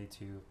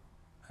 Blink-182,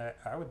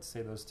 I would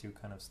say those two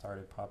kind of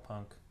started pop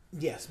punk.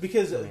 Yes,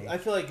 because I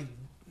feel like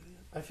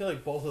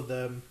both of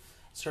them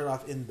started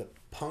off in the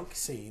punk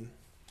scene.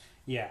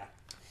 Yeah,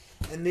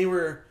 and they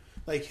were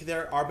like,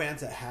 there are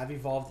bands that have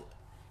evolved,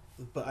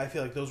 but I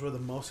feel like those were the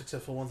most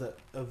successful ones that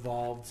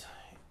evolved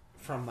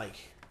from, like,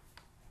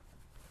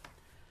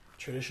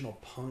 traditional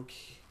punk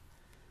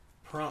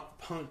kind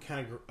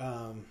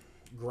of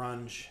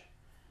grunge,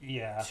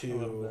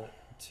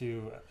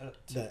 to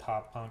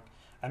pop punk.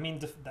 I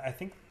mean, I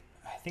think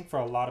for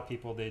a lot of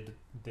people,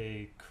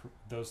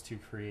 those two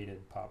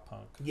created pop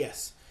punk.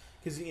 Yes,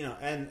 because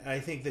and I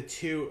think the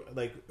two,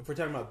 like, if we're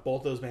talking about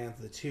both those bands,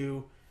 the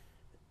two,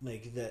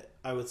 like, that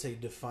I would say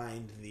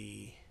defined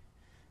the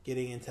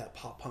getting into that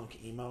pop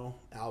punk emo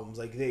albums.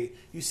 Like,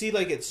 you see,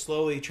 like, it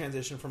slowly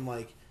transitioned from,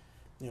 like,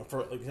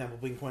 for example,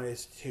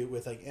 Blink-182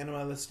 with, like, Enema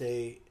of the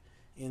State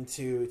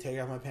into Take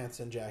Off My Pants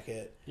and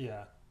Jacket.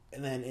 Yeah.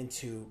 And then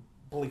into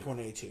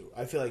Blink-182.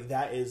 I feel like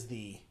that is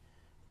the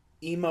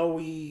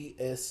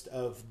emo-iest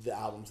of the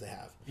albums they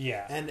have.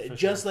 Yeah. And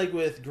just like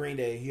with Green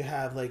Day, you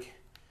have, like,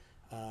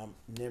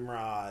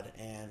 Nimrod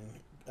and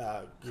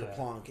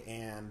Kerplunk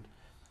and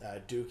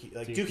Dookie.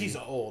 Like, Dookie's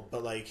old,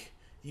 but, like,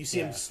 you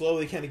see them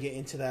slowly kind of get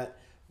into that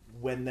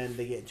when then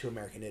they get into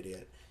American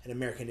Idiot. And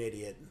American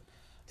Idiot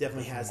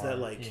definitely has that,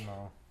 like,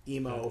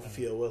 emo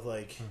feel with,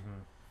 like,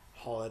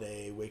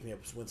 Holiday, Wake Me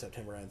Up When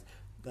September Ends.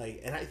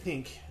 Like, and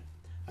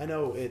I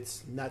know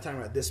it's not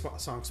talking about this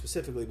song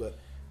specifically, but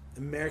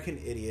American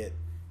Idiot,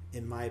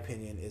 in my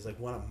opinion, is, like,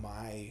 one of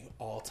my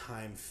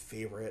all-time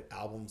favorite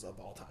albums of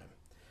all time.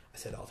 I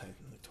said all time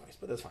like twice,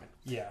 but that's fine.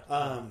 Yeah.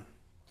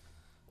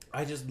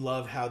 I just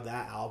love how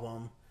that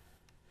album,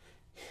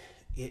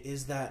 it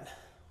is that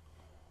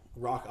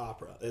rock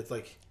opera. It's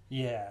like,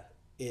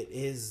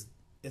 it's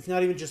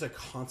not even just a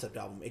concept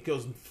album. It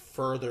goes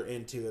further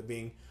into it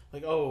being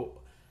like,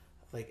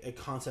 like a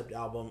concept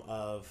album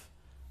of,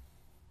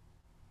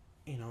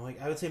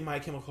 like, I would say My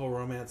Chemical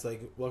Romance, like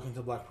Welcome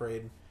to Black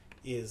Parade,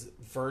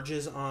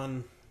 verges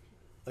on,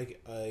 like,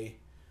 a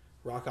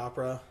rock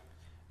opera.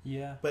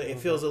 Yeah. But it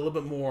feels a little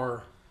bit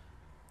more.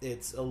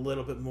 It's a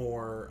little bit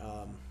more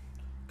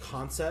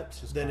concept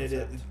Just than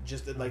concept. it is.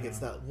 Just like it's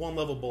that one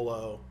level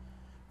below,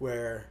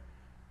 where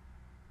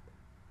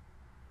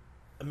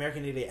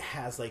American Idiot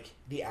has like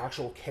the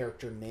actual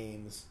character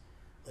names.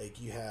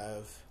 Like you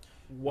have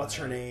what's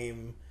her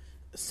name,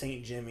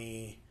 Saint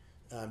Jimmy,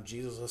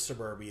 Jesus of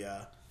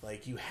Suburbia.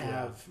 Like you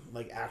have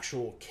like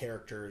actual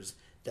characters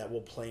that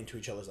will play into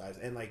each other's lives,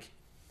 and like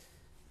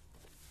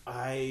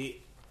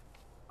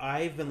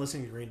I've been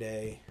listening to Green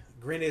Day.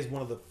 Green Day is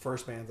one of the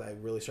first bands I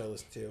really started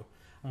listening to.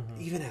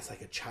 Even as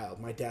like a child,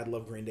 my dad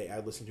loved Green Day. I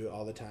would listen to it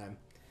all the time.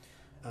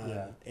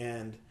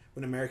 And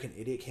when American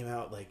Idiot came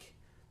out, like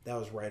that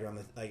was right around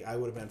the, like I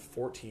would have been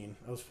 14.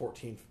 I was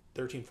 13,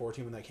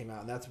 14 when that came out,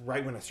 and that's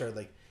right when I started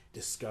like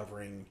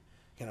discovering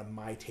kind of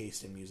my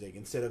taste in music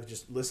instead of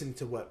just listening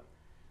to what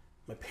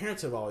my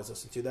parents have always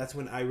listened to. That's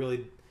when I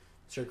really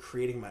started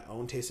creating my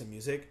own taste in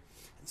music.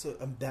 And so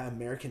that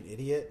American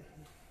Idiot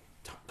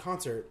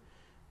concert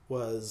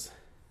was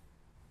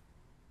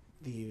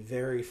the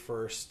very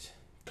first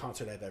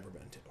concert I've ever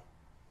been to.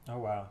 Oh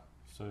wow!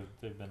 So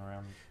they've been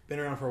around. Been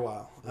around for a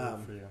while.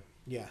 For you.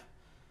 Yeah,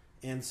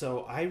 and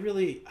so I've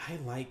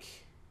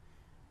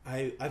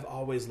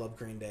always loved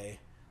Green Day,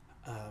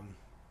 and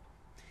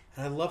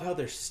I love how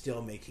they're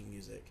still making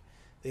music.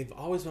 They've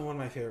always been one of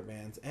my favorite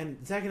bands,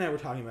 and Zach and I were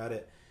talking about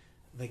it.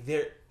 Like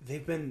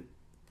they've been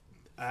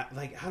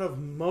like out of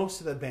most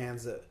of the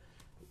bands that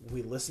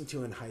we listened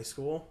to in high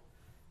school,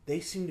 they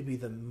seem to be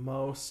the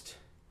most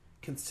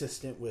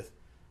consistent with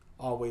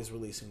always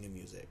releasing new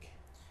music.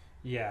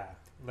 Yeah,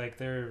 like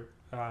they're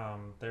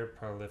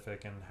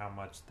prolific in how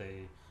much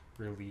they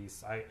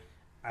release.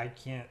 I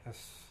can't.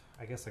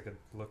 I guess I could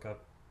look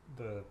up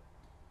the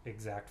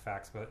exact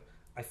facts, but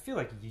I feel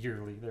like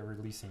yearly they're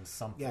releasing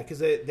something. Yeah, because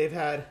they've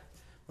had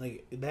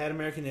like they had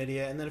American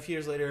Idiot, and then a few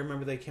years later, I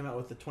remember they came out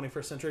with the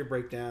 21st Century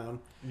Breakdown.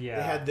 Yeah,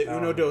 they had the that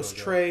Uno one Dos was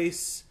good.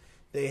 Tres.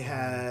 They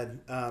had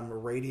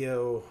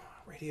Radio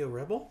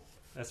Rebel.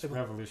 That's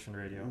Revolution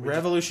Radio.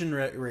 Revolution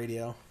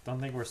Radio. Don't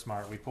think we're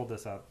smart. We pulled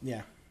this up.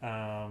 Yeah.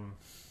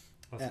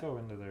 Let's go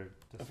into their.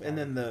 And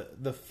then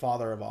the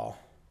father of all.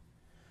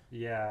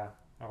 Yeah.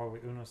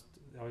 Unos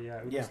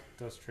Yeah.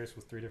 Dos Tres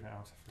was 3 different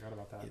albums. I forgot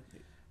about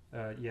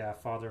that. Yeah,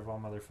 Father of All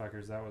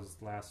Motherfuckers. That was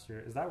last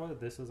year. Is that what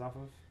this is off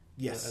of?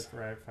 Yes. That's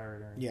right.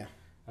 Fire. Yeah.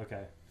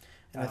 Okay.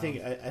 And I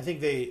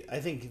think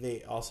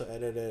they also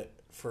edited it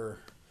for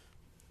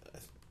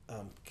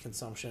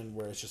consumption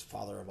where it's just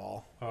Father of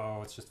All.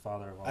 Oh, it's just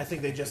Father of All. I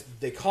think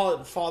they call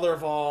it Father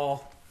of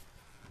All.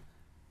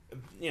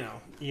 You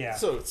know. Yeah.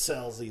 So it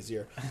sells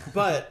easier,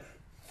 but.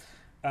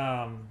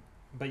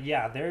 But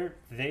yeah,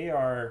 they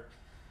are.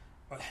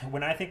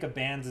 When I think of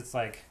bands, it's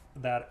like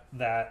that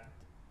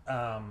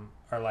are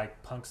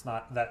like Punk's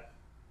Not that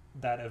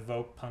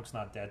evoke Punk's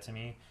Not Dead to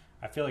me.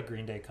 I feel like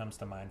Green Day comes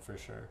to mind for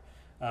sure.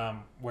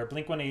 Where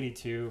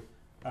Blink-182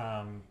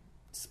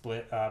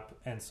 split up,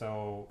 and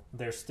so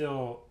they're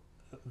still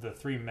the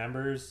 3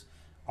 members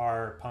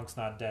are Punk's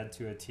Not Dead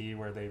to a T,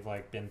 where they've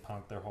like been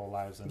punk their whole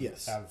lives and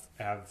yes.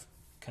 have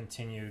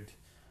continued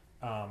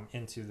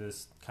into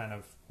this kind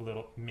of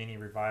little mini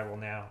revival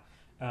now.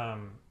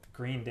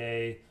 Green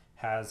Day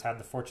has had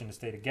the fortune to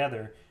stay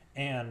together,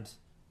 and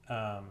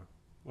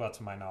well,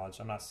 to my knowledge,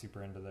 I'm not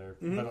super into their,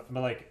 but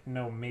like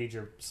no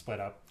major split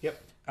up. Yep.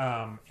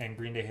 And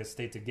Green Day has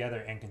stayed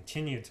together and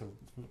continued to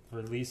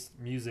release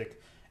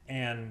music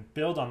and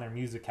build on their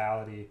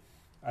musicality.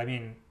 I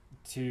mean,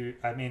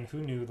 who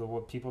knew the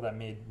people that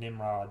made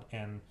Nimrod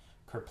and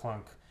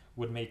Kerplunk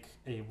would make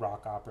a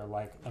rock opera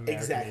like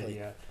American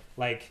Idiot?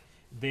 Like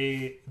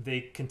they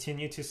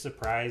continue to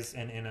surprise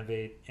and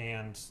innovate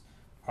and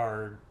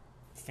are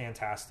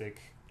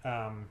fantastic.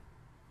 Green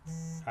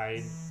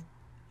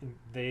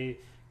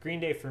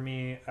Day for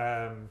me,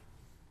 I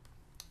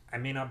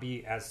may not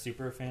be as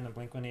super a fan of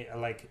Blink-182.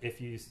 Like if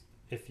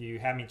you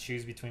had me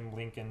choose between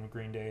Blink and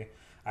Green Day,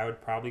 I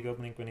would probably go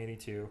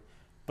Blink-182.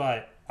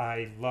 But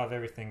I love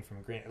everything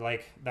from Green.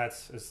 Like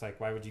it's like,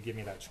 why would you give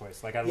me that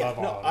choice? Like I love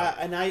all of it.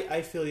 And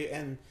I feel you.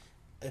 And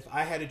if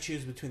I had to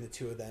choose between the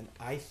two of them,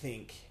 I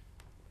think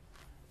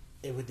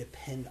it would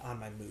depend on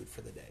my mood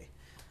for the day.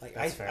 Like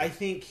I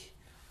think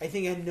I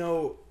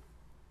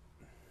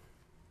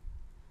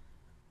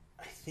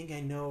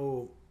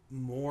know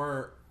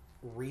more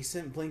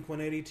recent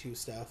Blink-182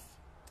 stuff.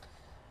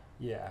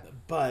 Yeah.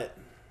 But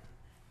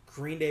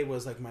Green Day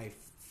was like my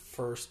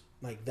first,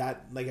 like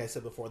that, like I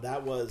said before,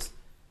 that was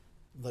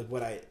like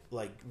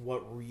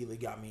what really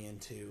got me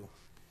into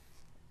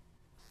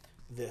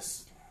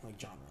this like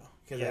genre.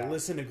 Because I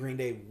listened to Green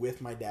Day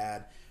with my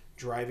dad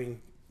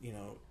driving, you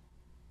know,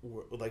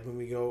 like when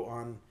we go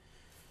on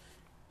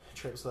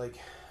trips, like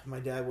my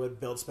dad would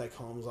build spec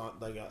homes on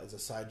like as a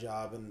side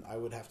job, and I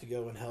would have to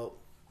go and help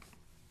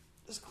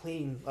just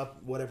clean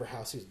up whatever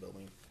house he was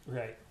building.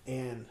 Right.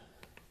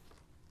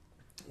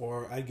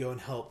 Or I'd go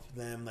and help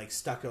them like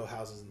stucco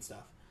houses and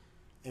stuff.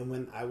 And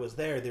when I was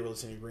there, they were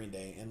listening to Green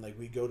Day, and like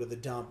we'd go to the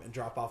dump and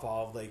drop off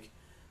all of like,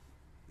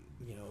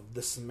 you know,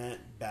 the cement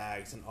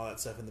bags and all that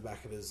stuff in the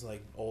back of his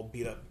like old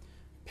beat up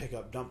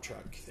pickup dump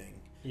truck thing.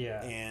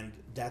 Yeah. And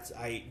that's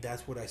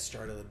what I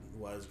started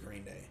was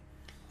Green Day.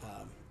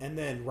 And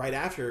then right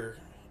after,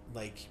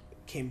 like,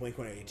 came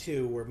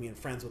Blink-182, where me and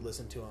friends would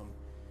listen to them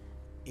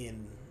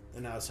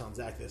and I was telling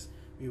Zach this,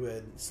 we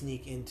would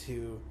sneak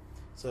into,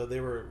 so they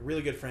were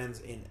really good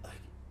friends in, like,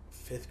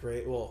 5th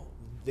grade. Well,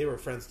 they were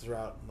friends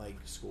throughout, like,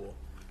 school.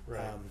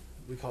 Right.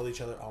 We called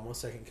each other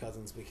almost second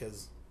cousins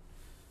because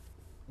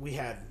we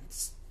had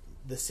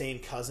the same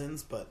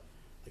cousins, but,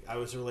 like, I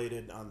was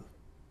related on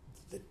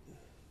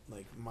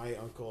like, my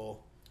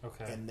uncle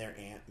and their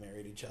aunt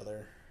married each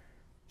other.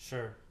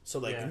 Sure. So,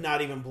 like,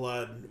 not even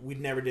blood. We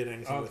never did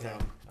anything with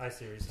them. I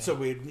see what you're saying. So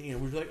we'd be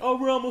like, oh,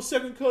 we're almost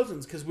second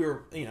cousins because we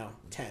were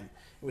 10.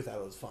 We thought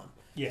it was fun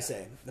to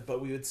say.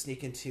 But we would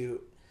sneak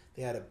into.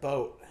 They had a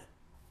boat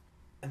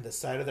on the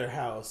side of their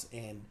house,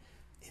 and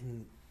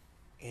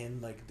in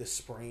like the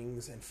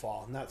springs and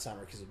fall, not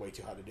summer because it's way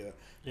too hot to do it.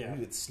 Yeah. We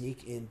would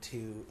sneak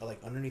into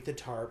like underneath the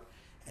tarp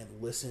and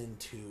listen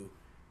to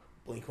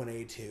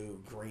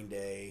Blink-182, Green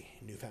Day,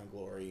 New Found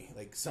Glory,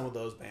 like some of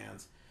those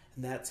bands,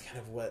 and that's kind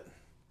of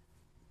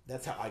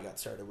that's how I got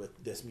started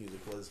with this music,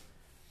 was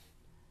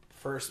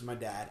first my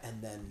dad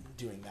and then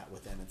doing that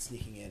with them and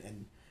sneaking in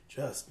and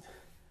just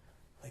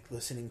like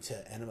listening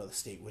to Enema of the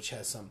State, which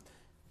has some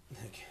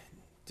like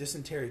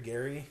Dysentery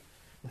Gary.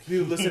 Like, we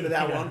would listen to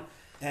that one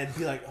and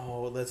be like,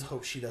 oh, let's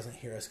hope she doesn't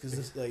hear us because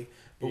this like.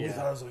 But we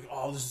thought it was like,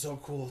 oh, this is so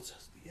cool. It's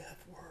just the F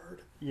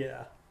word.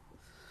 Yeah.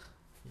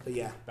 But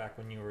yeah, back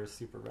when you were a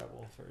super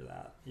rebel for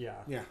that.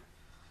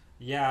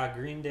 Yeah,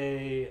 Green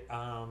Day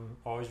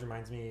always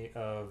reminds me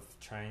of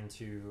trying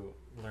to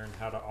learn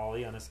how to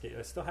ollie on a skate.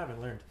 I still haven't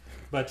learned,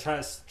 but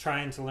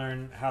trying to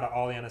learn how to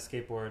ollie on a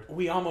skateboard.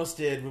 We almost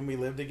did when we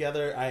lived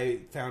together. I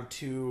found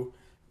two.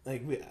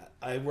 Like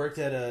I worked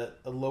at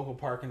a local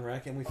park and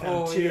rec, and we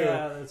found two.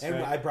 Yeah, that's and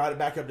right. I brought it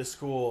back up to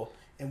school,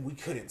 and we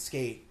couldn't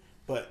skate,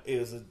 but it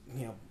was a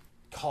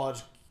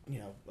college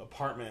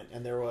apartment,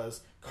 and there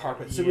was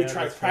carpet, so we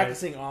tried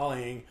practicing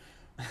ollieing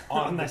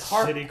on the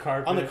shitty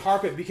carpet. On the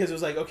carpet, because it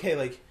was like, okay,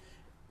 like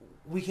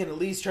we can at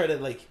least try to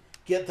like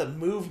get the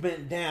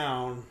movement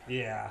down.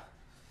 Yeah,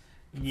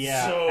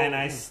 so, and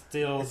I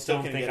still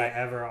don't think I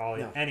ever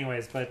ollie. No.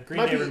 Anyways, but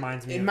Green Day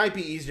reminds me. It might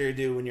be easier to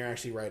do when you're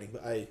actually writing,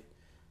 but I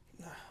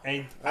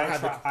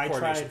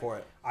tried for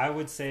it. I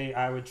would say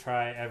I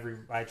tried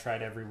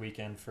every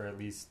weekend for at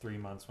least 3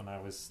 months when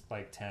I was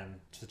like 10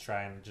 to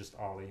try and just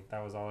ollie.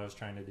 That was all I was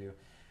trying to do.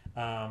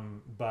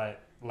 But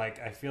like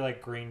I feel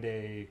like Green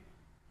Day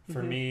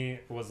for me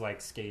was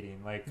like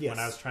skating. Like when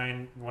I was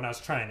trying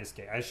to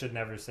skate. I should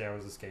never say I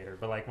was a skater,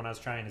 but like when I was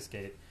trying to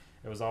skate,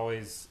 it was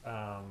always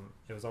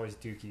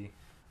Dookie.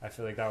 I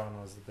feel like that one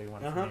was the big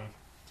one for me.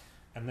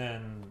 And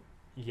then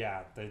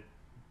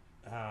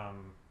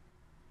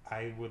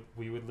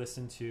we would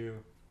listen to,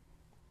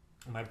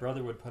 my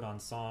brother would put on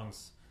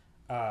songs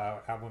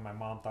when my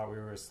mom thought we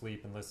were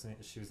asleep and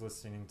she was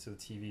listening to the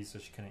TV so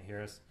she couldn't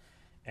hear us,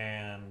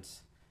 and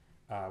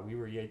we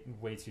were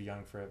way too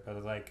young for it,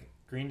 but like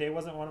Green Day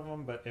wasn't one of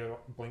them, but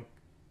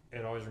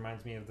it always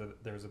reminds me of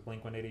there was a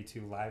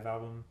Blink-182 live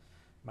album.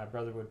 My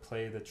brother would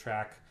play the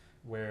track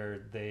where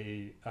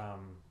they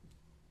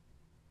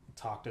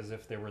talked as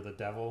if they were the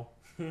devil.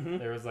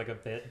 There was like a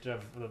bit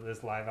of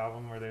this live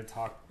album where they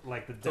talked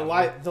like the devil.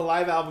 The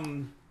live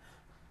album,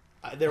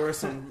 there was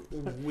some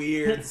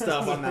weird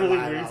stuff on that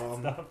live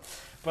album.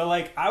 Stuff. But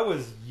like I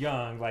was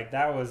young, like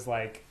that was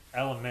like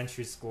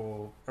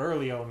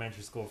early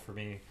elementary school for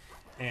me.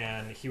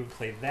 And he would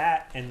play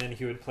that, and then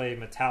he would play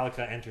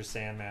Metallica Enter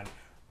Sandman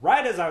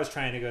right as I was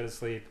trying to go to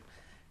sleep.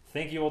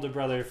 Thank you, older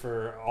brother,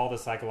 for all the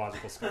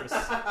psychological scars.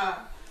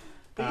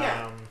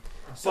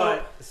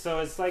 So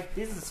it's like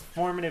this is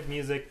formative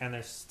music, and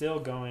they're still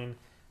going.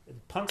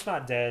 Punk's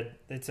not dead.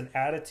 It's an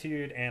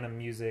attitude and a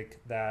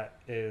music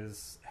that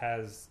is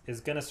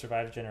going to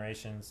survive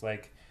generations.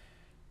 Like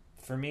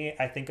for me,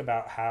 I think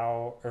about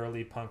how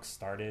early punk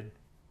started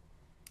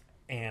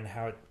and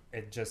how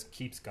it just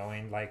keeps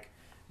going. Like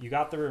you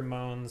got the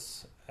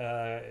Ramones,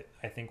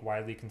 I think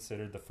widely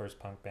considered the first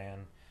punk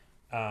band.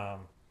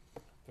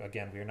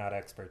 Again, we're not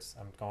experts.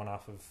 I'm going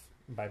off of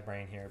my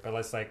brain here, but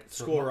let's like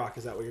School Rock.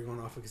 Is that what you're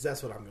going off of? Because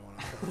that's what I'm going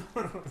off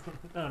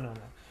of. No.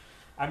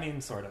 I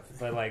mean, sort of,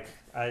 but like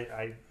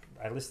I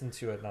listened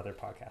to another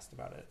podcast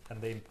about it,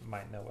 and they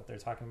might know what they're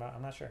talking about.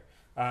 I'm not sure,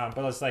 but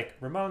it's like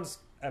Ramones,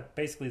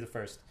 basically the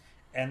first,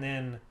 and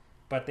then,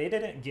 but they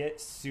didn't get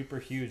super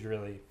huge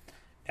really,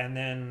 and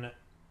then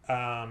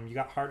you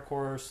got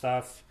hardcore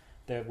stuff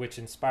which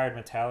inspired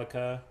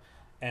Metallica,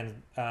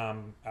 and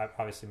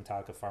obviously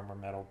Metallica far more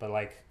metal, but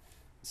like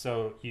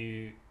so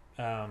you.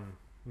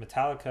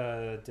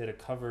 Metallica did a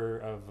cover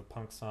of a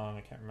punk song,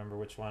 I can't remember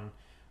which one,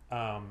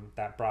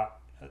 that brought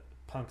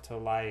punk to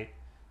light,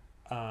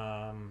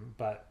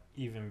 but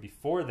even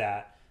before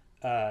that,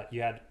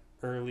 you had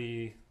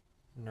early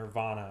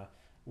Nirvana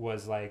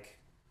was like,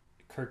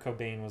 Kurt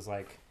Cobain was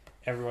like,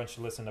 everyone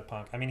should listen to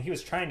punk. I mean, he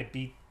was trying to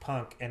beat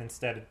punk and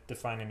instead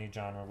define a new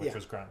genre, which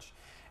was grunge.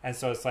 And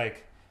so it's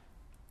like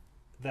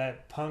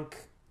that punk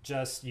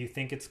just you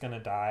think it's gonna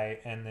die,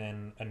 and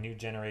then a new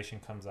generation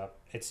comes up.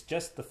 It's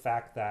just the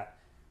fact that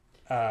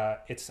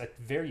it's a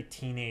very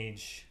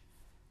teenage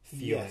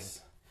feeling.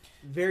 Yes,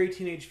 very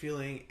teenage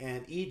feeling,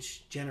 and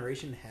each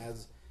generation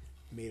has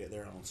made it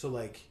their own. So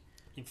like,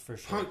 For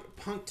sure.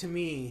 punk to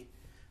me,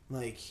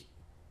 like,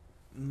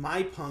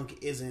 my punk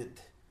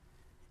isn't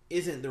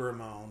the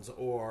Ramones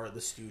or the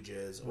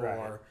Stooges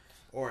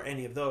or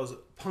any of those.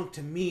 Punk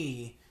to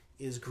me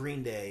is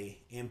Green Day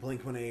and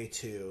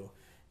Blink-182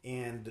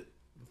 and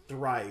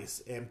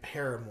Thrice and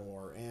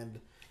Paramore and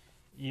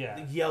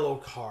Yellow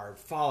Card,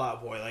 Fall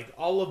Out Boy. Like,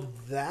 all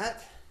of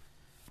that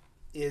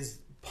is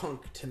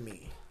punk to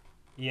me.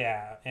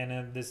 Yeah,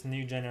 and this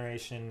new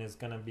generation is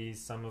going to be,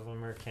 some of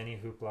them are Kenny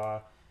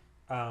Hoopla,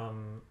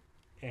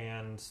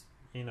 and,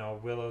 you know,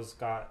 Willow's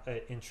got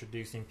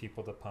introducing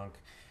people to punk.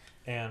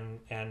 And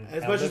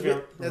as much as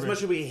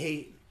we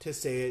hate to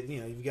say it,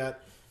 you know, you've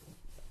got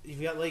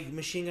like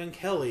Machine Gun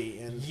Kelly,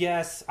 and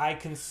yes, I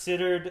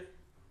considered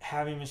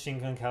having Machine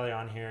Gun Kelly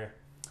on here.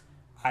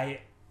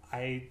 I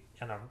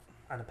on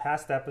a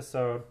past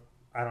episode,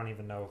 I don't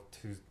even know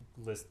who's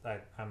list.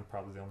 I'm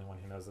probably the only one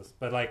who knows this,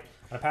 but like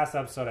on a past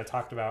episode, I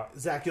talked about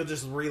Zach. You'll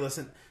just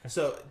re-listen.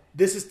 So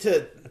this is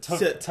to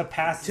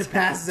pass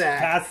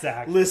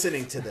Zach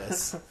listening to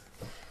this.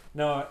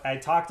 No, I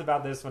talked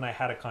about this when I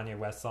had a Kanye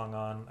West song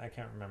on. I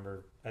can't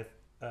remember. I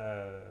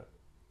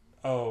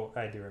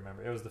do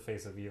remember. It was The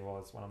Face of Evil.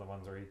 It's one of the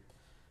ones where he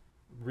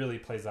really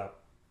plays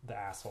up the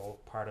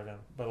asshole part of him.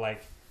 But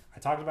like, I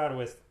talked about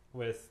it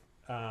with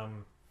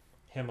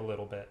him a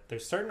little bit.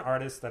 There's certain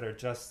artists that are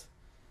just,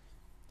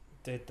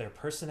 their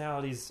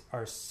personalities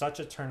are such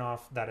a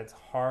turnoff that it's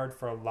hard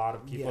for a lot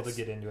of people to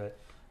get into it.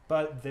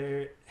 But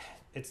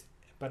it's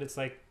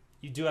like,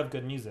 you do have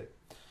good music,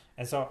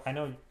 and so I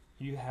know.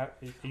 You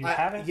haven't?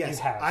 Yes,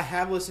 you have. I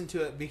have listened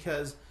to it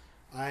because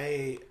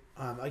I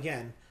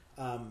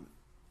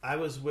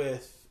was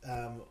with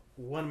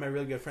one of my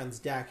really good friends,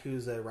 Dak,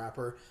 who's a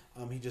rapper.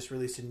 He just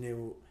released a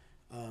new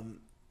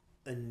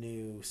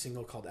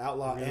single called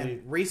Outlaw,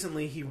 and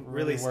recently he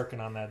released, working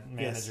on that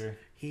manager.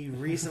 Yes, he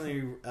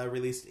recently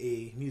released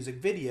a music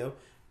video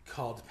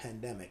called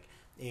Pandemic,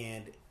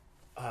 and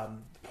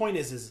the point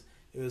is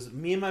it was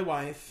me and my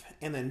wife,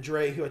 and then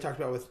Dre, who I talked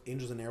about with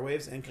Angels and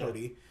Airwaves, and Cody.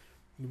 Yeah.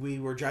 We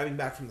were driving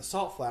back from the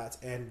Salt Flats,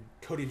 and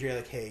Cody and Dre are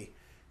like, hey,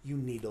 you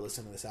need to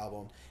listen to this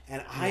album.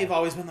 And I've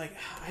always been like,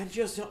 I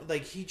just don't,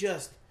 like,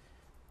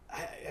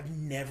 I've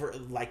never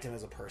liked him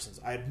as a person.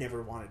 So I've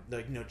never wanted,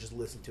 like, you know, just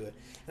listen to it.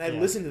 And I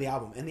listened to the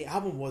album, and the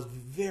album was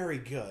very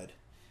good.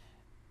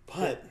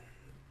 But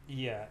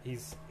yeah,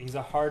 he's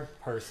a hard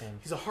person.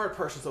 He's a hard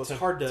person, so it's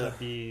hard to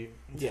be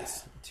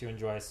to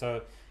enjoy.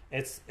 So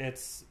I've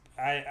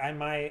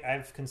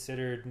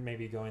considered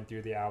maybe going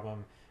through the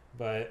album,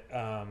 but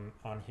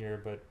on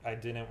here, but I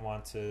didn't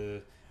want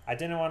to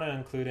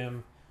include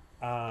him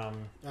out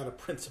of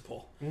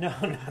principle. No,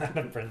 not out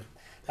of principle.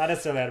 Not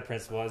necessarily out of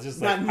principle. It's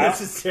just not like,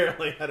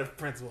 necessarily out of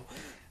principle.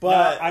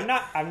 But no,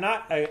 I'm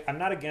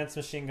not against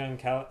Machine Gun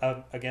Kelly,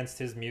 against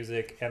his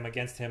music. I'm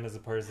against him as a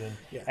person.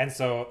 Yeah. And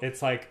so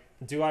it's like,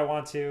 do I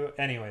want to?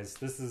 Anyways,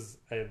 this is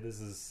a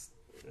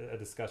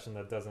discussion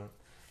that doesn't.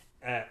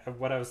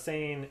 What I was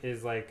saying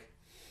is like,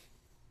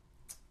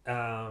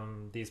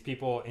 these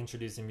people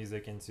introducing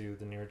music into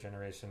the newer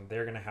generation,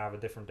 they're going to have a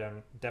different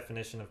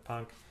definition of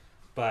punk,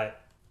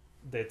 but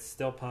it's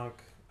still punk.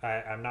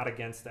 I'm not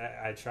against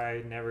that. I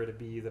try never to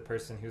be the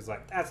person who's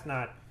like, that's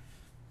not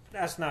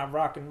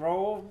rock and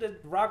roll.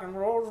 Rock and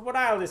roll is what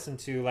I listen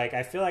to. Like,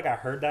 I feel like I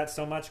heard that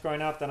so much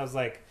growing up that I was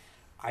like,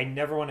 I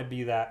never want to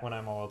be that when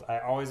I'm old. I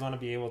always want to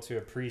be able to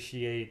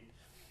appreciate,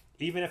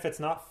 even if it's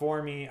not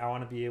for me, I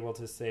want to be able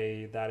to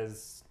say that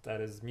is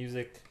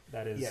music.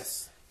 That is,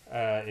 yes.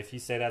 If you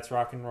say that's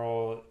rock and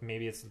roll,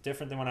 maybe it's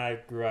different than when I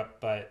grew up,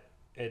 but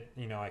it,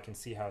 you know, I can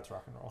see how it's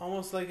rock and roll.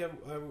 Almost like I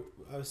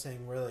was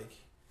saying, where like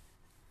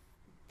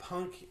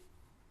punk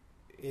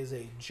is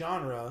a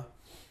genre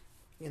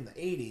in the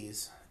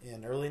 80s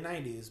and early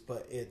 90s,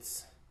 but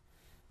it's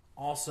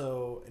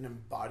also an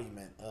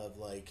embodiment of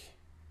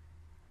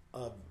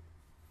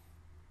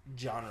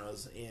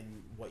genres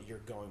in what you're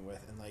going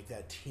with, and like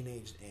that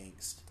teenage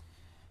angst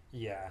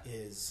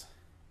is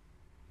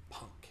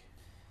punk.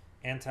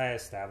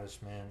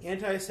 Anti-establishment,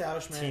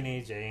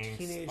 teenage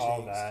angst,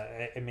 all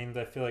that. I mean,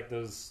 I feel like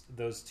those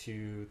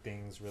two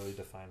things really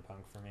define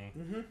punk for me.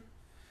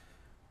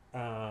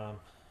 Mm-hmm.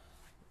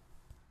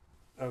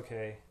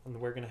 Okay, and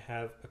we're gonna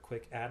have a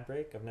quick ad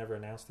break. I've never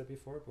announced it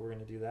before, but we're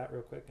gonna do that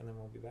real quick, and then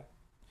we'll be back.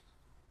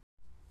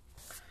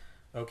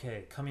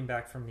 Okay, coming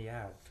back from the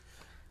ad.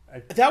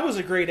 That was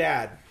a great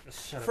ad.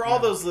 For all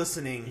those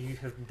listening, you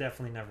have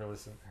definitely never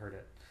heard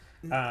it.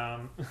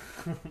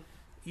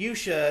 You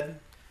should.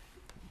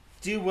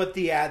 Do what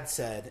the ad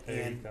said.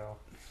 There you go.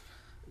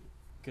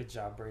 Good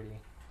job, Brady.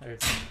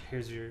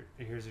 Here's your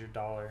 $1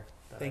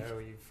 that I owe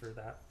you for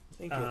that.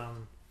 Thank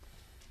you.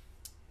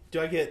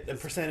 Do I get a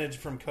percentage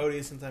from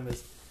Cody since I'm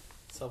his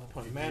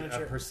self-appointed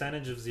manager? A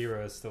percentage of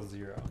 0 is still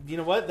 0. You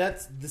know what?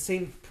 That's the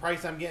same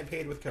price I'm getting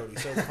paid with Cody,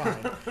 so it's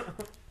fine.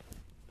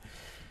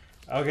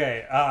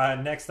 Okay,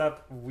 next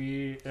up,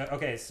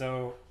 okay,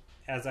 so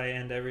as I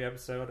end every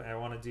episode, I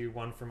want to do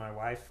one for my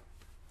wife.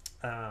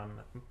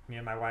 Me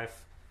and my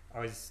wife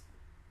always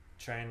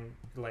try and,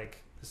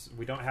 like,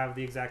 we don't have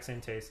the exact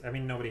same taste. I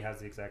mean, nobody has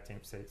the exact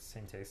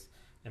same taste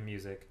in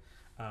music.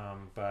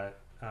 But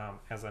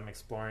as I'm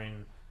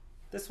exploring,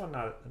 this one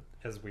not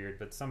as weird,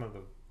 but some of the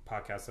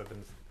podcasts have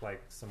been,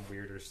 like, some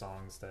weirder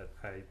songs that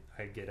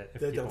I get it if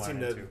That people don't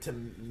seem aren't to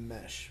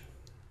mesh.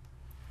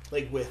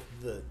 Like with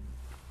the...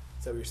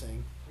 Is that what you're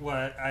saying?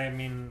 What I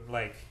mean,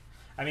 like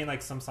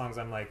some songs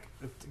I'm like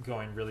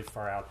going really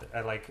far out.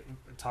 I like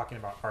talking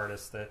about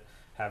artists that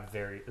have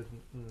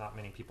not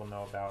many people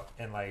know about,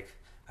 and like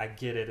I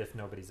get it if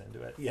nobody's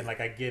into it, and like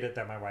I get it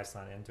that my wife's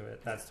not into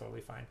it. That's totally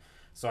fine.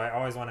 So I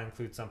always want to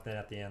include something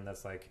at the end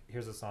that's like,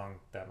 here's a song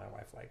that my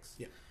wife likes.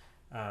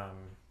 Yeah.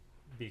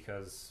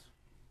 Because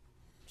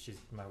she's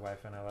my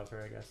wife and I love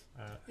her, I guess.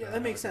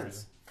 That makes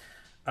sense.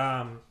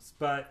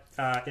 But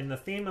in the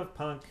theme of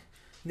punk.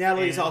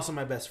 Natalie's also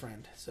my best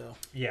friend, so...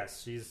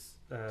 Yes, she's...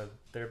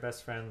 they're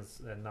best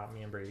friends, and not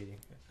me and Brady.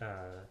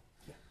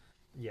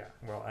 Yeah,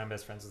 well, I'm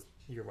best friends with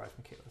your wife,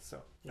 Michaela,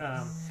 so...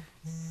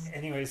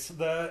 anyways,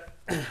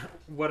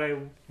 what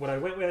I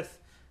went with,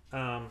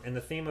 in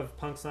the theme of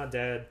Punk's Not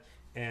Dead,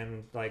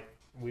 and, like,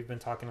 we've been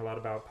talking a lot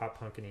about pop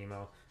punk and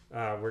emo,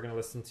 we're going to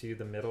listen to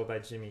The Middle by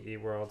Jimmy Eat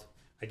World.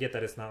 I get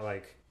that it's not,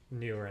 like,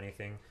 new or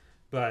anything,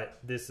 but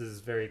this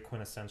is very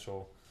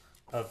quintessential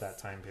of that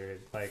time period.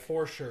 Like,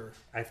 for sure.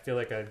 I feel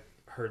like I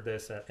heard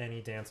this at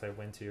any dance I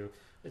went to.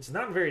 It's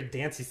not a very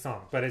dancey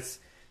song, but it's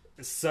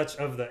such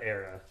of the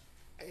era.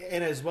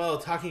 And as well,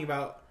 talking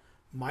about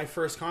my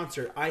first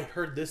concert, I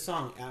heard this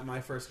song at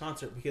my first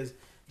concert because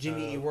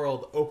Jimmy Eat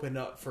World opened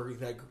up for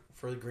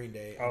the Green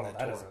Day on that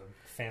tour. Is a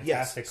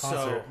fantastic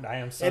concert. I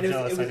am so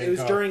jealous.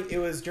 It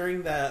was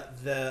during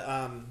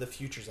the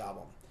Futures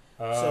album.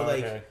 So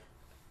like, okay.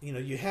 You know,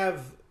 you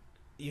have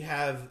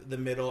The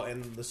Middle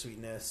and The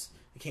Sweetness.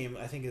 It came,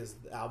 I think, is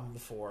the album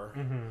before,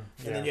 and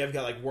then you have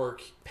got like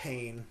Work,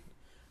 Pain,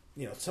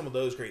 you know, some of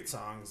those great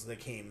songs that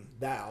came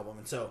that album,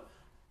 and so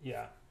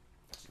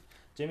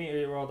Jimmy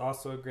Eat World,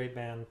 also a great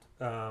band.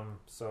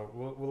 So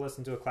we'll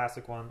listen to a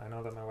classic one. I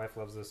know that my wife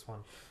loves this one,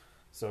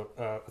 so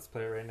let's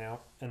play it right now,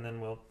 and then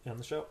we'll end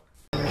the show.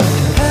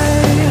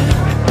 Hey,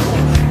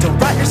 don't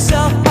write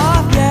yourself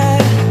off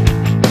yet.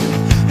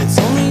 It's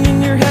only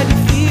in your head you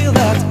feel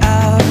left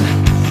out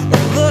or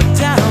looked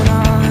down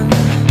on.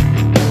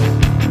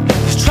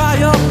 Try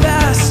your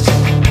best,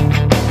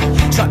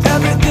 try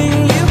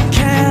everything you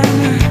can,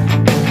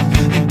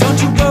 and don't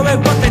you worry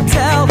what they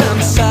tell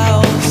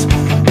themselves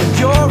when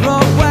you're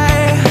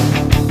away.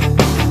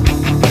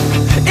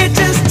 It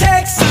just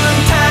takes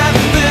some time,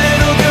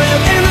 little girl,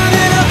 you're in a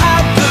little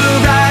out the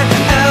right,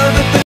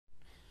 everything.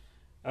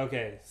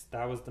 Okay, so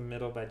that was The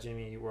Middle by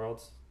Jimmy Eat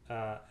World,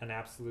 an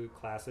absolute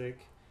classic.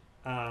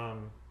 I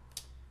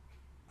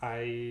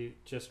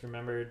just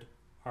remembered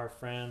our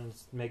friend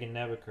Megan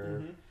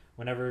Nebeker.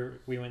 Whenever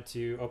we went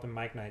to open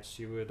mic nights,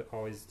 she would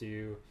always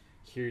do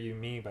 "Hear You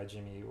Me" by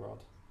Jimmy Eat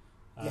World.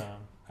 I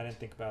didn't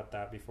think about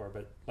that before,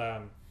 but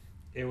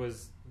it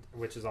was,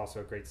 which is also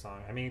a great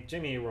song. I mean,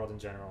 Jimmy Eat World in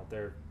general,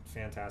 they're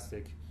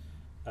fantastic.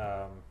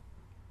 That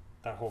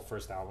whole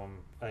first album,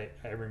 I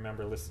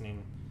remember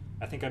listening.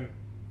 I think I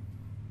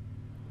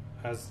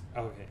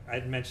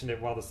mentioned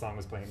it while the song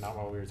was playing, not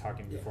while we were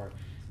talking before.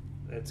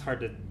 It's hard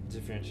to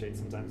differentiate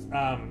sometimes.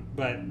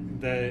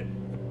 But the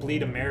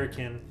Bleed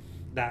American,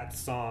 that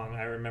song,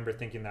 I remember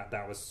thinking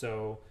that was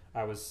so...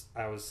 I was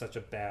such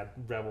a bad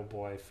rebel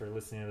boy for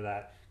listening to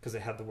that because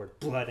it had the word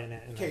blood in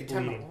it. And okay,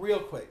 time out real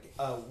quick.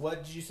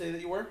 What did you say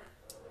that you were?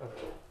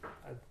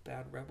 A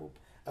bad rebel.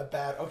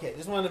 Okay,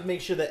 just wanted to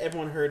make sure that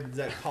everyone heard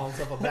Zach call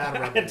himself a bad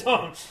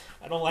rebel.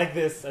 I don't like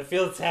this. I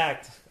feel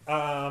attacked.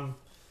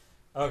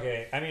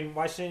 Okay, I mean,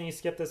 why shouldn't you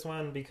skip this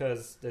one?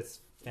 Because it's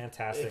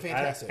fantastic.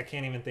 I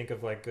can't even think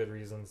of like good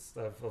reasons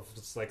of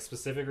just like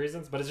specific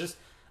reasons, but it's just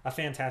a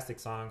fantastic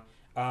song.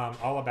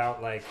 All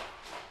about like,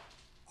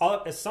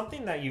 it's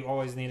something that you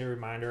always need a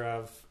reminder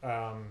of.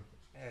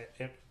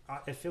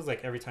 It feels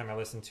like every time I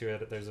listen to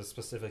it, there's a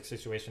specific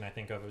situation I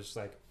think of. It's just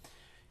like,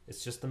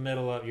 it's just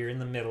you're in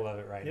the middle of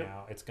it right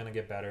now. It's gonna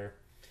get better.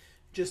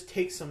 Just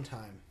take some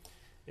time.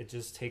 It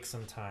just takes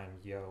some time,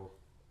 yo.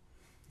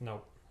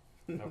 Nope.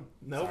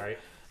 Sorry,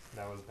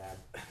 that was bad.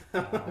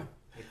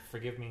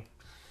 Forgive me.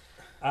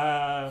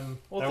 That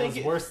was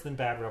worse than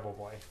Bad Rebel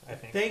Boy, I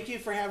think. Thank you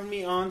for having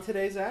me on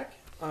today, Zach.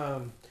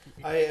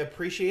 I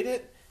appreciate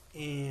it.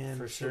 And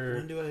for sure.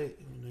 When do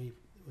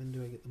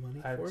I get the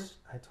money for it?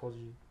 I told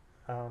you,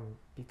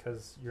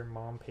 because your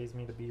mom pays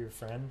me to be your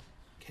friend.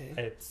 Okay.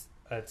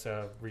 It's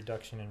a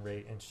reduction in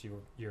rate, and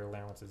your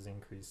allowance is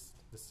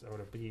increased. So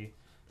it'll be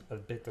a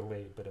bit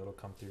delayed, but it'll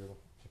come through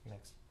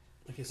next.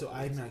 Okay, so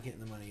I'm not getting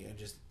the money, and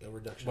just a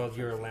reduction. Well,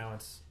 your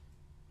allowance.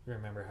 You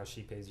remember how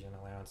she pays you an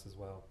allowance as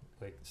well,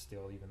 like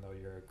still, even though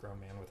you're a grown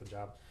man with a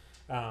job.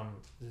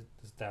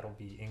 That'll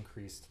be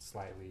increased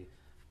slightly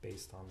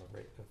based on the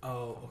rate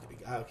of...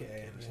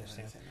 Okay. I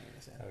understand.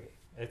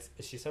 Okay.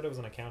 She said it was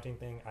an accounting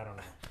thing. I don't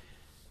know.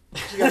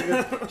 She's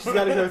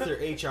got to go through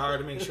HR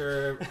to make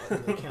sure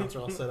the accounts are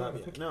all set up.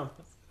 Yeah. No,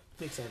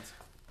 makes sense.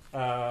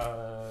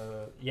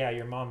 Yeah,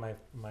 your mom,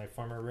 my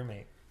former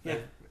roommate. Yeah.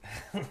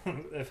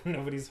 If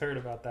nobody's heard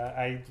about that,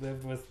 I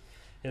lived with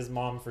his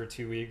mom for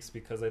 2 weeks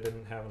because I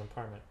didn't have an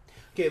apartment.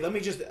 Okay, let me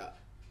just.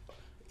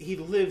 He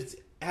lived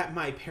at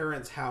my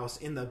parents' house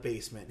in the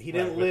basement. He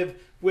didn't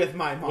live with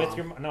my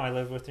mom. No, I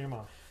lived with your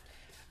mom.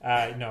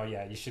 No,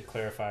 yeah, you should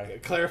clarify.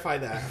 Clarify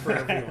that for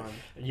everyone.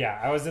 Yeah,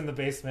 I was in the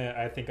basement.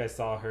 I think I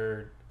saw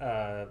her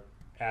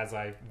as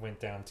I went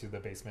down to the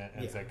basement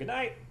and said, "Good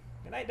night,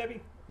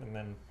 Debbie," and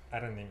then I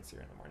didn't even see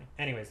her in the morning.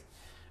 Anyways,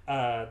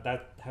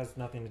 that has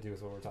nothing to do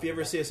with what we're talking about. If you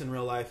ever see us in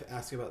real life,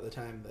 ask about the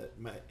time that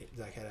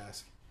Zach had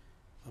asked.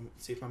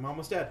 See if my mom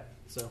was dead.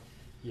 So,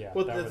 yeah,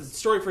 well, that's a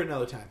story for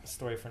another time.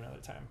 Story for another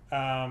time.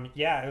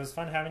 Yeah, it was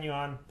fun having you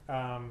on.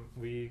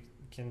 We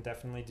can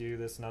definitely do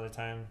this another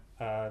time.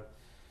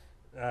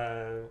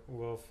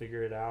 We'll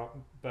figure it out,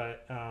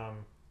 but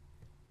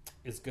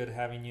it's good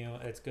having you.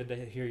 It's good to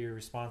hear your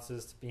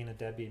responses to being a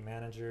deadbeat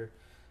manager.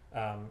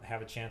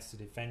 Have a chance to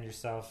defend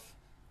yourself.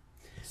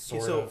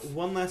 So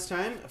one last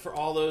time for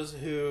all those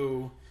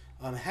who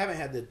haven't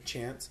had the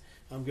chance,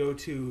 go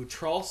to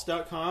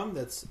tralse.com.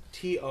 That's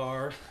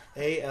TRALSE.com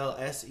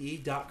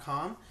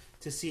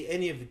to see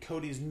any of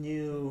Cody's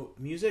new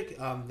music.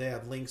 They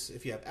have links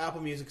if you have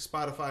Apple Music,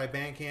 Spotify,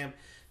 Bandcamp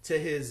to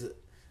his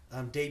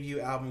debut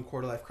album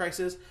Quarter Life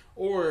Crisis,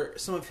 or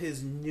some of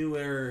his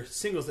newer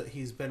singles that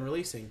he's been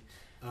releasing.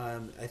 I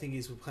think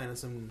he's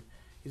planning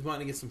he's wanting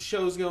to get some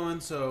shows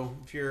going, so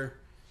if you're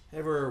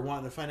ever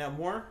wanting to find out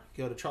more,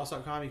 go to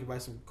charles.com. You can buy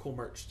some cool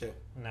merch too.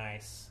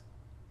 Nice.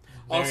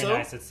 Very also,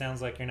 nice. It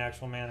sounds like you're an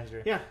actual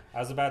manager. Yeah. I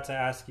was about to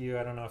ask you,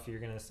 I don't know if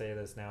you're going to say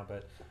this now,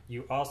 but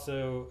you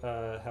also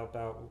help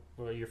out,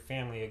 well, your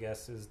family, I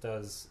guess,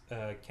 does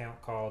a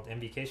account called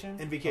Invocation?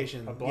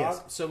 Invocation, a blog?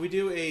 Yes. So we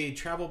do a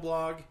travel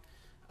blog.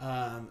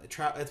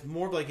 It's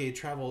more of like a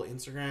travel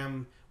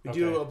Instagram. We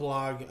do a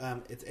blog.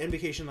 It's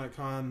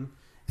invocation.com,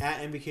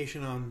 at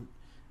invocation on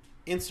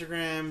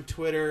Instagram,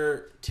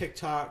 Twitter,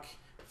 TikTok,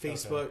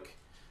 Facebook,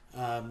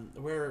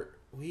 where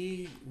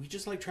we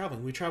just like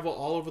traveling. We travel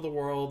all over the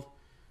world.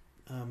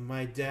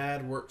 My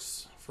dad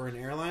works for an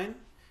airline,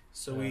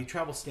 so we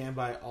travel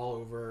standby all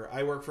over.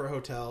 I work for a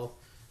hotel,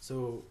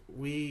 so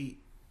we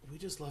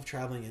just love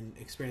traveling and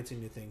experiencing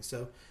new things.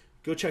 So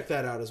go check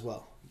that out as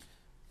well.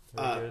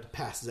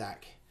 Past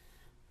Zach.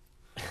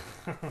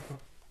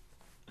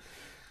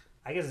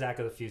 I guess Zach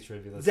of the future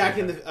would be listening.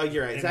 Zach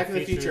you're right. Zach in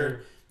the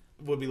future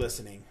would be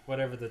listening.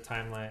 Whatever the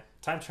timeline.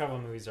 Time travel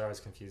movies are always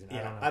confusing.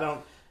 Yeah, I don't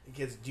know.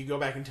 Because do you go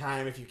back in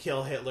time if you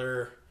kill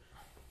Hitler?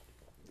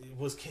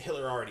 Was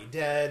Hitler already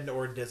dead,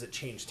 or does it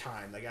change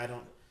time? Like, I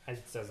don't.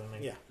 It doesn't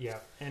make. Yeah. Yeah.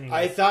 Anyways.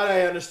 I thought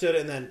I understood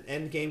it, and then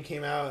Endgame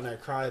came out, and I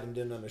cried and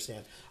didn't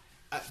understand.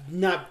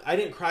 I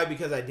didn't cry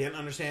because I didn't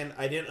understand.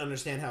 I didn't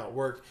understand how it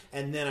worked,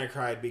 and then I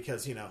cried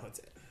because it's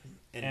Endgame.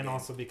 And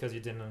also because you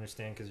didn't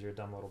understand because you're a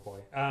dumb little boy.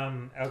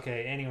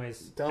 Okay. Anyways,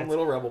 dumb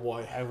little rebel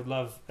boy. I would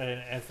love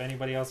if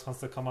anybody else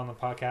wants to come on the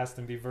podcast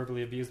and be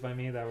verbally abused by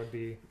me. That would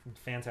be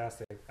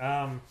fantastic.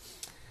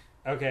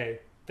 Okay.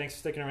 Thanks for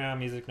sticking around,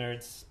 music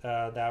nerds. You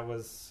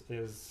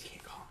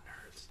can't call them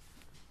nerds.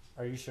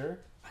 Are you sure?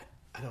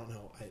 I don't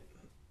know. I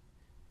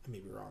may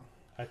be wrong.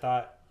 I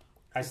thought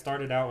I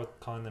started out with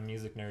calling them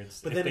music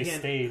nerds. But if then they again,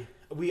 stayed,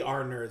 we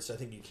are nerds, so I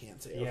think you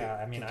can't say. Yeah,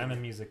 okay, I mean, continue. I'm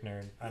a music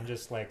nerd. I'm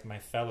just like my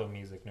fellow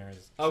music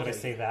nerds. Should Okay. I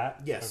say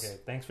that? Yes. Okay.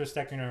 Thanks for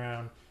sticking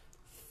around,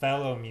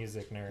 fellow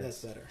music nerds.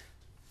 That's better.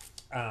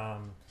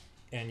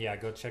 And yeah,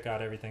 go check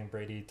out everything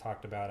Brady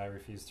talked about. I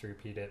refuse to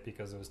repeat it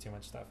because it was too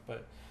much stuff.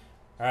 But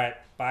all right,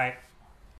 bye.